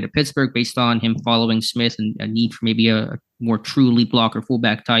found his way to Pittsburgh based on him following Smith and a need for maybe a more true lead blocker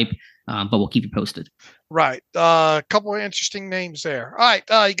fullback type. But we'll keep you posted. Right. A couple of interesting names there. All right.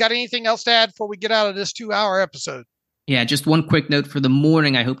 You got anything else to add before we get out of this 2-hour episode? Yeah, just one quick note for the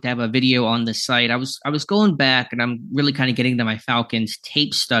morning. I hope to have a video on the site. I was going back, and I'm really kind of getting to my Falcons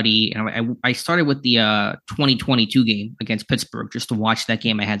tape study. And I started with the 2022 game against Pittsburgh just to watch that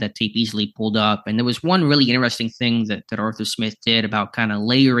game. I had that tape easily pulled up. And there was one really interesting thing that Arthur Smith did about kind of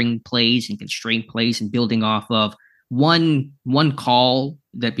layering plays and constraint plays and building off of one call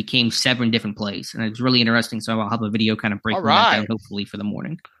that became 7 different plays. And it was really interesting. So I'll have a video kind of breaking that down hopefully for the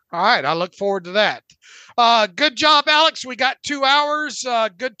morning. All right. I look forward to that. Good job, Alex. We got 2 hours.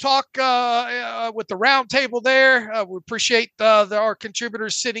 Good talk with the roundtable there. We appreciate our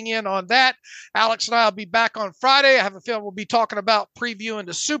contributors sitting in on that. Alex and I will be back on Friday. I have a feeling we'll be talking about previewing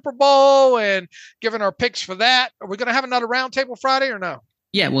the Super Bowl and giving our picks for that. Are we going to have another roundtable Friday or no?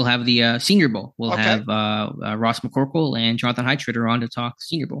 Yeah, we'll have the Senior Bowl. We'll have Ross McCorkle and Jonathan Heitritter on to talk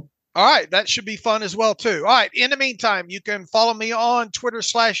Senior Bowl. All right. That should be fun as well, too. All right. In the meantime, you can follow me on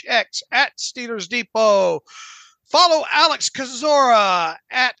Twitter/X at Steelers Depot. Follow Alex Kozora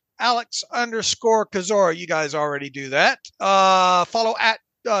at Alex_Kozora. You guys already do that. Follow at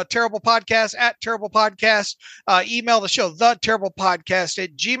Terrible Podcast at Terrible Podcast. Email the show,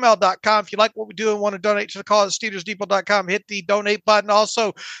 theterriblepodcast@gmail.com. If you like what we do and want to donate to the cause, SteelersDepot.com, hit the donate button.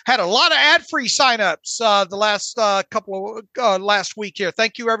 Also had a lot of ad-free signups the last last week here.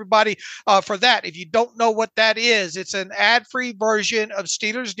 Thank you everybody for that. If you don't know what that is, it's an ad-free version of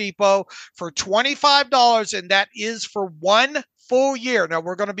Steelers Depot for $25, and that is for 1 full year. Now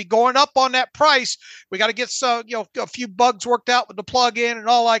we're going to be going up on that price. We got to get some, a few bugs worked out with the plug-in and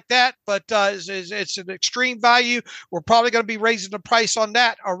all like that. But it's an extreme value. We're probably going to be raising the price on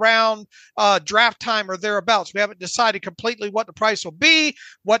that around draft time or thereabouts. We haven't decided completely what the price will be,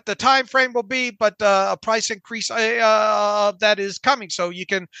 what the time frame will be, but a price increase that is coming. So you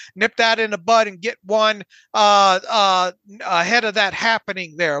can nip that in the bud and get one ahead of that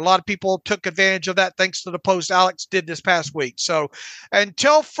happening there. A lot of people took advantage of that thanks to the post Alex did this past week. So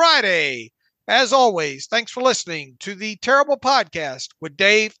until Friday, as always, thanks for listening to the Terrible Podcast with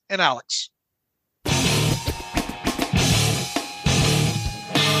Dave and Alex.